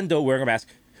Rondo, wearing a mask.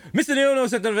 Mr. Leono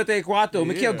 794,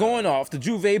 Mikhail going off, the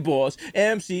Juve boss,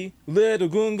 MC, Little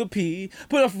Gunga P.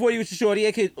 Put up for you with your shorty,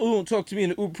 a.k.a. Don't talk to me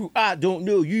in the Uber pool. I don't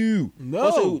know you. No.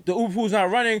 Also, the Uber pool's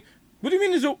not running. What do you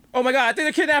mean there's oh my God, I think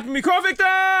they're kidnapping me. Call Victor!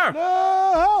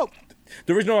 No.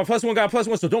 The original +1 got a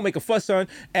 +1, so don't make a fuss, son.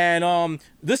 And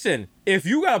listen, if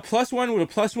you got a +1 with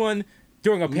a +1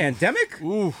 during a pandemic,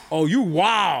 oh, you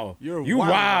wow. You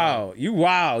wow.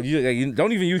 You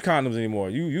don't even use condoms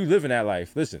anymore. You living that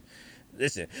life. Listen.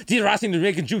 These Racing, the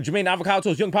Jamaican Jew, Jermaine Avocado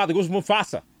Toast, Young Pod that goes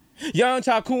Mufasa. Young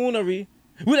Chalcoonery,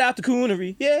 without the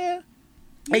coonery, yeah.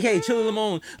 AKA Chili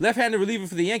Limon, left-handed reliever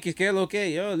for the Yankees. Que lo que,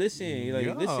 yo,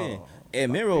 listen. Hey,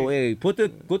 Miro, hey, put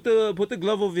the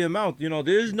glove over your mouth. You know,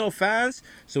 there's no fans,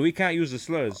 so we can't use the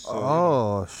slurs. So,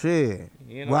 Oh shit!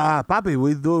 You know? Wow, Papi,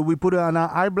 we put it on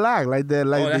our eye black like the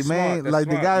that's man, smart, that's like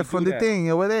the smart. guy We from do the that. thing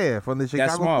over there from the Chicago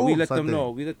That's smart. Bulls, We let I them think.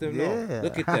 know. Yeah.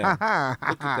 Look at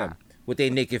them. With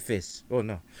their naked fists. Oh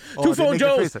no. Oh, Two the phone naked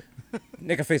Joes. facer.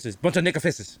 Nigga faces. Bunch of nigga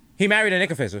faces. He married a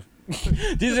nigga facer.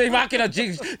 DJ rocking a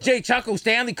J Choco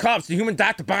Stanley Cups. The human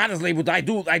Dr. Bonner's label. I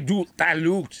do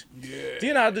dilute. Yeah.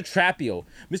 Leonardo DiCaprio.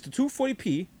 Mr.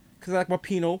 240p. Because I like my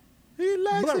Pinot He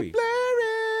likes blurry. it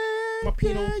blurry. My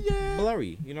Pinot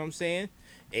blurry. You know what I'm saying?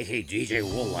 A.K.A. DJ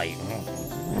Woolite.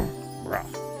 Bruh.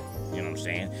 You know what I'm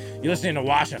saying? You're listening to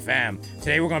Wash and Fam.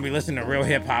 Today we're going to be listening to Real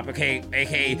Hip Hop,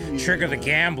 a.k.a. Trigger the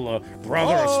Gambler,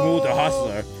 brother of Smooth the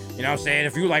Hustler. You know what I'm saying?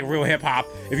 If you like real hip hop,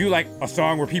 if you like a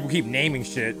song where people keep naming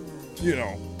shit, you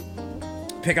know,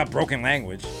 pick up Broken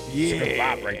Language. It's a good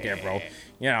bop right there, bro.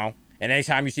 You know, and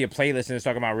anytime you see a playlist and it's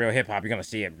talking about real hip hop, you're going to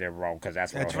see it there, bro, because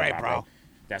that's real hip hop, bro.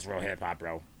 That's real hip hop,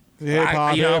 bro. Hip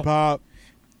hop.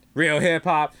 Real hip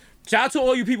hop. Shout out to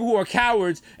all you people who are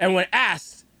cowards, and when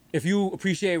asked if you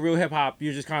appreciate real hip hop,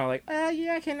 you're just kind of like,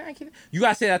 yeah, I can. You got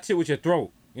to say that shit with your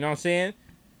throat. You know what I'm saying?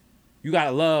 You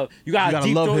gotta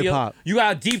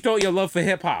deep throat your love for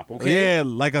hip hop, okay? Yeah,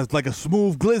 like a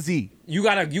smooth glizzy. You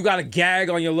gotta gag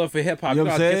on your love for hip hop. You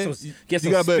know what I'm saying? Get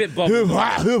some spit bubbles. You know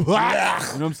what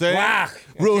I'm saying?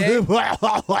 Real hip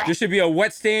hop. There should be a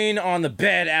wet stain on the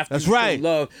bed after That's you right. show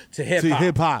love to hip hop.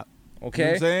 Hip hop. Okay? You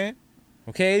know what I'm saying?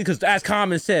 Okay? Because as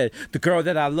Common said, the girl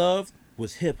that I loved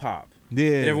was hip hop.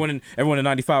 Yeah. And everyone in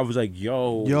 95 was like,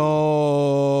 yo.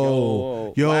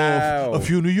 Wow. A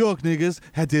few New York niggas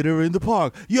had did her in the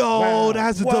park. Yo, that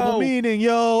has a double meaning.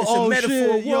 Yo, it's a metaphor.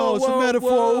 Shit. Yo, it's a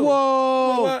metaphor.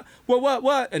 Whoa.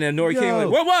 What? And then Nori came like,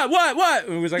 what?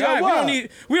 And we was like, all right,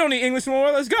 we don't need English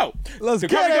more. Let's go. Let's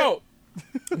go.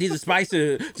 These are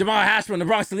Spicer, Jamal Hashman, the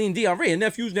Bronx, Celine Dion, Ray,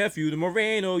 nephew's nephew, the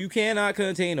Moreno, you cannot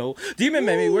contain, Demon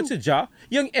Mary, what's a jaw?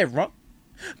 Young Era.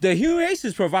 The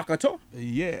Racist Provocateur,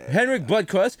 Henrik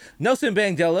Bloodcrust, Nelson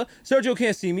Mandela, Sergio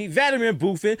Can't See Me, Vladimir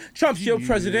Buffin, Trump's your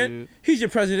president. He's your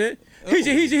president.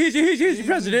 He's your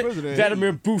president.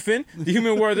 Vladimir Buffin, the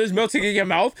Human Werthers, melting in your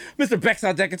mouth. Mr.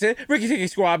 Bexar Decadent, Ricky Ticky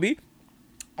Squabby.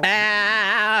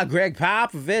 Greg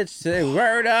Popovich, say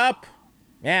word up.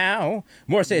 Meow.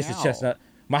 More says his chestnut.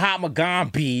 Mahatma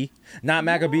Gandhi, not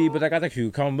Maccabee, but I got the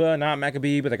cucumber. Not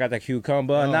Maccabee, but I got the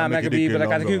cucumber. Not Maccabee, but I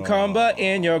got the cucumber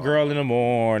in your girl in the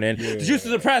morning. The juice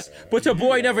is oppressed, but your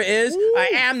boy never is. I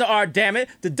am the art, damn it.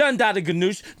 The Dundada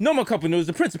Ganoush. No more couple news.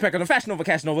 The Prince of Pecker, the Fashion Over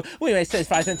Cash Nova. We make 6,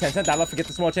 5 cents, 10 cents. $1. Forget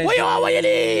the small change. What you want? What you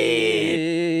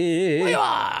need? What you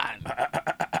want?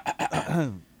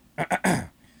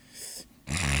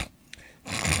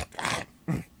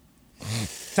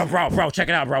 So, bro, check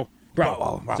it out, bro.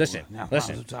 Bro, listen. Bro,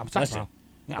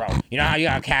 you know how you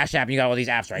got Cash App and you got all these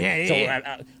apps, right?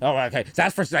 Okay. So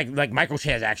that's for like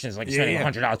microtransactions, like spending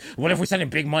 $100. What if we send in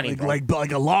big money, bro? Like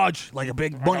a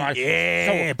big money.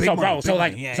 So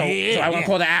I want to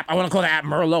call the app.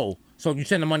 Merlot. So you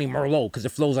send the money Merlot because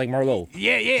it flows like Merlot.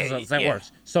 So that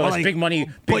works. So it's big money,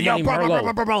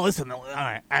 Merlot. Bro, listen. All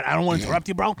right, I don't want to interrupt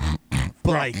you, bro.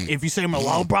 But like, if you say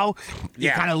Merlot, bro,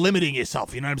 you're Yeah. kind of limiting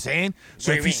yourself. You know what I'm saying?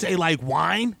 So What do if you you say like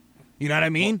wine, you know what I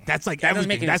mean? That's like that doesn't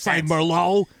make everything. any That's like sense.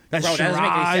 Merlot. That's Bro, that doesn't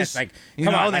make any sense. Shiraz. Like, you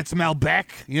come know, on, that's Malbec.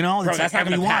 You know, Bro, it's that's like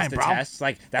not every gonna pass wine, the bro. test.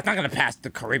 Like, that's not gonna pass the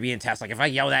Caribbean test. Like, if I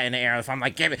yell that in the air, if I'm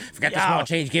like, forget the Yo. small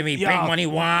change, give me Yo. big money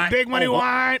wine. Big money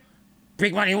wine.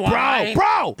 Big money wine.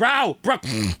 Bro. Bro.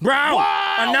 Whoa,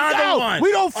 Another yo, one.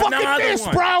 We don't fucking Another miss,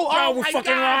 one. bro. Oh we're my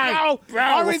fucking God, right. bro. We're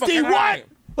R&D fucking what? right.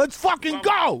 Let's fucking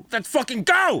go. Let's fucking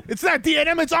go. It's not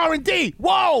D&M, it's R&D.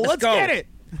 Whoa, let's go. get it.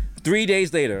 3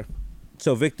 days later.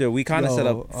 So, Victor, we kind of Yo, set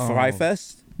up Fry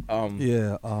Fest.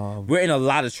 Yeah, We're in a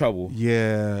lot of trouble.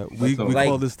 yeah. We Like-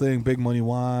 call this thing Big Money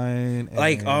Wine.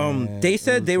 Like, and they it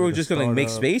said was they were like a just gonna make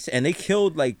startup. space, and they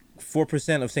killed like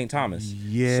 4% of St. Thomas.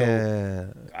 Yeah,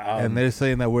 and they're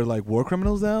saying that we're like war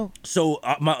criminals now. So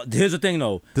here's the thing,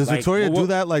 though. Does Like, Victoria what- do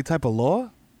that like type of law?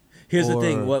 Here's the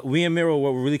thing. Or- What we and Miro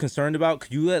were really concerned about.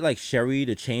 Could you let like Sherry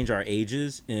to change our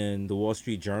ages in the Wall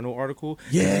Street Journal article?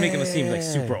 It's making us seem like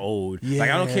super old. Like,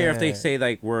 I don't care if they Yeah. say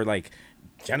like we're like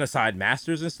genocide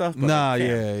masters and stuff. But Nah, like, yeah,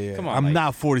 fam, yeah. Come on, I'm like,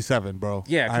 not 47, bro.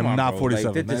 Yeah, come I'm on, not bro. 47.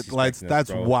 Like, they're That's disrespecting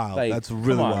us, bro. wild. Like, That's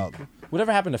really come on. wild.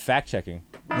 Whatever happened to fact checking?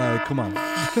 Like, come on.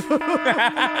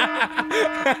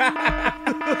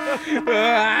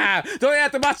 Don't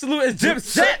have to my salute is Jim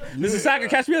Set. This is Soccer.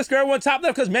 Catch me on square one top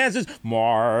left because man's is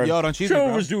Mark. Yo, don't cheat me, bro.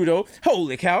 Showers judo.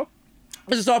 Holy cow.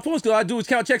 This is our post. All I do is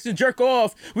count checks and jerk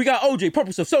off. We got OJ,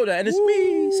 Purpose of Soda, and it's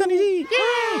me, Sunny D.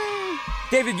 Yeah.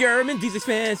 David Yerman, these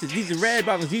expenses. These are red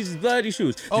bottoms. These are bloody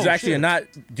shoes. These are actually not.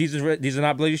 These are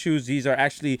not bloody shoes. These are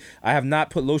actually. I have not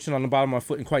put lotion on the bottom of my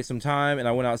foot in quite some time, and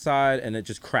I went outside and it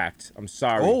just cracked. I'm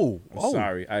sorry. I'm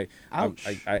sorry.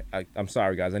 I'm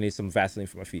sorry, guys. I need some Vaseline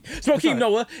for my feet. Smokeem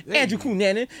Noah, Andrew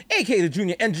Cunanan, aka the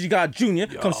Junior Energy God Junior.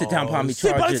 Come sit down, palm me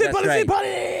charger. That's right.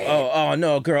 Oh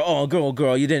no, girl. Oh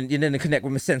girl. You didn't connect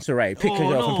with my sensor right. Pick her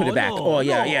up and put it back.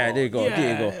 Yeah. There you go.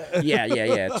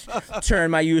 Yeah. Turn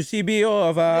my USB off.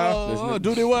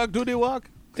 Do they work?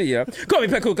 Yeah. Call me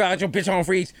Peckle, got your bitch on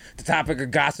freeze. The topic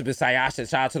of gossip is Sayasha.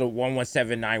 Shout out to the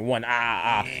 11791.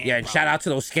 Yeah, and shout out to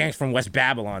those skanks from West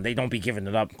Babylon. They don't be giving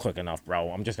it up quick enough, bro.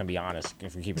 I'm just gonna be honest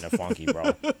if we're keeping it funky,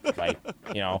 bro. Like,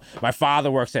 my father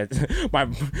works at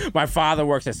my father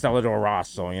works at Celador Ross,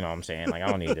 so you know what I'm saying? Like, I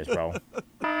don't need this, bro.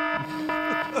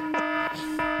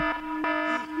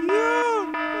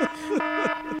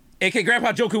 AK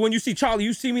Grandpa Joker, when you see Charlie,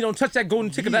 you see me, don't touch that golden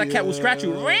ticket. That cat will scratch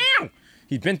you.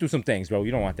 He's been through some things, bro.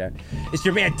 You don't want that. It's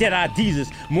your man, Dead Eye Jesus,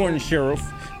 Morning Sheriff.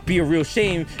 Be a real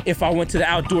shame if I went to the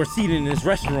outdoor seating in this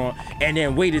restaurant and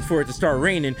then waited for it to start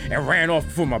raining and ran off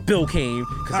before my bill came,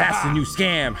 because that's the new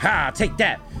scam. Ha, take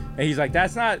that. And he's like,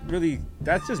 that's not really,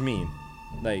 that's just mean.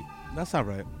 Like, That's not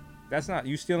right. that's not,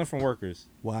 you stealing from workers.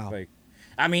 Wow. Like,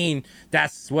 I mean,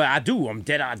 that's what I do. I'm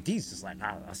Dead Eye Jesus. Like,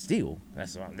 I steal.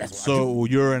 That's what I do. So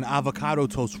you're an avocado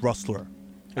toast rustler.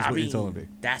 That's what you're telling me.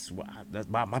 That's what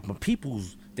my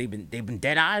people's. They've been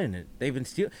dead-eyeing it. They've been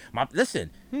stealing.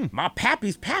 My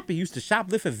pappy's pappy used to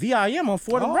shoplift at VIM on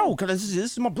Fordham Road because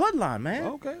this is my bloodline, man.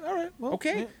 Okay, all right. Well,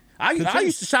 Okay. yeah. I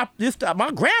used to shoplift.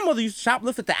 My grandmother used to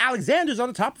shoplift at the Alexanders on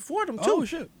the top of Fordham too. Oh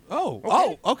shit.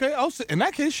 Okay. In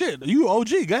that case, shit. You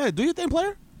OG. Go ahead. Do your thing,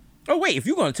 player. Oh wait, if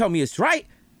you're gonna tell me it's right,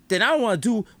 then I don't want to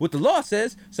do what the law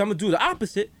says, so I'm gonna do the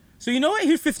opposite. So you know what?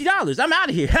 Here's $50. I'm out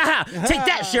of here. Ha ha. Take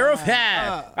that, sheriff.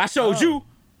 Ha. I showed you.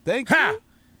 Thank Ha. you.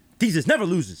 Jesus never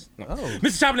loses. No.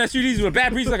 Mr. Chopping that street easy with a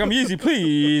bad breeze like I'm easy.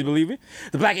 Please believe me.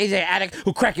 The black AJ addict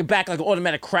who crack it back like an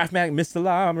automatic Craftmatic Mr.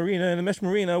 La Marina in a mesh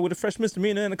marina with a fresh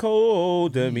misdemeanor and a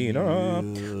cold demeanor.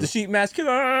 The sheep mask killer.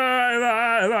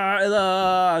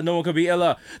 No one could be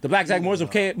illa. The black Zach Morris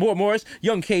Morris,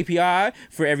 young KPI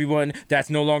for everyone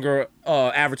that's no longer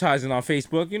advertising on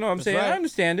Facebook. You know what I'm saying? right. I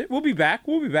understand it. We'll be back.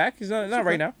 It's not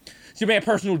right now. It's your man,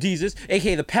 Personal Jesus,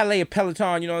 a.k.a. the Pele of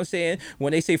Peloton, you know what I'm saying?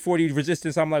 When they say 40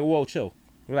 resistance, I'm like, whoa, chill.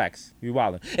 Relax. You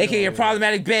wildin'. A.k.a. your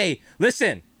Problematic Bay.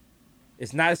 Listen,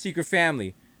 it's not a secret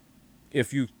family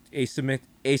if you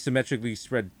asymmetrically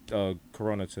spread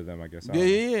corona to them, I guess.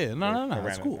 Yeah. No.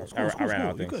 That's cool. I ran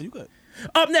out of things. You good.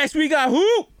 Up next, we got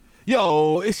who?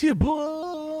 Yo, it's your boy.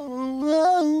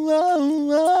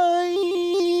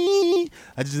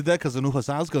 I just did that because I knew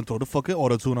Hassan was going to throw the fucking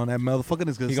auto-tune on that motherfucker.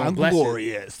 It's going to gonna sound bless it.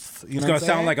 glorious. It's going to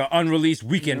sound like an unreleased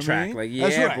weekend track. Like, yeah,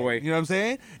 That's right. boy. You know what I'm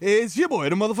saying? It's your boy,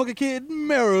 the motherfucking Kid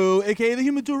Mero, a.k.a. the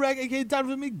Human Durag, a.k.a.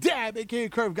 Donovan McDab, a.k.a.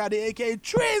 Curve Gotti, a.k.a.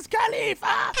 Triz Khalifa.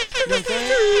 You know what I'm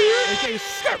saying? A.k.a.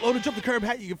 Skirt Loader, jump the curb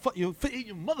hat. You can eat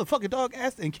your motherfucking dog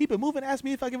ass and keep it moving. Ask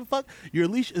me if I give a fuck. Your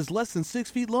leash is less than 6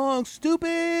 feet long. Stupid.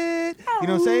 You know what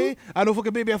I'm saying? I know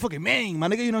fucking baby, I fucking mang, my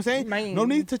nigga. You know what I'm saying? Mang. No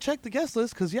need to check the guest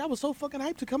list because y'all was so fucking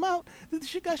hyped to come out. The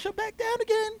shit got shut back down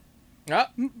again.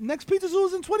 Yep. Next Pizza Zoo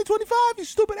is in 2025, you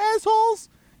stupid assholes.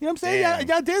 You know what I'm saying?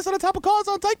 Y'all dance on the top of cars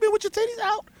on Take Me with your titties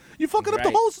out. You fucking up the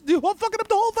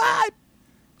whole vibe.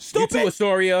 Stupid. You too,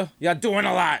 Astoria. Y'all doing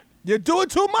a lot. You're doing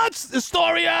too much,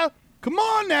 Astoria. Come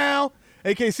on now.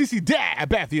 A.K.A. CC Dad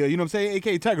Bathia, you know what I'm saying?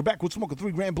 A.K.A. Tiger Backwood smoking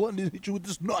 3 grand blunt and hit you with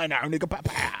this 9 hour nigga. Pow,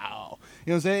 pow.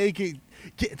 You know what I'm saying? A.K.A.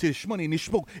 get into this money and this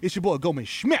smoke. It's your boy Goldman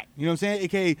Schmeck. You know what I'm saying?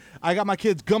 A.K.A. I got my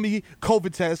kids gummy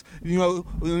COVID test. You know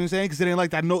what I'm saying? Because they didn't like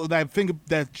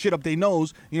that shit up their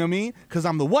nose. You know what I mean? Because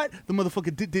I'm the what? The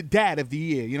motherfucking dad of the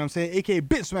year. You know what I'm saying? A.K.A.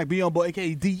 Bit Smack Beyond Boy.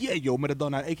 A.K.A. Diego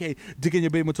Maradona. A.K.A. Dick in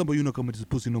your baby Matumbo. You know come with this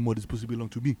pussy no more. This pussy belong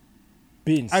to me.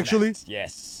 Actually,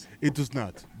 yes. It does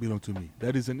not belong to me.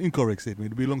 That is an incorrect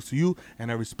statement. It belongs to you,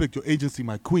 and I respect your agency,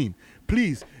 my queen.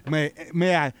 Please,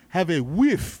 may I have a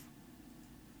whiff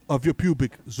of your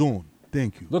pubic zone?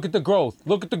 Thank you. Look at the growth.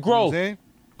 Look at the You know growth. what I'm saying?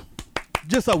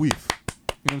 Just a whiff.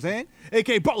 You know what I'm saying?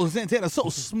 A.K.A. Bottle Santana, so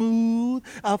smooth.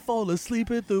 I fall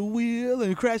asleep at the wheel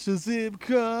and crash a zip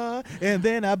car. And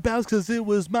then I bounce because it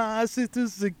was my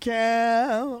sister's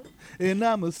account. And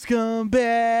I'm a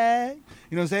scumbag.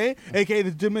 You know what I'm saying? A.K.A.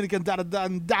 the Dominican Dada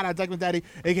Daddy.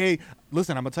 A.K.A.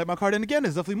 listen, I'm going to type my card in again.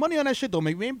 There's definitely money on that shit. Don't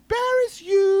make me embarrass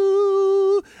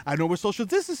you. I know we're social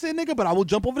distancing, nigga, but I will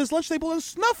jump over this lunch table and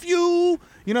snuff you.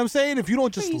 You know what I'm saying? If you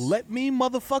don't just let me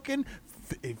motherfucking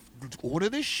order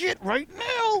this shit right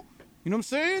now. You know what I'm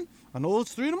saying? I know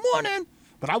it's 3 a.m,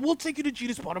 but I will take you to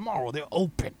G's Bar tomorrow. They're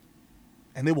open.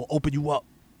 And they will open you up.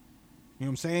 You know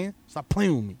what I'm saying? Stop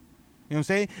playing with me. You know what I'm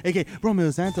saying? A.K.A.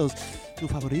 Romeo Santos, tu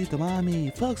favorito,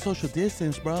 mami. Fuck social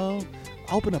distance, bro.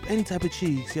 Open up any type of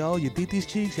cheeks, yo. Your titi's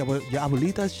cheeks, your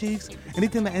abuelita's cheeks.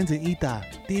 Anything that ends in ita.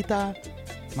 Tita,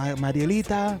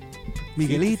 Marielita,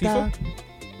 Miguelita.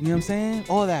 You know what I'm saying?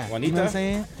 All that. Juanita? You know what I'm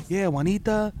saying? Yeah,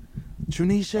 Juanita,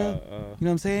 Trunisha. You know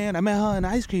what I'm saying? I met her in the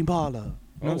ice cream parlor.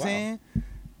 You know what I'm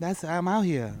saying? I'm out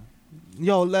here.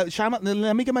 Yo,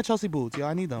 let me get my Chelsea boots, yo.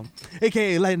 I need them.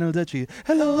 A.K.A. Lightning Dutchy.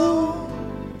 Hello.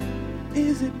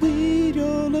 Is it weed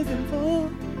you're looking for?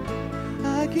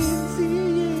 I can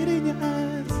see it in your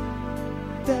eyes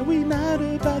that we not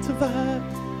about to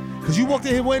vibe. Cause you walked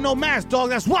in here wearing no mask,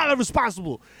 dog. That's wild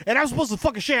irresponsible. And I'm supposed to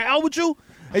fucking share L with you?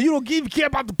 And you don't even care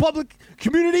about the public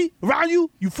community around you?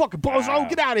 You fucking bozo.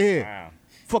 Get out of here. Wow.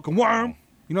 Fucking worm.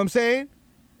 You know what I'm saying?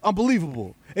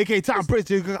 Unbelievable. A.K.A. Tom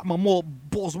Brady got my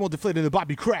balls more deflated than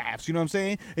Bobby Crafts. You know what I'm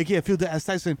saying? A.K.A. Phil S.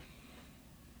 Tyson.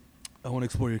 I want to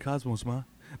explore your cosmos, ma.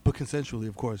 But consensually,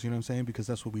 of course, you know what I'm saying? Because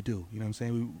that's what we do. You know what I'm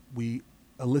saying? We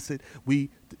elicit, we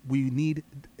need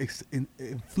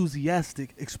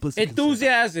enthusiastic, explicit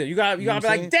Enthusiasm. consent. You gotta be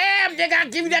like, damn,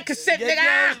 nigga, give me that cassette, nigga.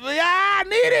 Yeah, I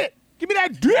need it. Give me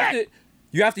that dick.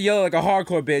 You have to yell like a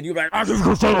hardcore band. You be like,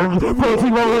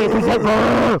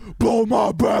 blow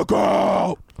my back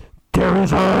out.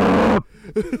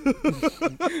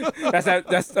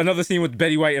 That's another scene with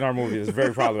Betty White in our movie. It's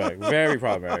very problematic. Very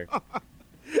problematic.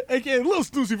 A.K.A. Lil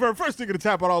Stussy for first thing to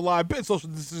tap out online. Been social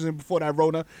distancing before that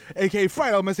Rona. A.K.A.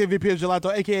 Friday, I'm MVP of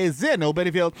Gelato. A.K.A. Zeno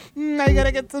Bettyfield. I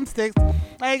gotta get some sticks. You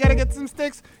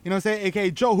know what I'm saying?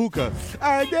 A.K.A. Joe Hookah.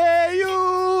 I dare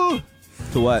you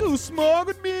To what? to smoke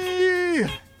with me Ow.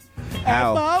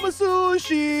 at Mama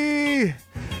Sushi.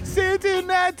 Sitting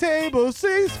at table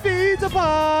 6 feet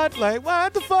apart. Like,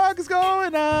 what the fuck is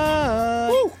going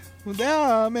on? Woo. Well,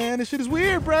 damn, man, this shit is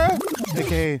weird, bro.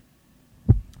 A.K.A.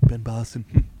 Ben Boston.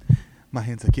 My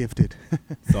hands are gifted.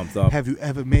 Thumbs up. Have you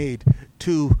ever made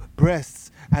 2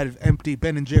 breasts out of empty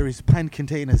Ben & Jerry's pint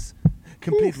containers,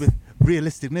 complete with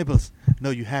realistic nibbles? No,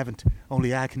 you haven't.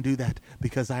 Only I can do that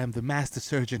because I am the master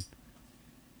surgeon.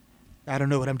 I don't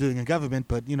know what I'm doing in government,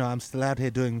 but, you know, I'm still out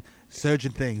here doing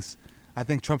surgeon things. I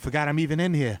think Trump forgot I'm even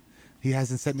in here. He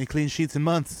hasn't sent me clean sheets in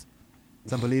months.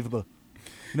 It's unbelievable.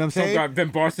 You know what I'm saying? Got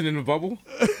Ben Barson in the bubble?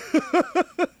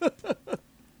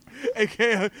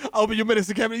 A.K.A. open your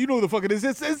medicine cabinet. You know who the fuck it is.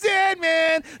 It's it,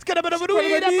 man. It's gonna be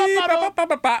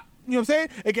you know what I'm saying?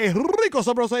 A.K.A. Rico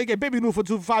Sabroso. A.K.A. Baby New for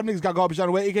 2 for 5 niggas got garbage on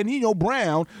the way. A.K.A. Nino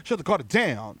Brown. Shut the Carter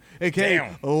down.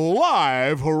 A.K.A.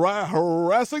 live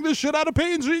harassing the shit out of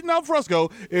Payne's eating out Fresco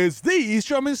is the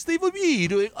strumming Steve Lee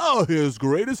doing all his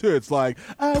greatest hits like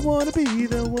I Wanna Be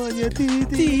the One Your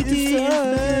DD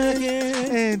is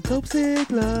and Dope Sick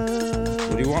Love.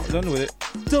 What do you want done with it?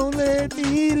 Don't let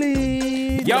me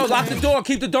leave. Yo, lock the door.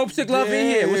 Keep the dope sick love in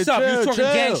here. What's up? You talking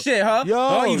gang shit, huh?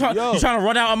 Yo, you trying to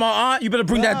run out on my aunt? You better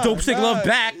bring that dope sick love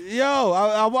back. Yo,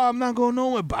 I'm not going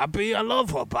nowhere, Bobby. I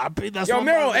love her, Bobby. That's yo,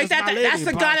 Miro, ain't that's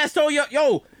the guy that stole your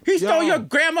he stole your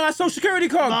grandma's social security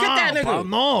card. Get that nigga.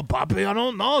 No, Bobby, I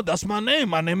don't know. That's my name.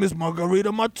 My name is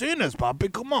Margarita Martinez, Bobby.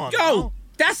 Come on. Yo,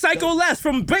 That's Psycho Les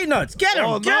from Bait Nuts. Get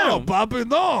him, get him. Papi,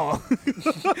 no.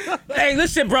 Hey,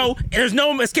 listen, bro. There's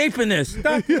no escaping this.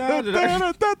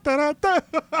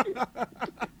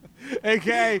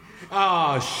 AKA,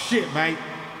 oh shit, mate.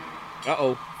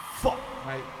 Uh-oh. Fuck,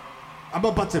 mate. I'm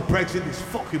about to Brexit this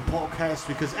fucking podcast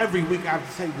because every week I have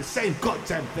to say the same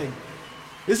goddamn thing.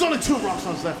 There's only 2 rock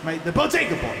songs left, mate. The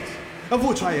Bodega Boys, of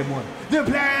which I am one. The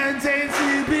plantains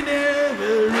sleeping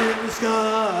ever in the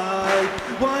sky.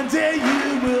 One day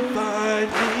you will find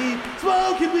me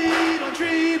smoking weed on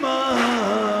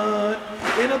Tremont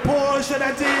in a Porsche that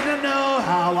I didn't know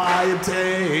how I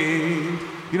obtained.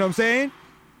 You know what I'm saying?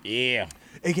 Yeah.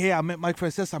 AKA, I met Mike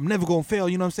Francesa. I'm never going to fail,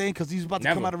 you know what I'm saying? Because he's about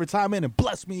to come out of retirement and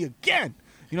bless me again.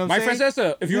 You know what I'm saying? Mike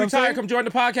Francesa, if you retire, come join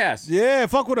the podcast. Yeah,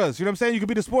 fuck with us. You know what I'm saying? You could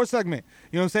be the sports segment.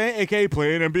 You know what I'm saying? AKA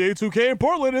playing NBA 2K in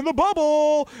Portland in the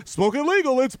bubble. Smoking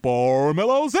legal, it's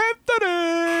Barmelo's Anthony.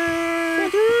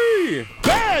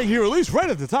 Bang! He released right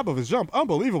at the top of his jump.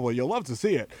 Unbelievable. You'll love to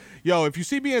see it. Yo, if you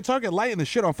see me at Target lighting the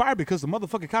shit on fire because the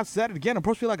motherfucking cops is at it again,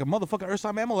 approach me like a motherfucking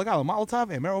Ursa mammal. I got a Molotov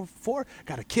and Marrow 4.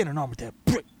 Got a cannon on with that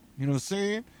brick. You know what I'm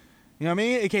saying? You know what I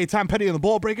mean? AKA Tom Petty and the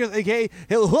Ball Breakers. AKA,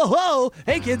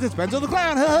 hey kids, it's Benzo the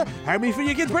Clown. Hire me for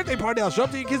your kid's birthday party. I'll show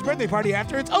up to your kid's birthday party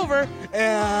after it's over.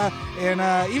 And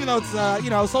even though it's,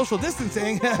 social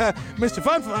distancing, Mr.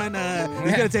 Fun is going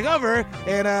to take over.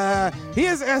 And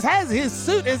his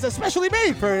suit is especially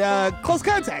made for close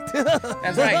contact.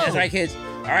 That's right, kids.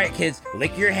 All right, kids,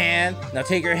 lick your hand. Now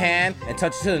take your hand and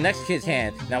touch it to the next kid's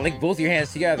hand. Now lick both your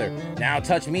hands together. Now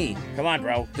touch me. Come on,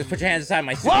 bro. Just put your hands inside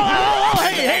my suit. Whoa,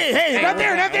 hey, not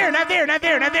there.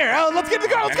 Oh, let's get the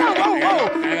girl. Let's go. Whoa.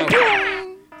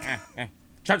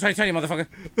 Trump 2020, motherfucker.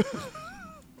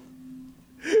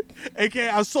 AKA,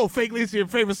 I'm so fake lazy your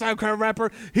favorite SoundCloud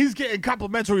rapper. He's getting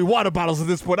complimentary water bottles at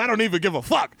this point. I don't even give a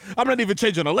fuck. I'm not even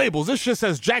changing the labels. This shit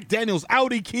says Jack Daniels,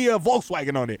 Audi, Kia,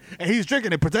 Volkswagen on it. And he's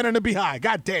drinking it, pretending to be high.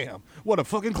 God damn. What a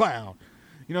fucking clown.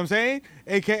 You know what I'm saying?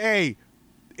 AKA,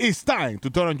 it's time to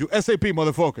turn on your SAP,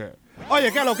 motherfucker. Oye,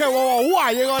 ¿qué es lo que?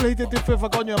 Guau, llegó el hit FIFA,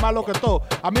 coño, más lo que todo.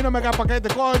 A mí no me cae paquete,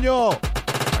 coño.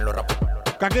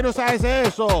 Que aquí no se hace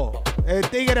eso. El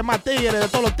tigre más tigre de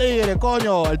todos los tigres,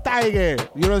 coño. El Tiger.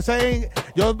 You know what I'm saying?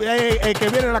 Yo, el que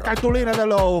viene en la cartulina de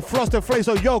los Frosted Flakes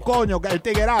soy yo, coño. El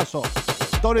tiguerazo.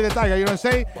 Tony the Tiger. You know what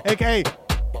I'm saying? AKA,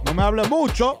 no me hables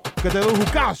mucho, que te doy un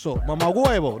caso. Mamá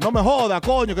huevo. No me jodas,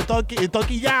 coño, que estoy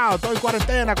quillado. Estoy en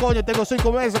cuarentena, coño. Tengo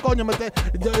 5 meses, coño. Mejor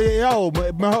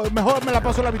me la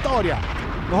paso en la victoria.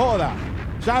 No joda.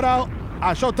 Shout out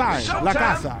a Showtime, La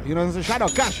Casa. You know what I'm saying? Shout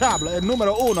out Cash App, el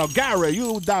número 1. Gary,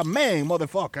 you the man,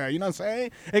 motherfucker. You know what I'm saying?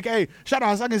 AKA, shout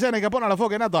out a San Vicente que pone la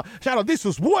fucking nota. Shout out This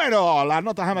is bueno, la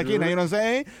nota jamaquina. You know what I'm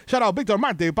saying? Shout out Víctor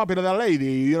Martí, papi de la lady.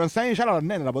 You know what I'm saying? Shout out la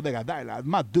nena, la bodega, la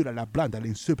más dura, la planta, la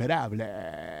insuperable.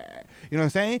 You know what I'm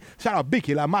saying? Shout out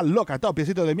Vicky, la más loca, top,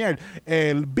 piecito de miel.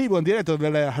 El vivo en directo de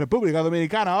la República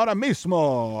Dominicana ahora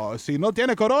mismo. Si no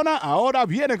tiene corona, ahora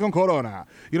viene con corona.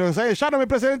 You know what I'm saying? Shout out mi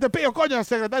presidente Pío, coño,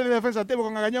 secretario de Defensa Activo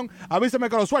con Agañón. Avísame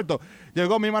que lo suelto.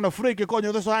 Llegó mi mano friki,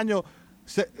 coño, de esos años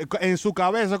en su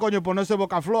cabeza, coño, ponerse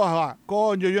boca floja.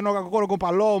 Coño, yo no corro con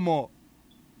palomo.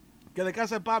 Que de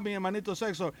casa de paz, mi hermanito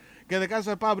Sexo. Que de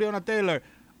casa de paz, Breonna Taylor.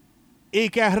 Y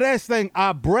que arresten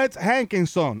a Brett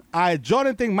Hankinson, a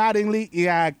Jonathan Mattingly y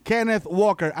a Kenneth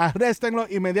Walker. Arréstenlo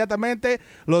inmediatamente.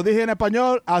 Lo dije en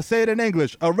español. I'll say it in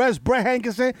English. Arrest Brett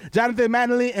Hankinson, Jonathan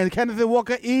Mattingly, and Kenneth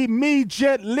Walker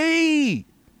immediately.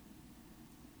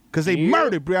 Because they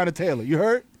murdered Breonna Taylor. You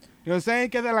heard? You know what I'm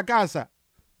saying? Quédate en la casa.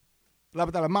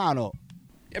 Lávate la mano.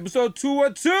 Episode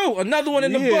 212. Another one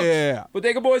in the books.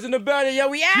 Bodega Boys in the building. Yo,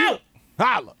 we out.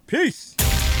 Holla. Peace.